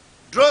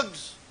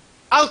 drugs,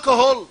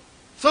 alcohol,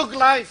 thug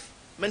life,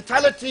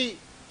 mentality,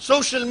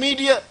 social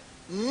media,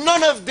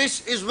 none of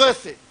this is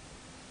worth it.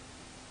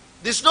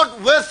 This is not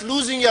worth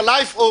losing your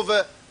life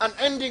over and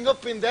ending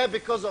up in there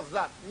because of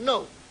that.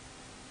 No.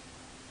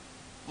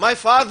 My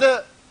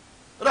father,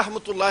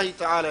 rahmatullahi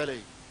ta'ala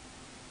alayhi,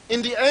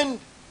 in the end,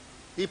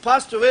 he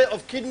passed away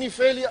of kidney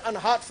failure and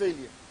heart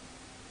failure.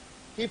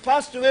 He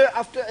passed away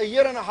after a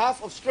year and a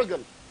half of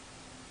struggle.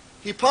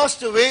 He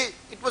passed away,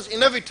 it was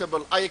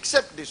inevitable. I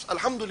accept this,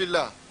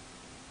 alhamdulillah.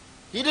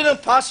 He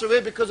didn't pass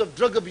away because of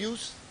drug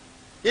abuse.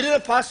 He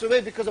didn't pass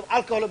away because of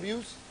alcohol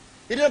abuse.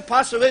 He didn't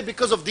pass away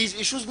because of these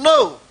issues.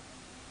 No.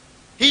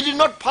 He did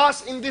not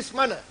pass in this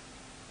manner.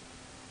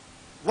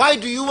 Why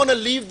do you want to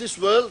leave this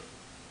world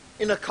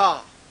in a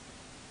car?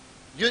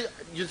 You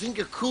think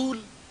you're cool?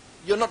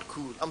 You're not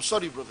cool. I'm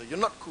sorry, brother. You're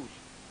not cool.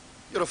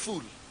 You're a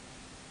fool.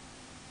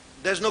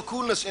 There's no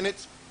coolness in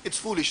it. It's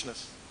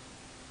foolishness.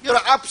 You're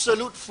an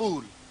absolute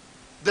fool.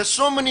 There's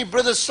so many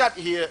brothers sat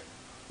here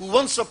who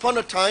once upon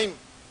a time,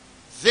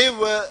 they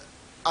were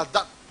at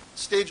that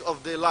stage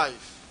of their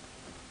life.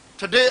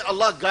 Today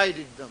Allah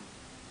guided them.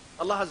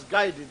 Allah has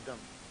guided them.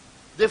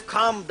 They've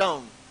calmed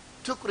down,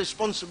 took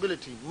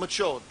responsibility,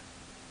 matured.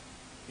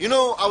 You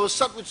know, I was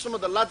sat with some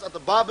of the lads at the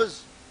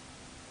barbers,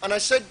 and I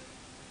said,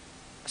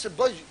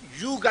 boys,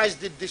 you guys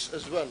did this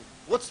as well.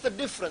 What's the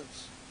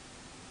difference?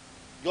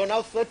 You're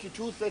now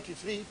 32,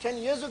 33. 10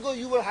 years ago,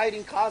 you were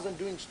hiding cars and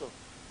doing stuff.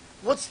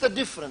 What's the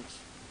difference?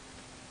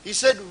 He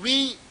said,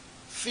 we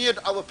feared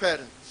our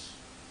parents.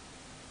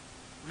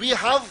 We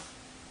have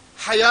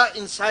haya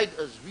inside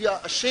us. We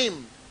are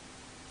ashamed.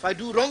 If I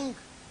do wrong,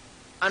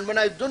 and when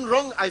I've done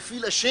wrong, I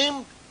feel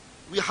ashamed,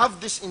 we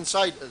have this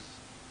inside us.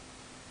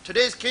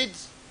 Today's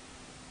kids,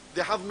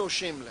 they have no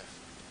shame left.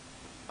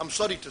 I'm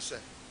sorry to say.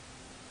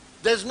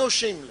 There's no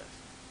shame left.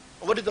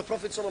 What did the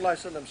Prophet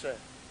ﷺ say?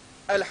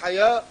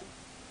 Al-haya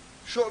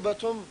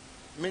shu'batum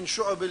min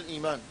shu'ab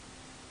al-iman.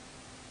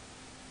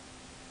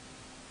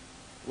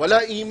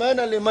 Wala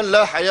imana liman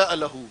la haya'a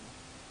lahu.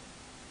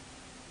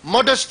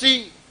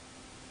 Modesty,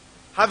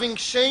 having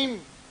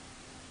shame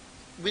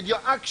with your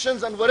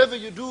actions and whatever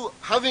you do,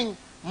 having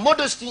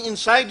modesty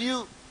inside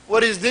you,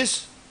 what is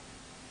this?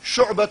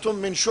 Shu'batum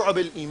min shu'ab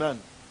al-iman.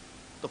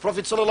 The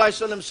Prophet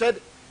ﷺ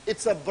said,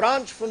 it's a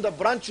branch from the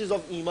branches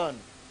of iman.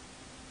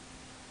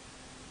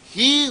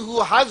 He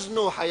who has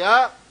no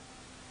haya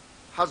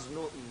has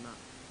no iman.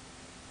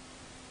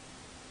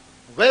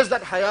 Where's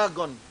that haya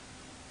gone?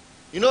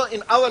 You know,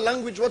 in our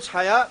language, what's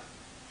haya?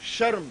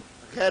 Sharm,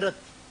 ghairat.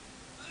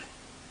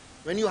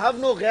 When you have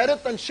no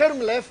ghairat and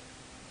sharm left,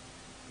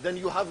 then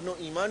you have no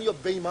iman, you're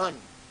bayman.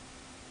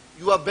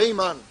 You are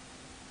bayman.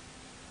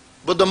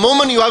 But the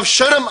moment you have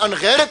sharm and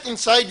ghairat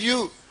inside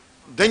you,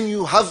 then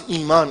you have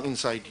iman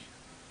inside you.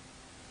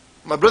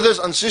 My brothers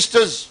and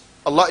sisters,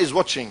 Allah is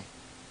watching.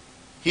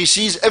 He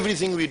sees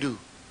everything we do.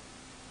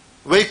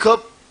 Wake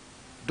up,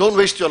 don't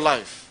waste your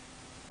life.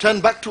 Turn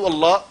back to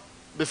Allah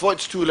before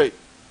it's too late.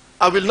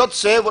 I will not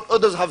say what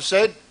others have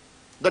said,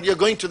 that you're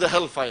going to the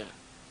hellfire.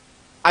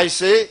 I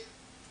say,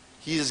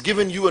 He has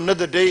given you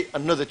another day,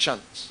 another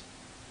chance.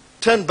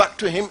 Turn back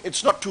to Him,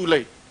 it's not too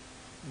late.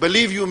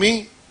 Believe you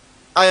me,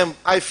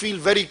 I feel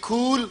very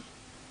cool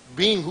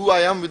being who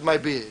I am with my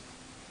beard.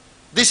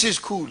 This is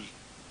cool.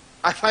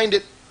 I find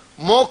it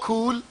more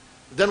cool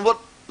than what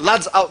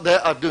lads out there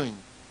are doing.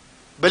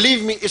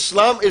 Believe me,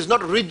 Islam is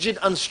not rigid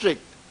and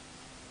strict.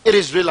 It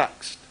is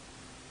relaxed.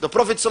 The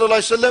Prophet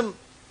ﷺ,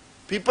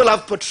 people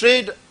have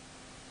portrayed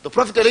the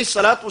Prophet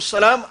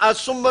ﷺ as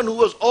someone who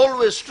was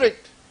always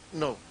strict.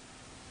 No.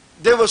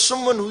 There was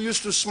someone who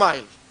used to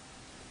smile.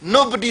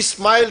 Nobody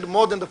smiled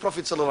more than the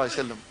Prophet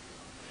ﷺ.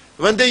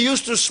 When they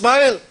used to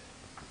smile,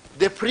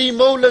 their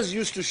premolars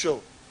used to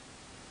show.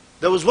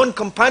 There was one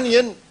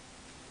companion,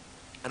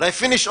 and I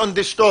finish on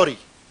this story.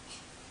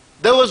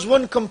 There was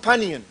one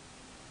companion,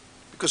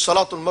 because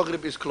Salatul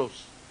Maghrib is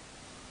close.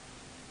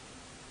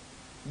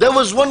 There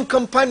was one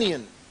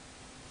companion.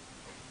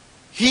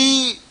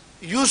 He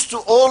used to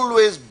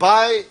always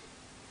buy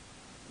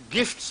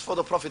gifts for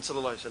the Prophet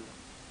ﷺ.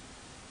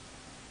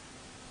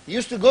 He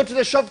used to go to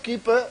the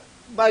shopkeeper,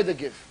 buy the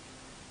gift.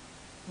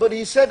 But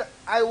he said,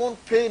 I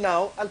won't pay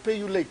now, I'll pay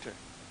you later.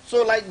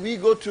 So like we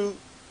go to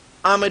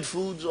Ahmed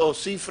Foods or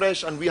Sea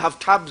Fresh and we have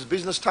tabs,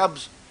 business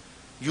tabs.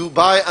 You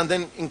buy and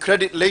then in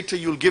credit later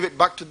you'll give it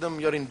back to them,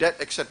 you're in debt,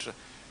 etc.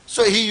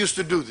 So he used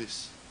to do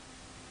this.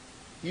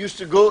 He used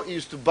to go, he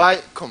used to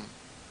buy, come.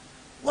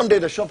 One day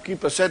the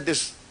shopkeeper said,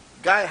 this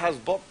guy has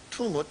bought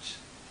too much,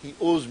 he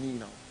owes me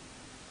now.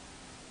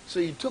 So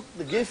he took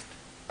the gift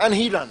and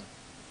he ran.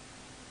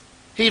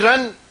 He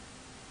ran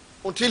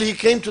until he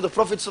came to the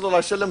Prophet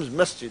ﷺ's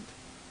masjid.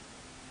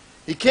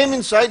 He came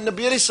inside,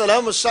 Nabi alayhi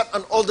salam was sat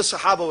and all the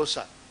Sahaba was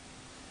sat.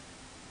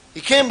 He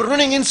came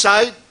running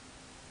inside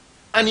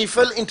And he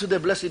fell into their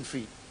blessed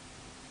feet.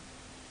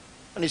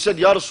 And he said,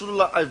 Ya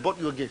Rasulullah, I've bought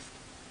you a gift.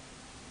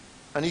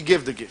 And he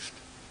gave the gift.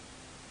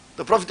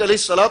 The Prophet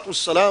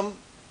ﷺ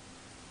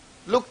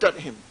looked at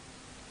him.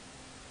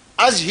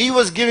 As he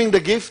was giving the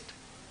gift,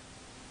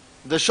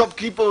 the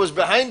shopkeeper was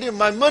behind him.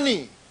 My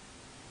money.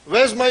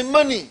 Where's my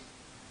money?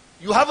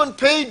 You haven't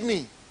paid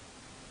me.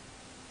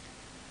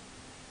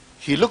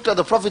 He looked at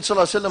the Prophet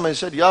ﷺ and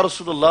said, Ya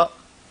Rasulullah,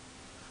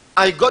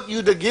 I got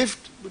you the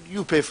gift, but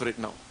you pay for it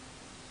now.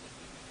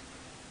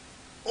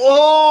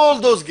 All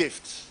those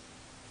gifts,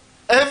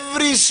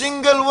 every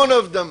single one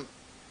of them.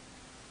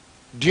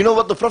 Do you know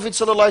what the Prophet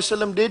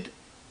ﷺ did?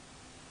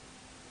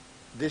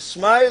 They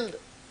smiled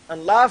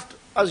and laughed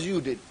as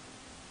you did.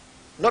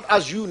 Not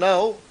as you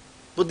now,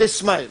 but they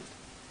smiled.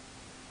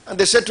 And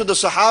they said to the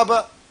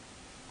Sahaba,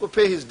 go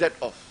pay his debt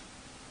off.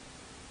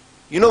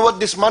 You know what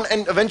this man,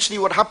 and eventually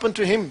what happened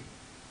to him?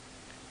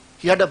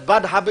 He had a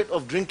bad habit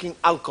of drinking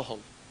alcohol.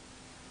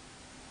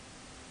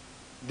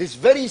 This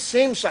very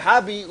same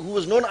Sahabi who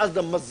was known as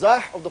the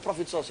Mazah of the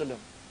Prophet ﷺ,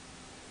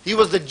 he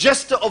was the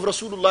jester of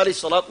Rasulullah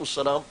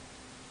ﷺ,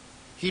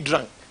 he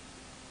drank.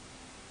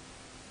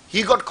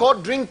 He got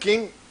caught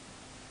drinking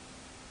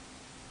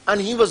and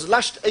he was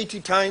lashed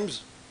 80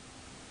 times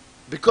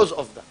because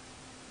of that.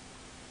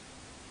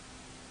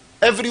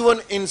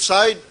 Everyone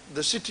inside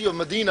the city of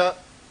Medina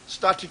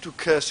started to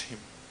curse him.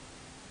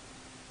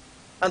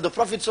 And the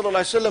Prophet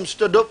ﷺ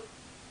stood up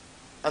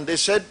and they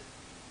said,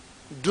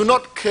 do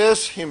not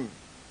curse him,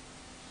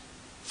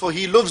 for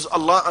he loves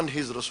Allah and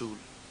His Rasul.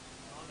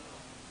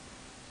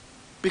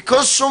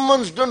 Because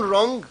someone's done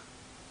wrong,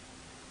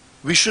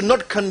 we should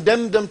not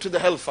condemn them to the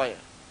hellfire.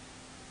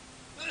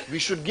 We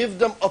should give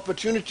them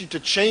opportunity to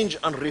change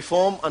and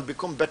reform and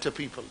become better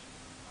people.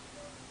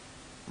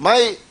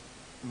 My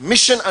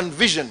mission and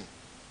vision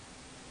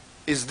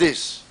is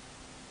this,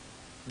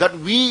 that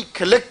we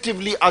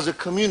collectively as a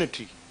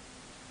community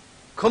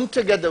come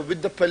together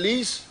with the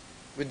police,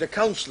 with the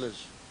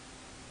councillors,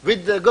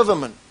 with the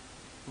government,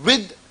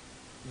 with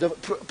the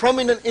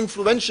prominent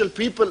influential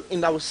people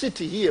in our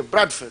city here,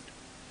 Bradford,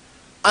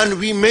 and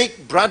we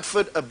make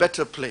Bradford a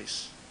better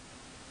place.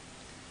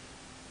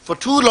 For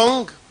too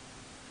long,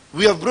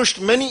 we have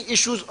brushed many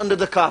issues under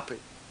the carpet.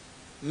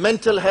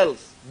 Mental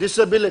health,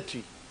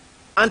 disability,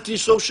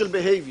 antisocial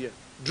behavior,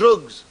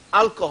 drugs,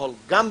 alcohol,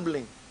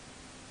 gambling.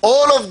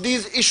 All of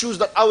these issues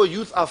that our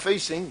youth are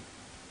facing,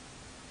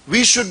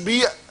 we should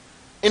be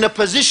in a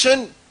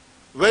position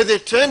where they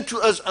turn to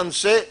us and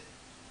say,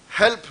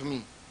 help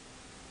me.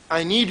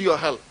 I need your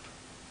help.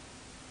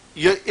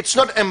 It's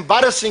not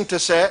embarrassing to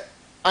say,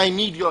 I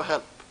need your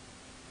help.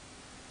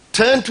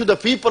 Turn to the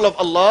people of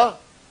Allah.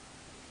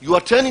 You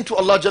are turning to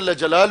Allah Jalla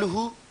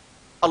Jalaluhu.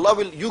 Allah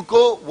will, you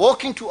go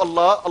walking to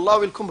Allah, Allah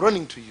will come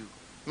running to you,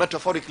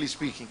 metaphorically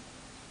speaking.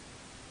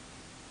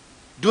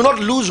 Do not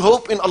lose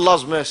hope in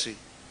Allah's mercy.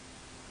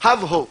 Have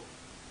hope.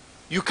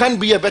 You can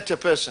be a better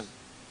person.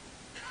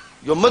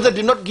 Your mother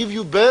did not give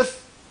you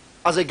birth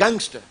as a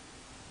gangster.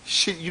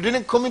 You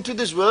didn't come into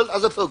this world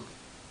as a thug.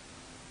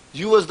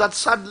 You was that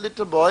sad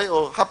little boy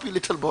or happy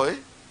little boy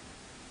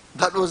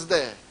that was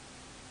there.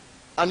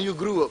 And you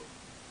grew up.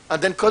 And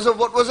then because of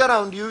what was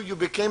around you, you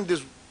became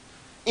this,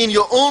 in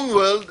your own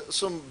world,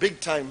 some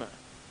big timer.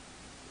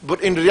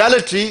 But in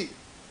reality,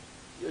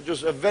 you're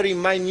just a very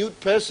minute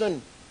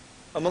person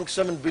among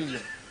 7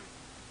 billion.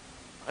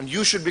 And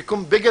you should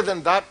become bigger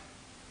than that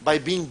by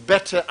being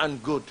better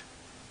and good.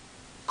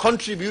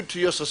 Contribute to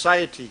your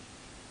society.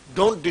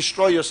 Don't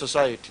destroy your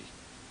society.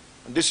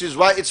 And this is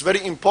why it's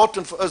very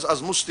important for us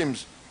as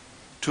Muslims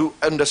to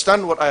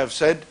understand what I have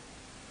said.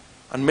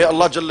 And may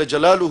Allah Jalla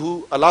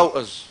Jalaluhu allow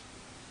us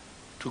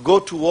to go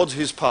towards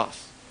His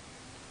path.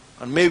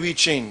 And may we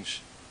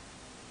change.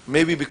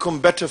 May we become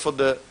better for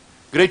the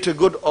greater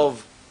good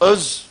of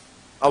us,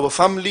 our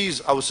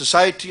families, our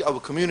society, our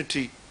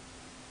community.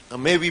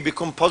 And may we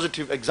become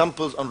positive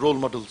examples and role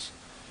models.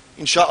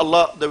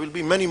 Insha'Allah, there will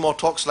be many more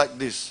talks like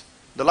this.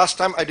 The last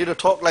time I did a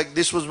talk like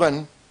this was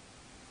when?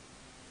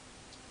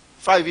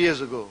 5 years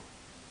ago.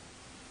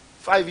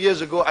 5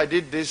 years ago I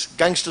did this,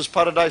 Gangster's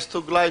Paradise,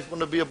 Thug Life,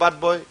 Want to Be a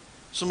Bad Boy.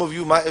 Some of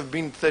you might have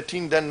been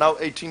 13 then, now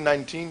 18,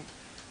 19.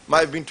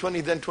 Might have been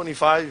 20 then,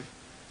 25.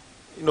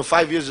 You know,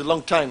 5 years is a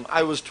long time.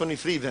 I was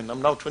 23 then,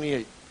 I'm now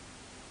 28.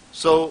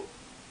 So,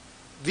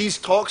 these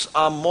talks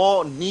are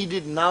more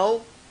needed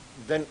now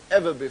than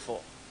ever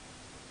before.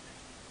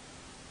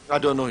 I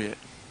don't know yet.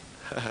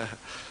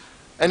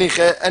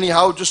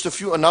 Anyhow, just a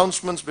few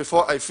announcements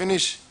before I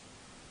finish.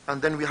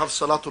 And then we have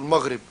Salatul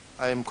Maghrib.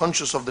 I am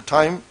conscious of the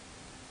time,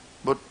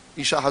 but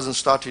Isha hasn't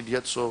started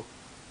yet, so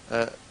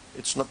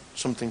it's not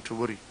something to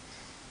worry.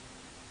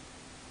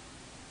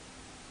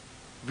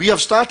 We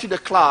have started a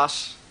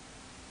class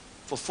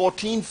for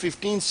 14,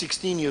 15,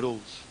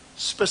 16-year-olds.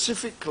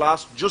 Specific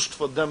class just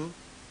for them,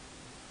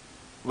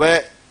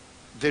 where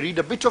they read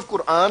a bit of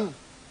Quran,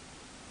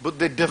 but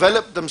they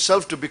develop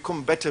themselves to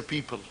become better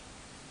people.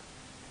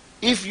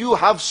 If you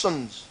have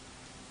sons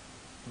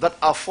that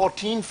are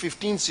 14,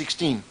 15,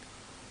 16,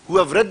 who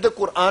have read the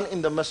Quran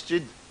in the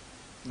masjid,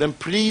 then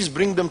please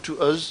bring them to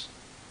us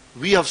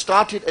we have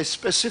started a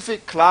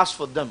specific class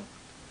for them.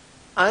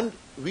 And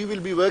we will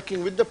be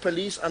working with the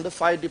police and the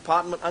fire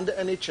department and the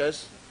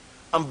NHS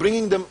and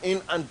bringing them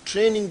in and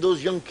training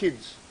those young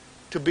kids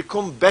to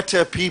become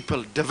better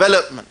people,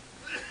 development.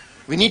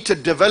 We need to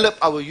develop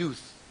our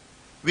youth.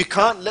 We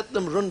can't let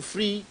them run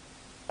free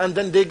and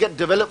then they get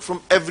developed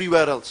from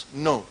everywhere else.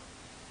 No.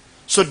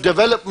 So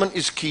development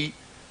is key.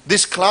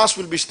 This class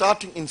will be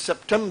starting in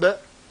September.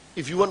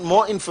 If you want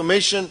more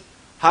information,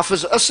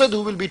 Hafiz Asad,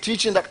 who will be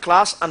teaching that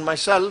class, and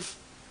myself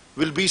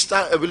will be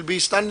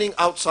standing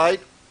outside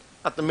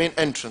at the main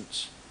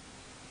entrance.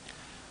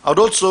 I would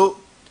also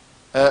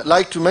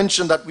like to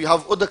mention that we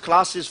have other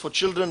classes for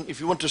children. If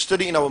you want to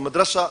study in our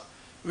madrasa,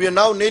 we are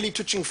now nearly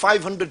touching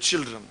 500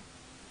 children.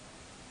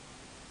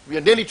 We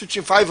are nearly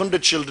touching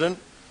 500 children.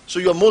 So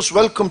you are most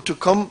welcome to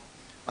come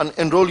and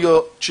enroll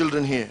your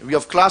children here. We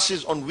have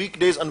classes on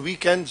weekdays and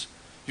weekends.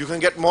 You can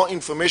get more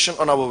information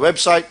on our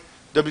website,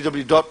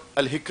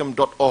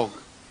 www.alhikam.org.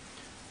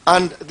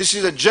 And this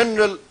is a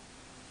general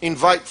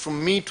invite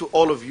from me to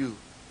all of you.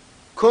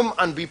 Come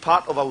and be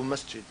part of our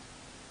masjid.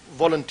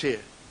 Volunteer.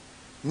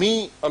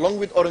 Me, along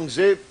with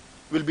Aurangzeb,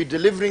 will be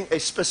delivering a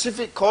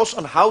specific course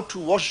on how to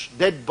wash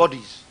dead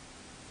bodies.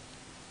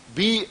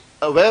 Be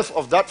aware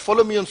of that.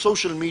 Follow me on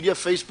social media,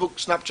 Facebook,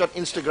 Snapchat,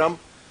 Instagram.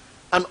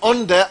 And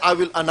on there, I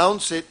will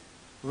announce it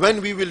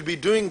when we will be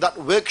doing that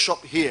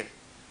workshop here.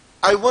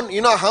 I want,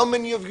 you know, how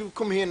many of you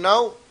come here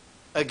now?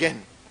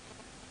 Again.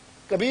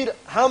 Kabir,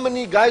 how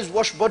many guys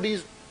wash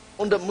bodies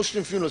under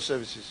Muslim funeral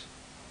services?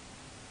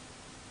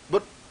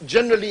 But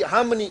generally,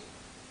 how many?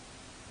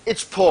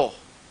 It's poor.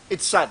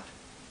 It's sad.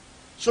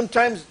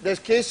 Sometimes there's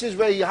cases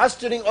where he has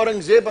to ring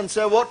Aurangzeb and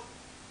say, what?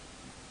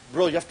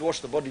 Bro, you have to wash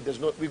the body.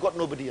 We've got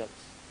nobody else.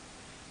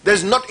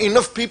 There's not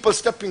enough people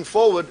stepping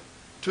forward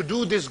to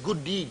do this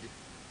good deed.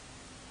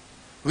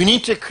 We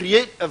need to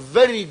create a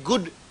very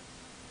good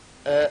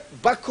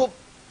backup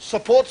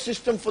support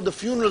system for the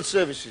funeral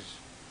services.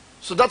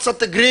 So that's at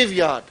the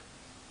graveyard.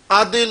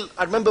 Adil,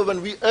 I remember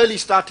when we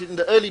started in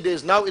the early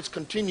days, now it's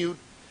continued,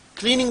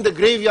 cleaning the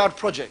graveyard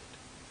project.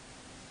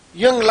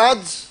 Young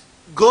lads,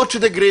 go to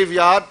the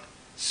graveyard,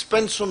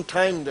 spend some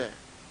time there.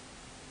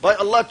 By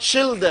Allah,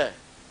 chill there.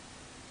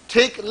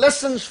 Take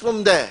lessons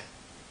from there.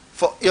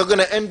 For you're going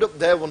to end up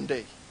there one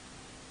day.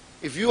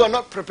 If you are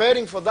not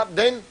preparing for that,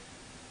 then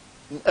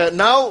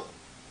now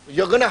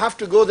you're going to have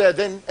to go there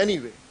then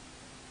anyway.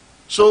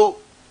 So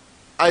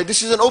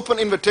this is an open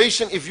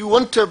invitation. If you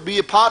want to be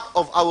a part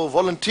of our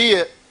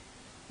volunteer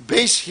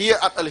base here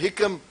at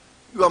Al-Hikam,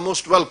 you are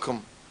most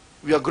welcome.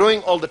 We are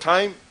growing all the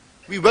time.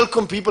 We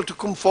welcome people to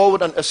come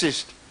forward and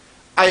assist.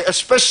 I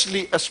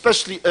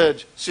especially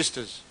urge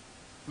sisters.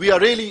 We are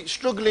really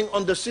struggling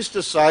on the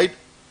sister side.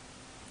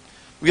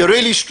 We are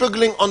really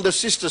struggling on the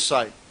sister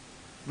side.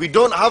 We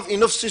don't have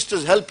enough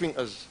sisters helping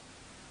us.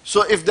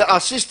 So if there are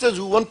sisters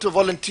who want to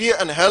volunteer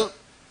and help,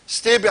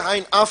 stay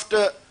behind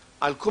after.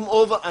 I'll come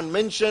over and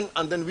mention,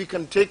 and then we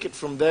can take it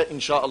from there,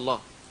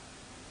 inshallah.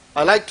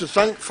 I'd like to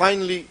thank,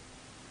 finally,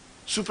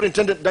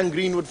 Superintendent Dan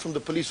Greenwood from the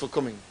police for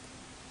coming.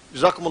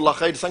 Jazakumullah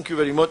khair, thank you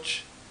very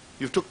much.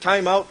 You took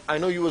time out. I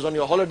know you was on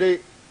your holiday.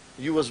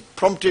 You was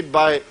prompted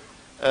by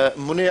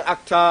Munir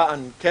Akhtar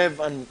and Kev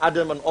and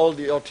Adam and all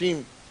your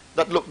team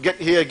that, look, get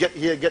here, get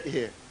here, get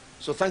here.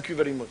 So thank you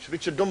very much.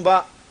 Richard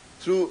Dumba,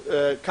 through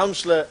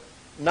Councillor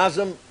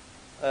Nazim,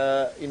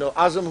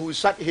 Azam, who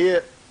sat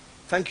here,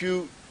 thank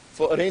you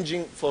for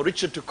arranging for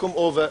Richard to come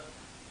over,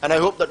 and I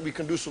hope that we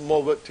can do some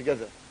more work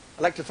together.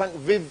 I'd like to thank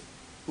Viv,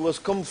 who has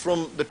come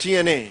from the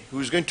TNA, who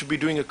is going to be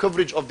doing a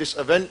coverage of this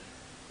event.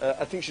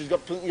 I think she's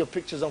got plenty of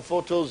pictures and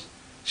photos.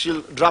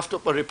 She'll draft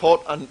up a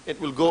report and it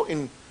will go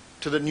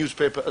into the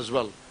newspaper as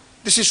well.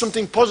 This is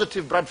something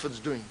positive Bradford's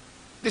doing.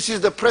 This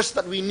is the press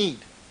that we need.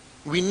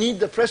 We need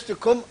the press to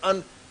come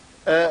and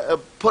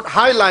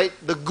highlight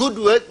the good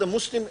work the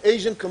Muslim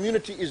Asian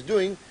community is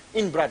doing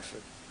in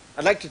Bradford.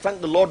 I'd like to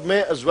thank the Lord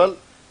Mayor as well,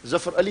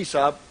 Zafar Ali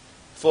Saab,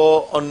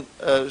 for on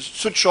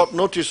such short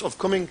notice of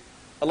coming.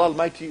 Allah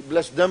Almighty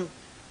bless them.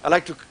 I'd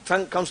like to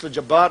thank Councillor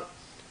Jabbar,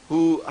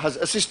 who has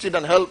assisted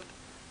and helped.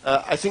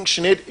 I think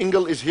Sinead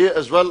Ingle is here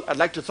as well. I'd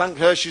like to thank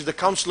her. She's the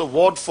Councillor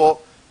Ward for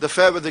the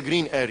Fairweather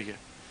Green area.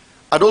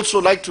 I'd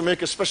also like to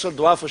make a special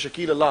dua for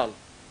Shakila Lal,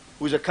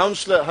 who is a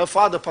councillor. Her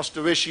father passed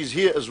away. She's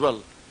here as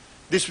well.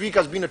 This week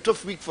has been a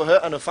tough week for her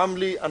and her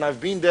family, and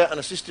I've been there and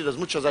assisted as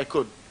much as I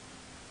could.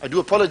 I do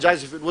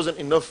apologize if it wasn't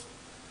enough,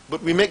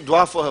 but we make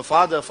dua for her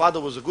father. Her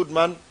father was a good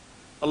man.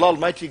 Allah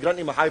Almighty grant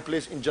him a high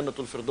place in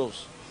Jannatul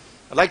Firdaus.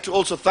 I'd like to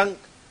also thank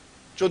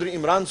Chaudhry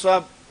Imran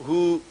Saab,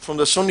 who from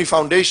the Sunni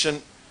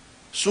Foundation,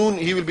 soon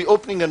he will be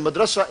opening a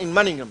madrasa in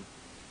Manningham,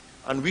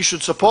 and we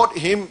should support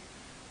him.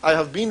 I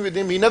have been with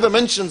him. He never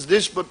mentions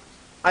this, but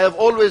I have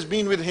always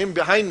been with him,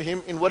 behind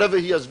him in whatever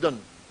he has done.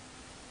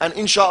 And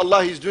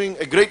inshallah, he's doing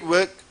a great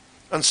work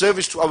and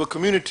service to our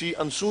community,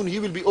 and soon he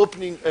will be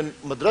opening a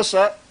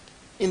madrasa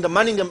in the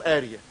Manningham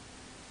area.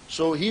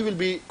 So he will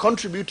be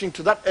contributing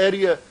to that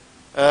area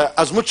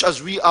as much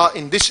as we are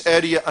in this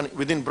area and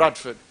within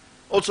Bradford.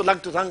 Also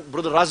like to thank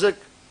Brother Razak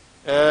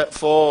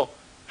for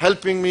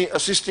helping me,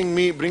 assisting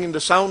me, bringing the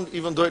sound,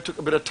 even though it took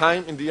a bit of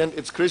time. In the end,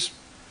 it's crisp.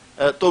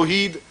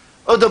 Tawheed,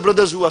 other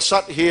brothers who are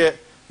sat here,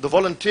 the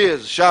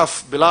volunteers,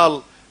 Shaf,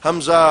 Bilal,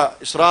 Hamza,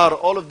 Israr,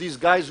 all of these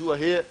guys who are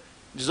here,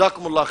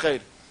 Jazakumullah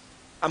khair.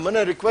 I'm going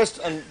to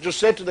request and just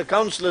say to the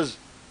councillors,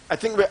 I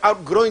think we're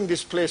outgrowing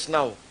this place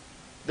now.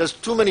 There's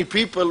too many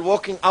people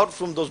walking out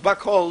from those back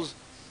halls.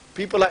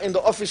 People are in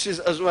the offices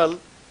as well.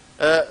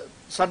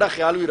 Sada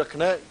khayal vi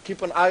rakhna,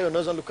 keep an eye on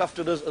us and look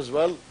after us as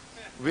well.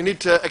 We need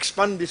to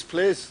expand this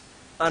place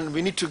and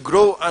we need to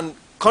grow and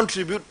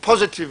contribute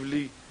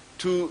positively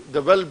to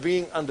the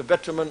well-being and the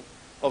betterment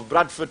of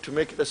Bradford to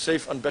make it a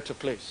safe and better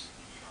place.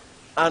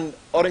 And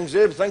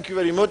Aurangzeb, thank you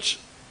very much.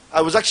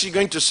 I was actually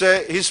going to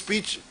say his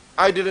speech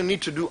I didn't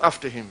need to do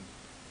after him.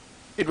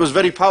 It was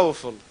very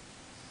powerful.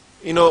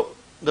 You know,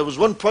 there was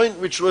one point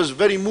which was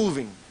very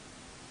moving.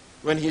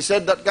 When he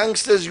said that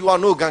gangsters, you are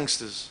no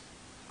gangsters.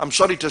 I'm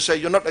sorry to say,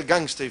 you're not a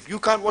gangster. If you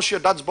can't wash your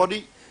dad's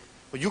body,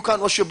 or you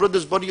can't wash your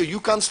brother's body, or you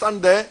can't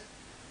stand there,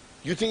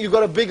 you think you've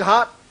got a big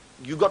heart,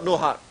 you got no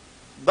heart.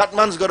 That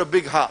man's got a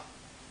big heart.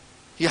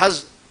 He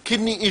has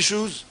kidney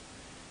issues.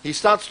 He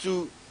starts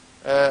to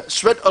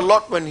sweat a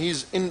lot when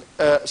he's in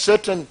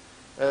certain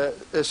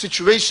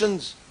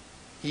situations.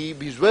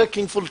 He's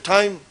working full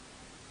time,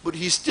 but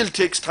he still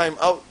takes time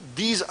out.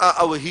 These are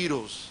our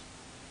heroes.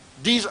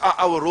 These are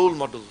our role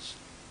models.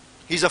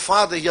 He's a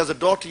father, he has a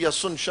daughter, he has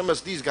son,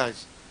 Shamas, these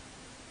guys.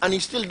 And he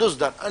still does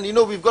that. And you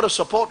know, we've got to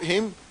support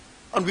him,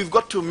 and we've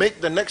got to make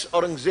the next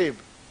Aurangzeb.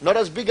 Not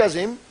as big as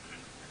him.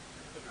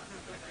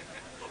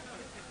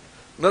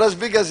 Not as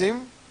big as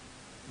him,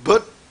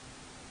 but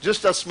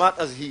just as smart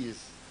as he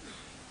is.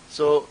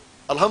 So,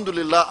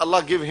 Alhamdulillah,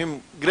 Allah give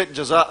him great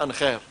jaza and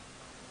khair.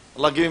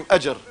 Allah give him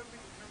ajr.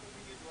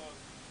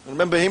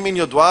 Remember him in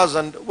your du'as,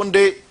 and one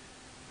day,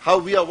 how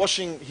we are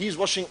washing, he's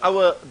washing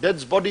our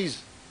dead's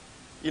bodies.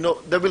 You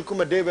know, there will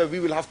come a day where we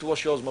will have to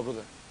wash yours, my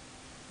brother.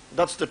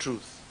 That's the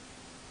truth.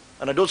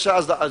 And I don't say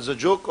as a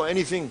joke or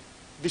anything.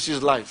 This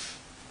is life.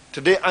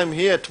 Today I'm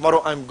here,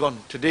 tomorrow I'm gone.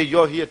 Today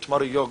you're here,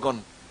 tomorrow you're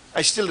gone.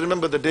 I still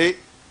remember the day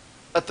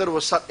Athar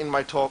was sat in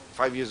my talk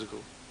 5 years ago.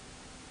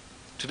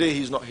 Today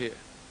he's not here.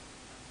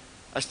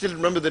 I still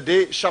remember the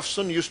day Shaf's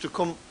son used to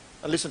come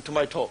and listen to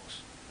my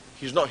talks.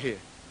 He's not here.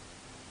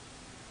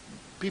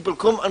 People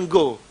come and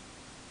go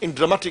in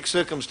dramatic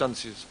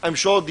circumstances. I'm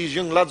sure these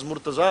young lads,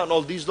 Murtaza and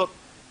all these lot,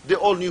 they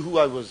all knew who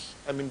I was.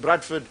 I'm in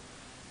Bradford.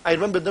 I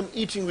remember them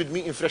eating with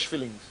me in fresh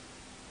fillings.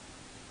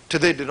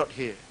 Today they're not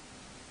here.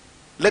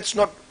 Let's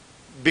not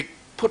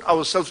put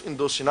ourselves in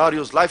those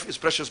scenarios. Life is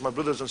precious, my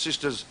brothers and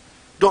sisters.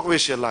 Don't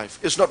waste your life.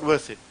 It's not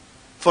worth it.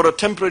 For a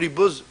temporary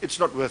buzz, it's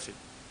not worth it.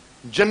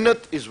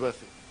 Jannat is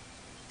worth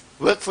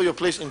it. Work for your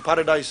place in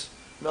paradise.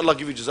 May Allah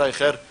give you jazai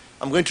khair.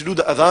 I'm going to do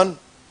the adhan.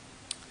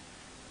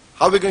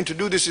 How we're going to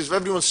do this is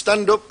everyone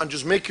stand up and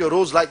just make your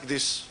rows like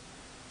this.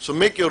 So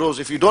make your rows.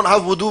 If you don't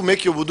have wudu,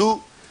 make your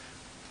wudu.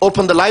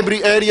 Open the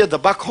library area, the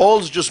back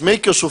halls, just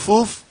make your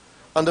sufuf,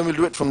 and then we'll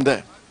do it from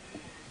there.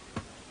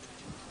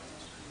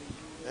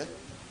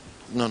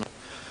 No.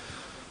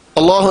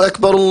 Allahu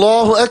Akbar,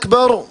 Allahu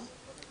Akbar.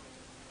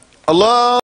 Allah.